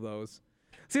does all of those.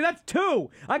 See, that's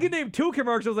 2. I can name 2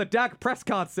 commercials that Dak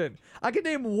Prescott's in. I can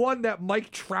name 1 that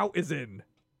Mike Trout is in.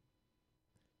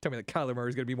 Tell me that Kyler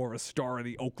Murray's going to be more of a star in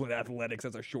the Oakland Athletics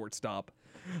as a shortstop.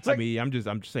 Like, I mean, I'm just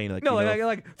saying like no,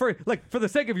 for the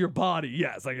sake of your body,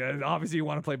 yes. Like obviously you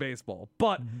want to play baseball,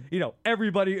 but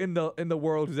everybody in the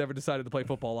world who's ever decided to play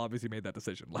football obviously made that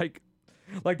decision. Like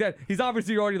that, he's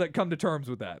obviously already like come to terms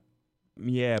with that.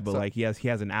 Yeah, but like he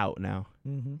has an out now.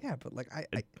 Yeah, but like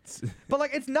but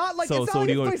like it's not like it's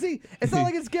not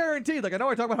like it's guaranteed. Like I know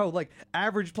I talk about how like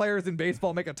average players in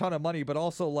baseball make a ton of money, but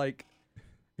also like.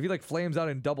 If he like flames out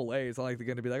in Double-A, it's not like they're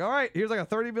going to be like, all right, here's like a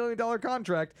 $30 million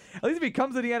contract. At least if he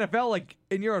comes to the NFL, like,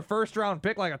 and you're a first-round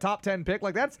pick, like a top 10 pick,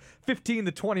 like that's 15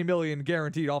 to 20 million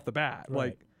guaranteed off the bat. Right.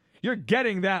 Like, you're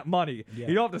getting that money. Yeah.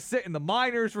 You don't have to sit in the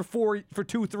minors for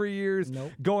 2-3 years,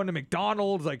 Nope. going to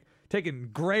McDonald's, like taking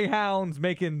Greyhounds,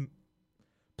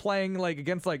 playing like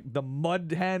against like the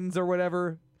Mud Hens or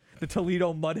whatever, the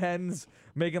Toledo Mud Hens,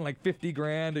 making like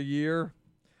 $50,000 a year.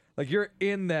 Like you're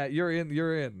in that, you're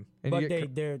in. And But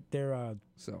they're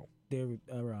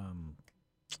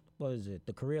what is it?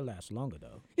 The career lasts longer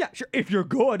though. Yeah, sure. If you're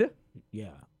good. Yeah.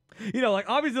 Like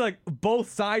obviously like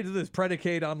both sides of this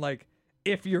predicate on like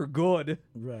if you're good.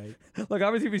 Right. Like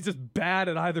obviously if he's just bad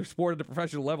at either sport at the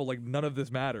professional level, like none of this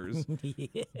matters.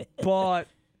 Yeah. But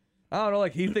I don't know,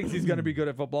 like he thinks he's gonna be good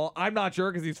at football. I'm not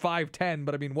sure because he's 5'10",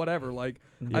 but I mean whatever. Like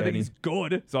I think he's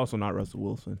good. It's also not Russell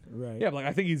Wilson. Right. Yeah, but like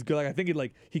I think he's good. Like I think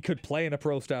he could play in a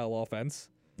pro style offense.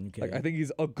 Okay. Like I think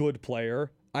he's a good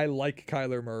player. I like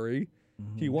Kyler Murray.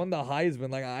 He won the Heisman.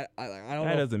 Like I don't know.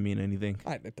 That doesn't mean anything.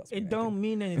 It don't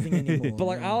mean anything anymore. But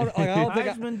like I don't think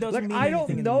Heisman doesn't mean I don't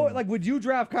anything know. anymore. Like would you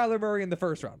draft Kyler Murray in the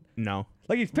first round? No.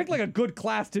 Like he's picked like a good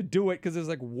class to do it because there's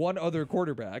like one other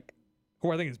quarterback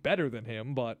who I think is better than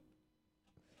him, but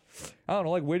I don't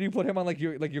know. Like where do you put him on like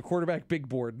your quarterback big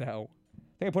board now?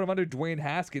 I think I put him under Dwayne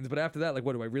Haskins, but after that, like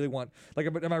what do I really want? Like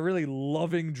am I really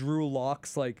loving Drew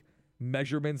Lock's like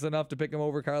measurements enough to pick him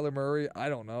over Kyler Murray? I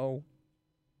don't know.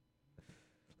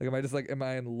 Like am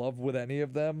I in love with any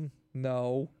of them?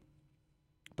 No.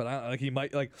 But he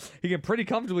can pretty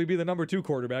comfortably be the number 2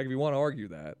 quarterback if you want to argue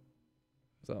that.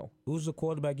 So who's the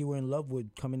quarterback you were in love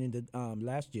with coming into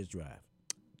last year's draft?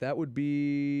 that would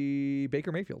be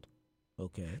Baker Mayfield.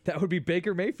 Okay. That would be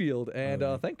Baker Mayfield, and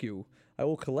thank you. I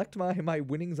will collect my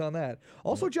winnings on that.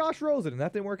 Also, Josh Rosen, and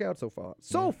that didn't work out so far.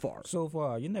 So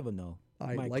far, you never know.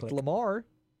 I liked Lamar.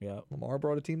 Yeah, Lamar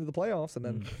brought a team to the playoffs, and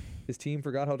then his team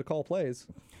forgot how to call plays.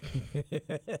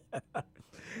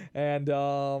 And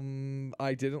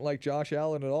I didn't like Josh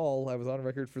Allen at all. I was on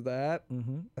record for that.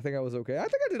 I think I was okay. I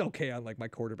think I did okay on like my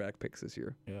quarterback picks this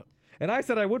year. Yeah. And I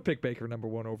said I would pick Baker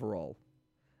 #1 overall.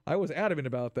 I was adamant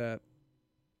about that.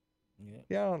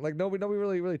 Yeah, like nobody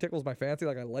really tickles my fancy.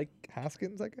 Like I like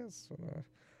Haskins, I guess.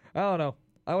 I don't know.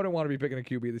 I wouldn't want to be picking a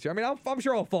QB this year. I mean, I'm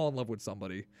sure I'll fall in love with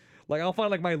somebody. Like I'll find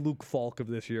like my Luke Falk of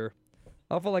this year.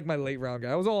 I'll find like my late round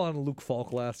guy. I was all on Luke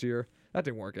Falk last year. That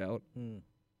didn't work out. I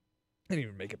didn't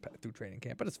even make it through training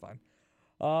camp, but it's fine.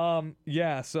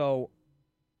 Yeah. So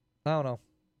I don't know.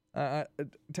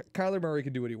 Kyler Murray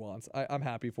can do what he wants. I'm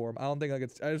happy for him. I don't think like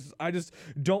it's. I just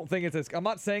don't think it's. I'm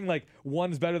not saying like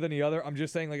one's better than the other. I'm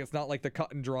just saying like it's not like the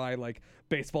cut and dry like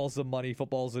baseball's the money,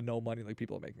 football's the no money like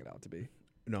people are making it out to be.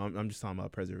 No, I'm just talking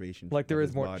about preservation. Like there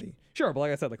is more. Body. Sure, but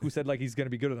like I said, like who said like he's gonna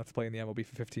be good enough to play in the MLB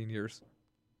for 15 years?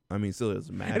 I mean, still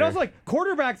doesn't matter. And also like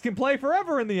quarterbacks can play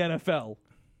forever in the NFL.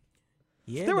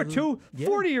 Yeah, there were two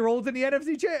 40-year-olds in the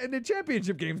NFC in the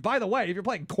championship games. By the way, if you're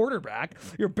playing quarterback,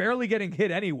 you're barely getting hit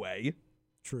anyway.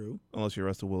 True. Unless you're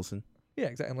Russell Wilson. Yeah,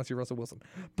 exactly. Unless you're Russell Wilson.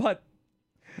 But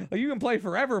like, you can play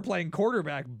forever playing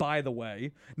quarterback, by the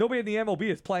way. Nobody in the MLB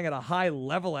is playing at a high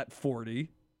level at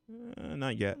 40.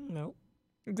 Not yet. No.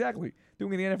 Exactly.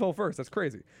 Doing in the NFL first. That's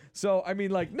crazy. So, I mean,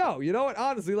 like, no. You know what?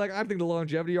 Honestly, like, I think the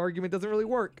longevity argument doesn't really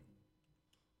work.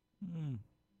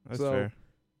 That's fair.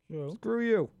 Screw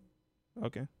you.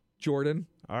 Okay. Jordan.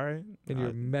 All right. And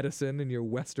your medicine and your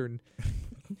Western.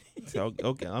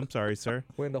 Okay. I'm sorry, sir.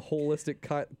 We're in the holistic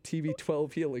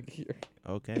TB12 healing here.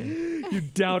 Okay. You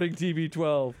doubting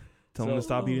TB12. Tell him to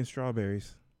stop eating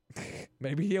strawberries.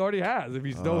 Maybe he already has if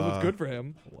he knows what's good for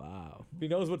him. Wow. If he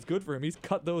knows what's good for him, he's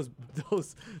cut those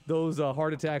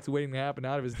heart attacks waiting to happen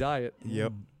out of his diet.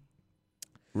 Yep.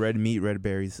 Red meat, red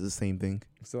berries is the same thing.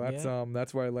 So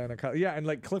that's where I land on yeah, and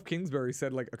like Cliff Kingsbury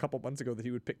said like a couple months ago that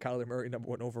he would pick Kyler Murray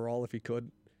 #1 overall if he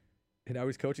could. And now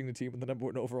he's coaching the team with the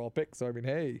 #1 overall pick. So I mean,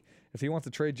 hey, if he wants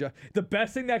to trade the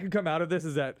best thing that could come out of this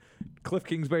is that Cliff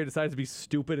Kingsbury decides to be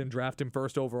stupid and draft him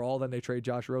first overall, then they trade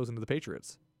Josh Rosen to the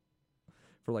Patriots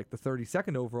for like the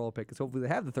 32nd overall pick, because hopefully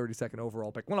they have the 32nd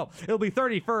overall pick. Well, no, it'll be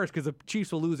 31st because the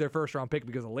Chiefs will lose their first round pick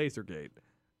because of Lasergate.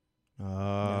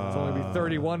 It's only be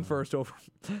 31 first over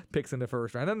picks in the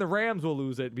first round. And then the Rams will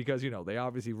lose it because, you know, they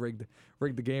obviously rigged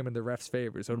the game in the refs'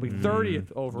 favor. So it'll be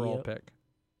 30th overall pick.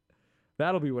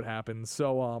 That'll be what happens.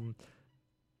 So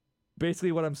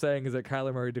basically what I'm saying is that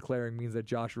Kyler Murray declaring means that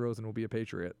Josh Rosen will be a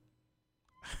Patriot.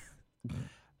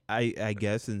 I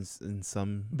guess in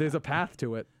some... There's a path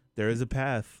to it. There is a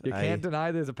path. You can't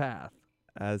deny there's a path.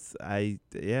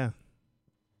 Yeah.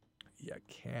 You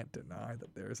can't deny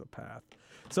that there's a path.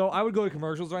 So I would go to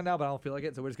commercials right now, but I don't feel like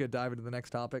it. So we're just going to dive into the next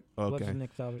topic. Okay. What's the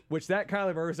next topic? Which that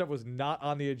Kyler Murray stuff was not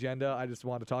on the agenda. I just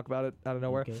wanted to talk about it out of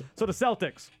nowhere. Okay. So the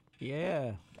Celtics.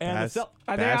 Yeah. And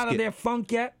are they out of their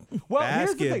funk yet? Well,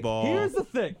 basketball. Here's the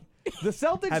thing. The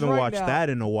Celtics haven't right watched now,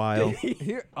 that in a while. Wow.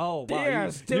 You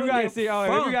guys see?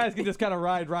 Oh, you guys can just kind of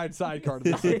ride sidecar to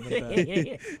this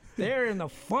segment. They're in the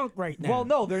funk right now. Well,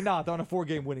 no, they're not. They're on a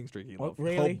 4-game winning streak.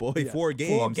 Really? Oh boy, yes. 4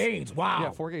 games. 4 games. Wow.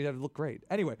 Yeah, 4 games. That would look great.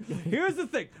 Anyway, here's the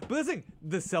thing. But this thing,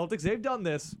 the Celtics, they've done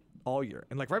this all year.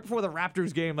 And like right before the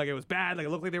Raptors game, like it was bad. Like it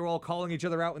looked like they were all calling each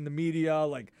other out in the media.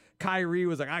 Like Kyrie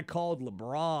was like, I called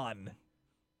LeBron.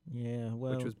 Yeah,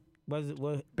 well, which was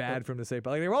bad for him to say,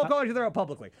 but like they were all calling each other out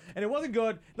publicly, and it wasn't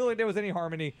good. Not like there was any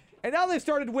harmony. And now they've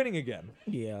started winning again.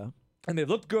 Yeah, and they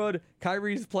looked good.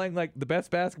 Kyrie's playing like the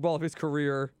best basketball of his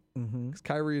career. Because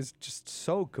Kyrie is just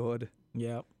so good.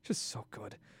 Yeah, just so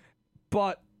good.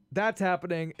 But that's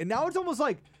happening, and now it's almost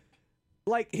like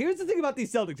here's the thing about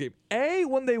these Celtics teams.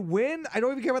 When they win, I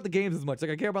don't even care about the games as much.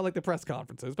 Like I care about like the press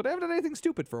conferences, but I haven't done anything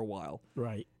stupid for a while.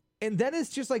 Right. And then it's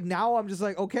just like now I'm just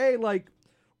like, okay, like.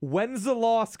 When's the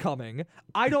loss coming?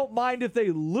 I don't mind if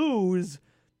they lose,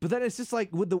 but then it's just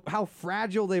like with how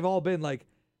fragile they've all been. Like,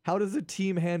 how does a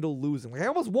team handle losing? Like, I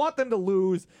almost want them to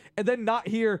lose and then not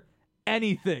hear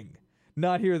anything.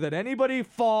 Not hear that anybody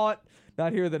fought.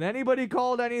 Not hear that anybody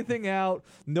called anything out.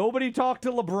 Nobody talked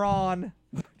to LeBron.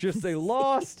 Just they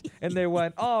lost and they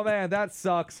went, oh man, that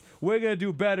sucks. We're going to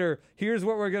do better. Here's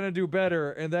what we're going to do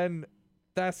better. And then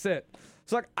that's it.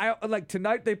 So like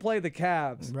tonight they play the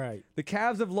Cavs. Right. The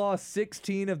Cavs have lost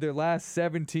 16 of their last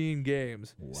 17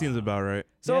 games. Wow. Seems about right.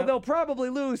 So they'll probably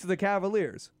lose to the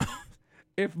Cavaliers.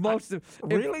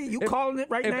 Really? You calling it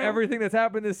right now? If everything that's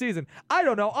happened this season. I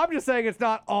don't know. I'm just saying it's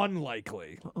not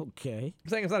unlikely. Okay. I'm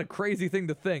saying it's not a crazy thing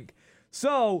to think.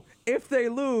 So, if they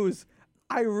lose,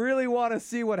 I really want to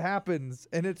see what happens.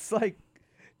 And it's like,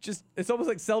 it's almost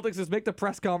like Celtics just make the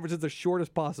press conferences as short as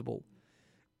possible.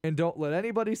 And don't let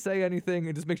anybody say anything,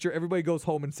 and just make sure everybody goes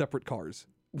home in separate cars.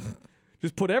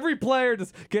 Just put every player,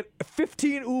 just get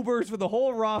 15 Ubers for the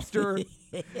whole roster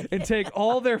and take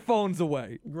all their phones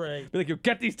away. Great. Be like, you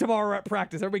get these tomorrow at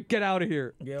practice. Everybody get out of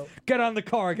here. Yep. Get on the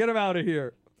car. Get them out of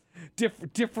here.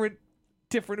 Different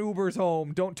Ubers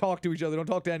home. Don't talk to each other. Don't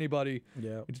talk to anybody.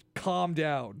 Yeah. Just calm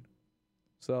down.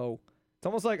 So it's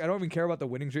almost like I don't even care about the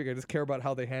winning streak. I just care about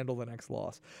how they handle the next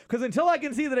loss. Because until I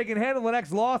can see that they can handle the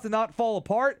next loss and not fall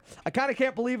apart, I kind of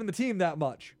can't believe in the team that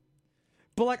much.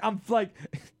 But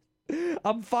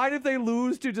I'm fine if they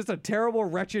lose to just a terrible,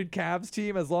 wretched Cavs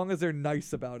team as long as they're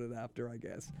nice about it after, I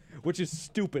guess. Which is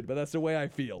stupid, but that's the way I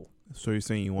feel. So you're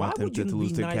saying you want them to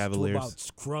lose to Cavaliers? About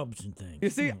scrubs and things. You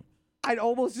see, I'd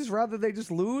almost just rather they just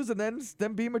lose and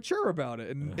then be mature about it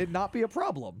and it not be a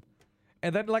problem.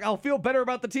 And then, I'll feel better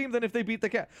about the team than if they beat the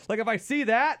Cavs. If I see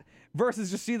that versus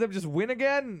just see them just win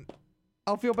again,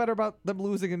 I'll feel better about them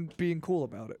losing and being cool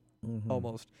about it.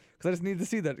 Almost. Because I just need to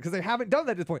see that. Because they haven't done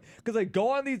that at this point. Because they go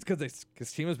on these, because this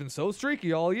team has been so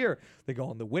streaky all year. They go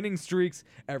on the winning streaks.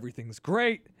 Everything's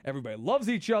great. Everybody loves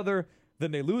each other. Then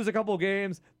they lose a couple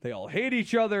games. They all hate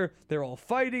each other. They're all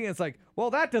fighting. It's like, well,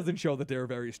 that doesn't show that they're a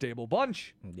very stable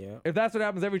bunch. Yeah. If that's what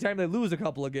happens every time they lose a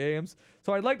couple of games.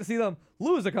 So I'd like to see them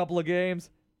lose a couple of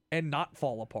games and not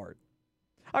fall apart.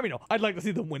 I mean, no, I'd like to see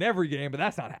them win every game, but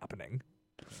that's not happening.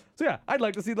 So yeah, I'd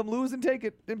like to see them lose and take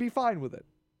it and be fine with it.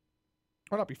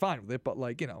 Or not be fine with it, but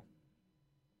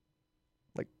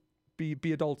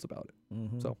be adults about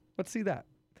it. So let's see that.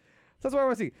 So that's what I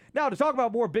want to see. Now to talk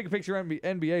about more big picture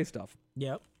NBA stuff.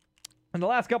 Yep. In the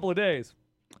last couple of days,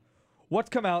 what's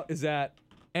come out is that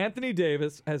Anthony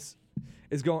Davis has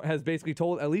basically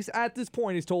told, at least at this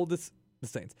point, he's told the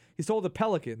Saints. He's told the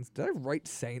Pelicans. Did I write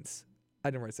Saints? I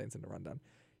didn't write Saints in the rundown.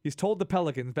 He's told the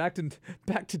Pelicans, back to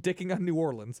dicking on New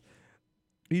Orleans.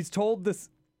 He's told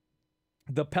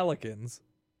the Pelicans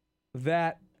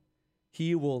that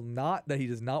he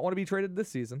does not want to be traded this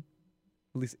season,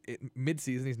 at least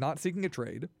mid-season. He's not seeking a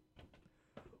trade,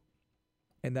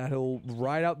 and that he'll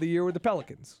ride out the year with the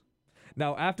Pelicans.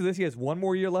 Now, after this, he has one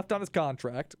more year left on his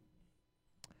contract,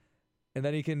 and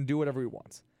then he can do whatever he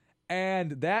wants.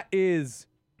 And that is...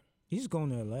 He's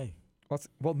going to L.A.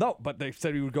 Well, no, but they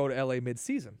said he would go to L.A.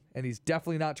 mid-season, and he's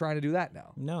definitely not trying to do that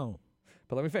now. No.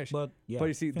 But let me finish. But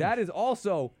you see, that is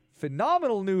also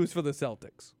phenomenal news for the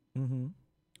Celtics.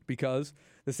 Because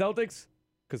the Celtics,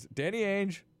 because Danny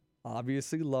Ainge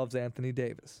obviously loves Anthony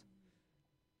Davis.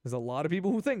 There's a lot of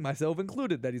people who think, myself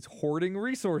included, that he's hoarding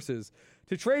resources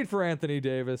to trade for Anthony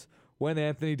Davis when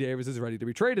Anthony Davis is ready to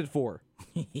be traded for.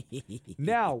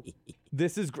 Now,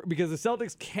 this is because the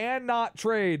Celtics cannot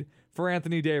trade for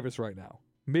Anthony Davis right now,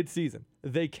 mid-season.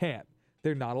 They can't.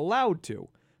 They're not allowed to.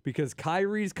 Because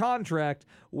Kyrie's contract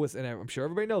was, and I'm sure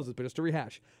everybody knows this, but just to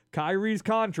rehash, Kyrie's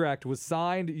contract was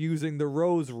signed using the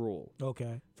Rose Rule.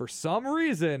 Okay. For some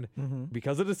reason,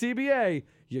 because of the CBA,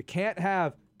 you can't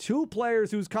have two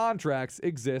players whose contracts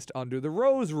exist under the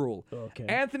Rose Rule. Okay.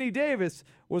 Anthony Davis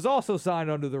was also signed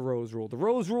under the Rose Rule. The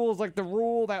Rose Rule is like the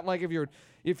rule that,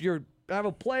 if you're have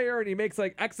a player and he makes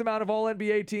X amount of all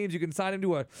NBA teams, you can sign him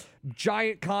to a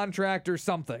giant contract or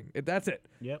something. That's it.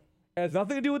 Yep. It has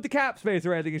nothing to do with the cap space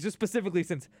or anything. It's just specifically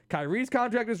since Kyrie's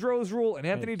contract is Rose Rule and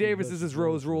Anthony Davis is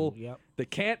Rose Rule, they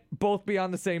can't both be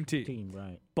on the same team.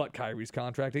 Right. But Kyrie's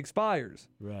contract expires.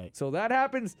 Right. So that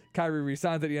happens. Kyrie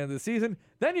resigns at the end of the season.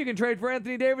 Then you can trade for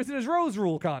Anthony Davis in his Rose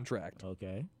Rule contract.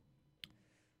 Okay.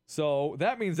 So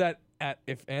that means that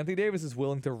if Anthony Davis is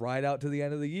willing to ride out to the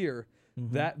end of the year,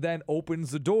 that then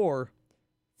opens the door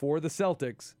for the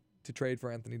Celtics to trade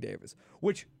for Anthony Davis,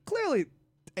 which clearly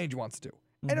Ainge wants to do.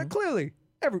 And clearly,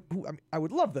 I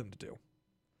would love them to do.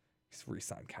 Just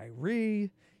re-sign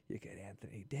Kyrie. You get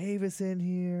Anthony Davis in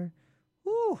here.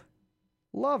 Woo!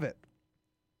 Love it.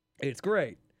 It's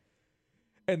great.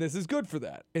 And this is good for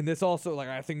that. And this also,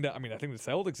 I think the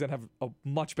Celtics then have a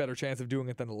much better chance of doing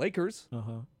it than the Lakers.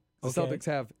 The Celtics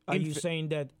have. Are you saying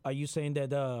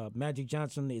that Magic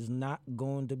Johnson is not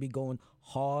going to be going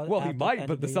hard? Well, he might,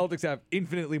 but the Celtics have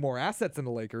infinitely more assets than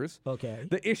the Lakers. Okay.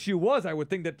 The issue was, I was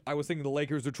thinking the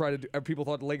Lakers would try to do. People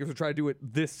thought the Lakers would try to do it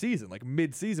this season,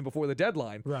 mid-season before the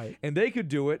deadline. Right. And they could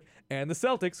do it, and the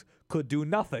Celtics could do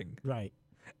nothing. Right.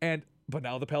 But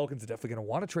now the Pelicans are definitely going to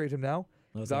want to trade him now.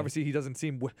 Because obviously he doesn't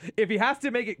seem... If he has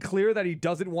to make it clear that he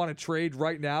doesn't want to trade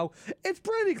right now, it's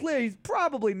pretty clear he's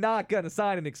probably not going to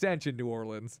sign an extension, New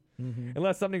Orleans,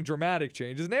 unless something dramatic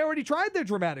changes. And they already tried their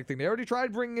dramatic thing. They already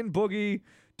tried bringing in Boogie,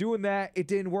 doing that. It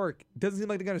didn't work. Doesn't seem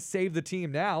like they're going to save the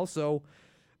team now, so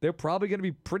they're probably going to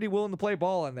be pretty willing to play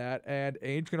ball on that, and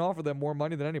Ainge can offer them more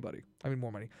money than anybody. I mean,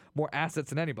 more money. More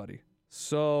assets than anybody.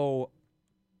 So...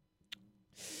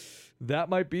 that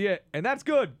might be it. And that's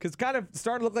good, because kind of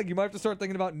starting to look like you might have to start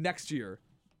thinking about next year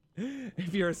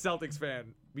if you're a Celtics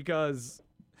fan. Because,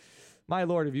 my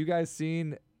Lord, have you guys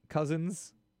seen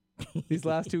Cousins these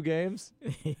last 2 games?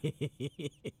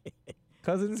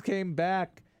 Cousins came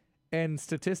back, and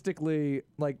statistically,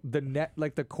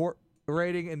 the court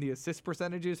rating and the assist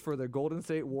percentages for the Golden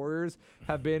State Warriors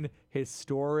have been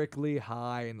historically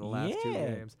high in the last 2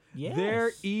 games. Yes.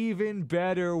 They're even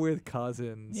better with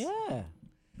Cousins. Yeah.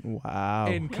 Wow.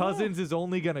 And Cousins is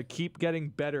only going to keep getting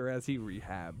better as he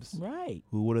rehabs. Right.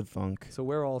 Who would have thunk? So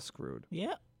we're all screwed.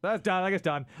 Yeah. That's done. I guess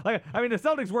done. The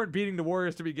Celtics weren't beating the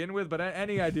Warriors to begin with, but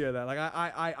any idea of that?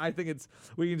 I think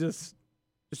we can just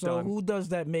So done. who does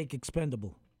that make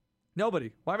expendable?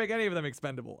 Nobody. Why make any of them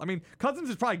expendable? I mean,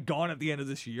 Cousins is probably gone at the end of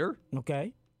this year.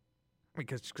 Okay.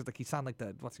 Because he's on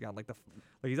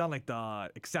he's on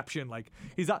the exception.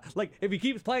 He's not if he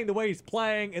keeps playing the way he's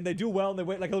playing and they do well and they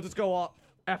win, he'll just go off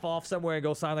somewhere and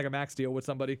go sign a max deal with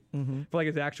somebody for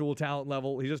his actual talent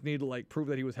level. He just need to prove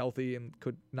that he was healthy and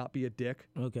could not be a dick.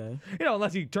 Okay.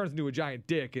 Unless he turns into a giant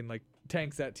dick and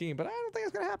tanks that team. But I don't think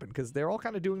it's gonna happen because they're all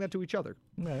kind of doing that to each other.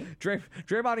 Right.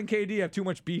 Draymond and KD have too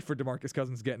much beef for DeMarcus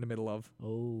Cousins to get in the middle of.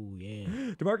 Oh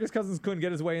yeah. DeMarcus Cousins couldn't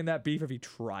get his way in that beef if he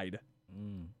tried.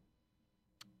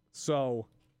 So.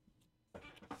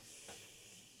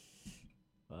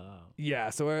 Wow. Yeah,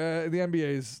 so the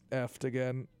NBA's effed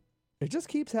again. It just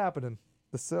keeps happening.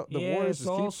 The Warriors it's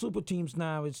all super teams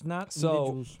now. It's not so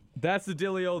individuals. that's the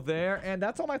dealio there, and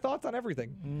that's all my thoughts on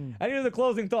everything. Any other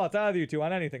closing thoughts, either of you two,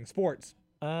 on anything? Sports,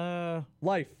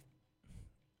 life.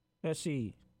 Let's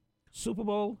see. Super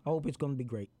Bowl. I hope it's going to be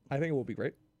great. I think it will be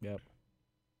great. Yep.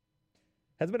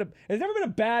 There's never been a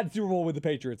bad Super Bowl with the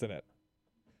Patriots in it.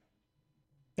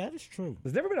 That is true.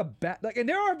 There's never been a bad and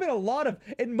there have been a lot of,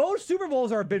 and most Super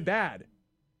Bowls have been bad.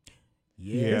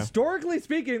 Yeah. Historically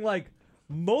speaking,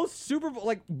 most Super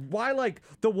Bowl, why,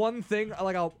 the one thing,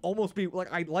 I'll almost be,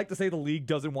 I'd like to say the league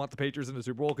doesn't want the Patriots in the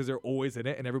Super Bowl because they're always in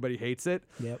it and everybody hates it.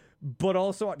 Yep. But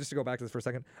also, just to go back to this for a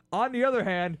second, on the other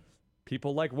hand,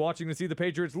 people like watching to see the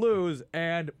Patriots lose,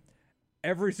 and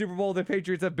every Super Bowl the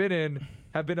Patriots have been in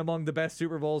have been among the best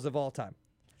Super Bowls of all time.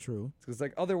 True. Because,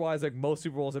 otherwise, most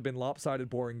Super Bowls have been lopsided,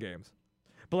 boring games.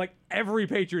 But, every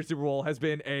Patriots Super Bowl has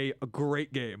been a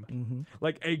great game.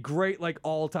 A great,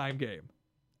 all-time game.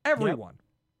 Everyone.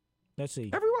 Yep. Let's see.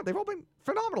 Everyone. They've all been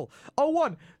phenomenal.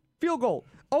 0-1, field goal.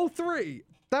 0-3,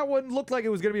 that one looked like it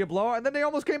was going to be a blowout, and then they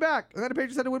almost came back. And then the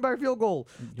Patriots had to win by a field goal.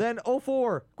 Then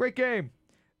 0-4, great game.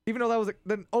 Even though that was,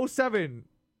 then 0-7,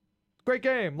 great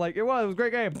game. It was a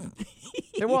great game.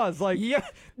 It was, yeah,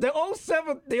 the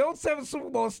 07 Super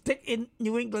Bowl stick in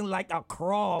New England like a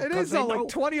crawl. It is,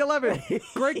 2011,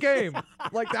 great game.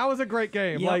 That was a great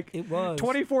game. Yep, it was.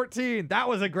 2014, that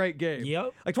was a great game.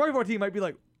 Yep. 2014 might be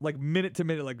minute to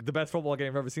minute, the best football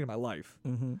game I've ever seen in my life.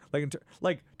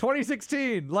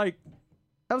 2016, that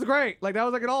was great. That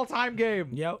was an all-time game.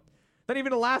 Yep. Then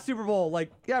even the last Super Bowl,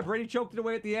 Brady choked it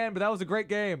away at the end, but that was a great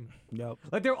game. Yep.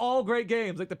 They're all great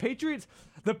games.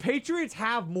 The Patriots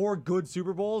have more good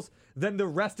Super Bowls than the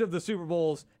rest of the Super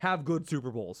Bowls have good Super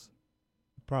Bowls.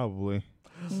 Probably.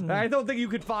 I don't think you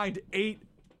could find 8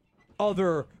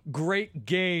 other great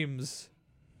games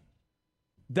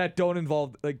that don't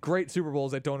involve, great Super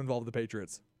Bowls that don't involve the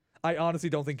Patriots. I honestly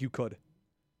don't think you could.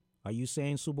 Are you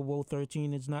saying Super Bowl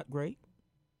 13 is not great?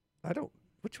 I don't.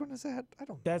 Which one is that? I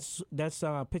don't know. That's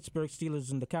Pittsburgh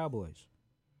Steelers and the Cowboys.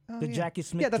 The Jackie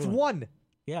Smith. Yeah, that's joint. one.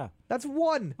 Yeah. That's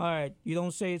one. All right. You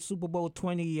don't say it's Super Bowl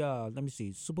 20. Let me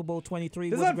see. Super Bowl 23.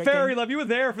 This is was a not great fair, game. Love. You were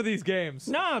there for these games.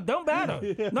 No, don't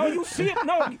matter. No, you see it.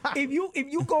 No, if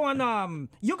you go on,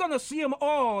 you're gonna see them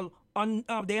all on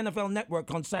the NFL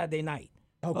Network on Saturday night.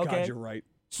 Oh okay? God, you're right.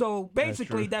 So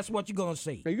basically, that's what you're gonna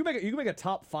see. Yeah, you can make a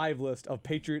top 5 list of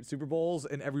Patriot Super Bowls,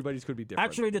 and everybody's could be different.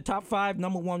 Actually, the top 5,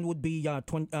 number 1 would be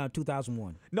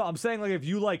 2001. No, I'm saying if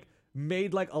you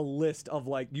made a list of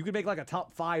you could make a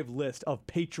top 5 list of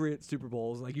Patriot Super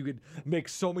Bowls. You could make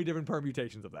so many different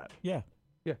permutations of that. Yeah.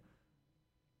 Yeah.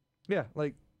 Yeah.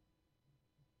 Trying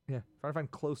to find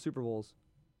close Super Bowls.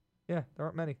 Yeah, there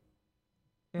aren't many.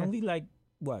 Yeah. Only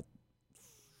what?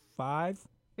 5?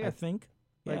 Yeah. I think.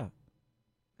 Yeah.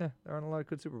 Yeah, there aren't a lot of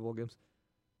good Super Bowl games.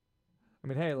 I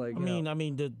mean, hey, like I mean,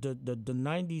 the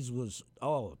 90s was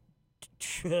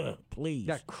please.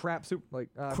 Yeah, crap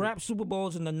Super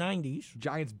Bowls in the 90s.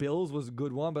 Giants Bills was a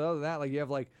good one, but other than that, like you have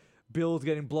like Bills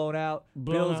getting blown out,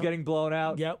 Bills getting blown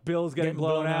out, Bills getting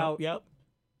blown out. Yep.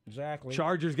 Exactly.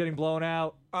 Chargers getting blown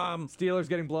out, Steelers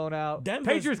getting blown out,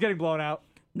 Patriots getting blown out.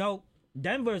 No,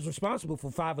 Denver is responsible for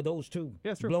 5 of those too.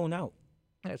 Yeah, it's true. Blown out.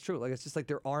 Yeah, it's true. Like it's just like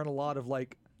there aren't a lot of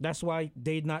like. That's why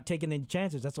they're not taking any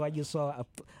chances. That's why you saw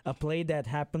a play that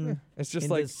happened. It's just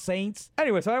in like the Saints.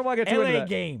 Anyway, so I don't want to get too into that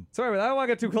game. Sorry, I don't want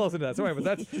to get too close into that. Sorry,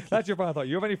 but that's your final thought.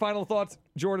 You have any final thoughts,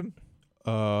 Jordan?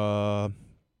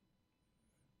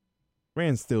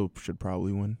 Rams still should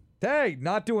probably win. Hey,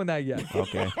 not doing that yet.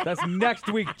 Okay. That's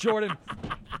next week, Jordan.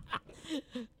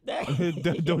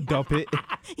 Don't dump it.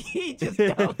 He just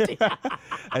dumped it. Is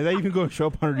that even going to show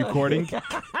up on a recording? I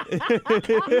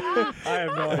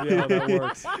have no idea how that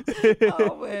works.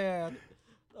 Oh, man.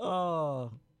 Oh.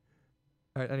 All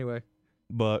right, anyway.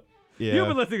 But, yeah. You've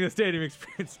been listening to Stadium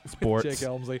Experience Sports. with Jake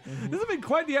Elmsley. This has been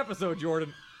quite the episode,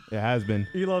 Jordan. It has been.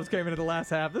 E-Loves came in at the last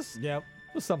half. This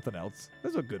was something else.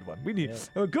 This was a good one. We need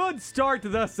a good start to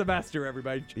the semester,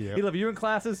 everybody. Yep. E-Love, you in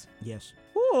classes? Yes.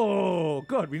 Oh,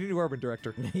 good. We need a new urban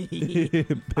director.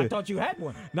 I thought you had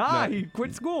one. Nah, he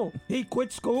quit school. He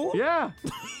quit school? Yeah.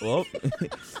 Well,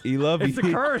 E-Love. It's a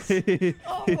curse.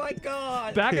 Oh, my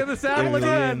God. Back in the saddle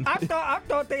again. I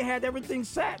thought they had everything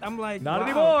set. I'm like, not wow.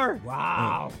 anymore.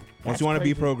 Wow. Once you want to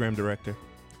be program director.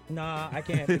 Nah, I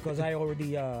can't because I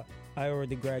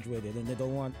already graduated, and they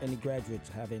don't want any graduates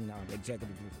having executive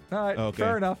review. All right,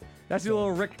 fair enough. That's your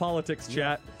little Rick politics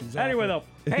chat. Exactly. Anyway, though.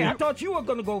 Hey, I thought you were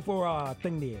going to go for a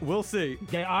thing there. We'll see.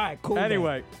 Yeah, all right, cool.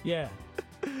 Anyway. Then.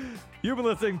 Yeah. You've been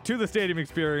listening to The Stadium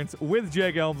Experience with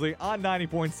Jake Elmsley on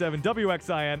 90.7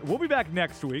 WXIN. We'll be back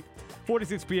next week, 4 to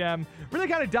 6 p.m. Really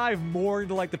kind of dive more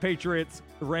into like the Patriots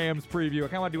Rams preview. I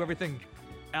kind of want to do everything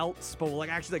else, but we'll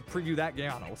like actually like preview that game.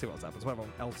 I don't know. We'll see what else happens. Whatever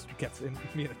else gets me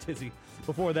in a tizzy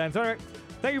before then. So, all right.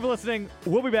 Thank you for listening.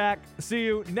 We'll be back. See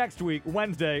you next week,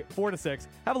 Wednesday, 4 to 6.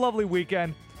 Have a lovely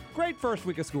weekend. Great first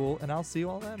week of school, and I'll see you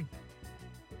all then.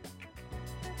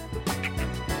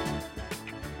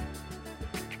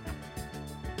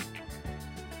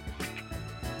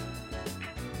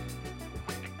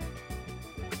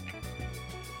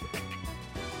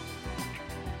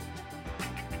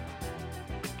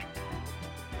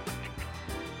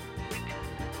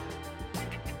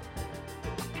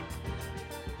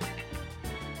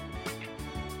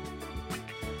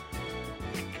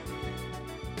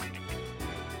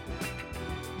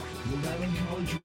 Rhode Island College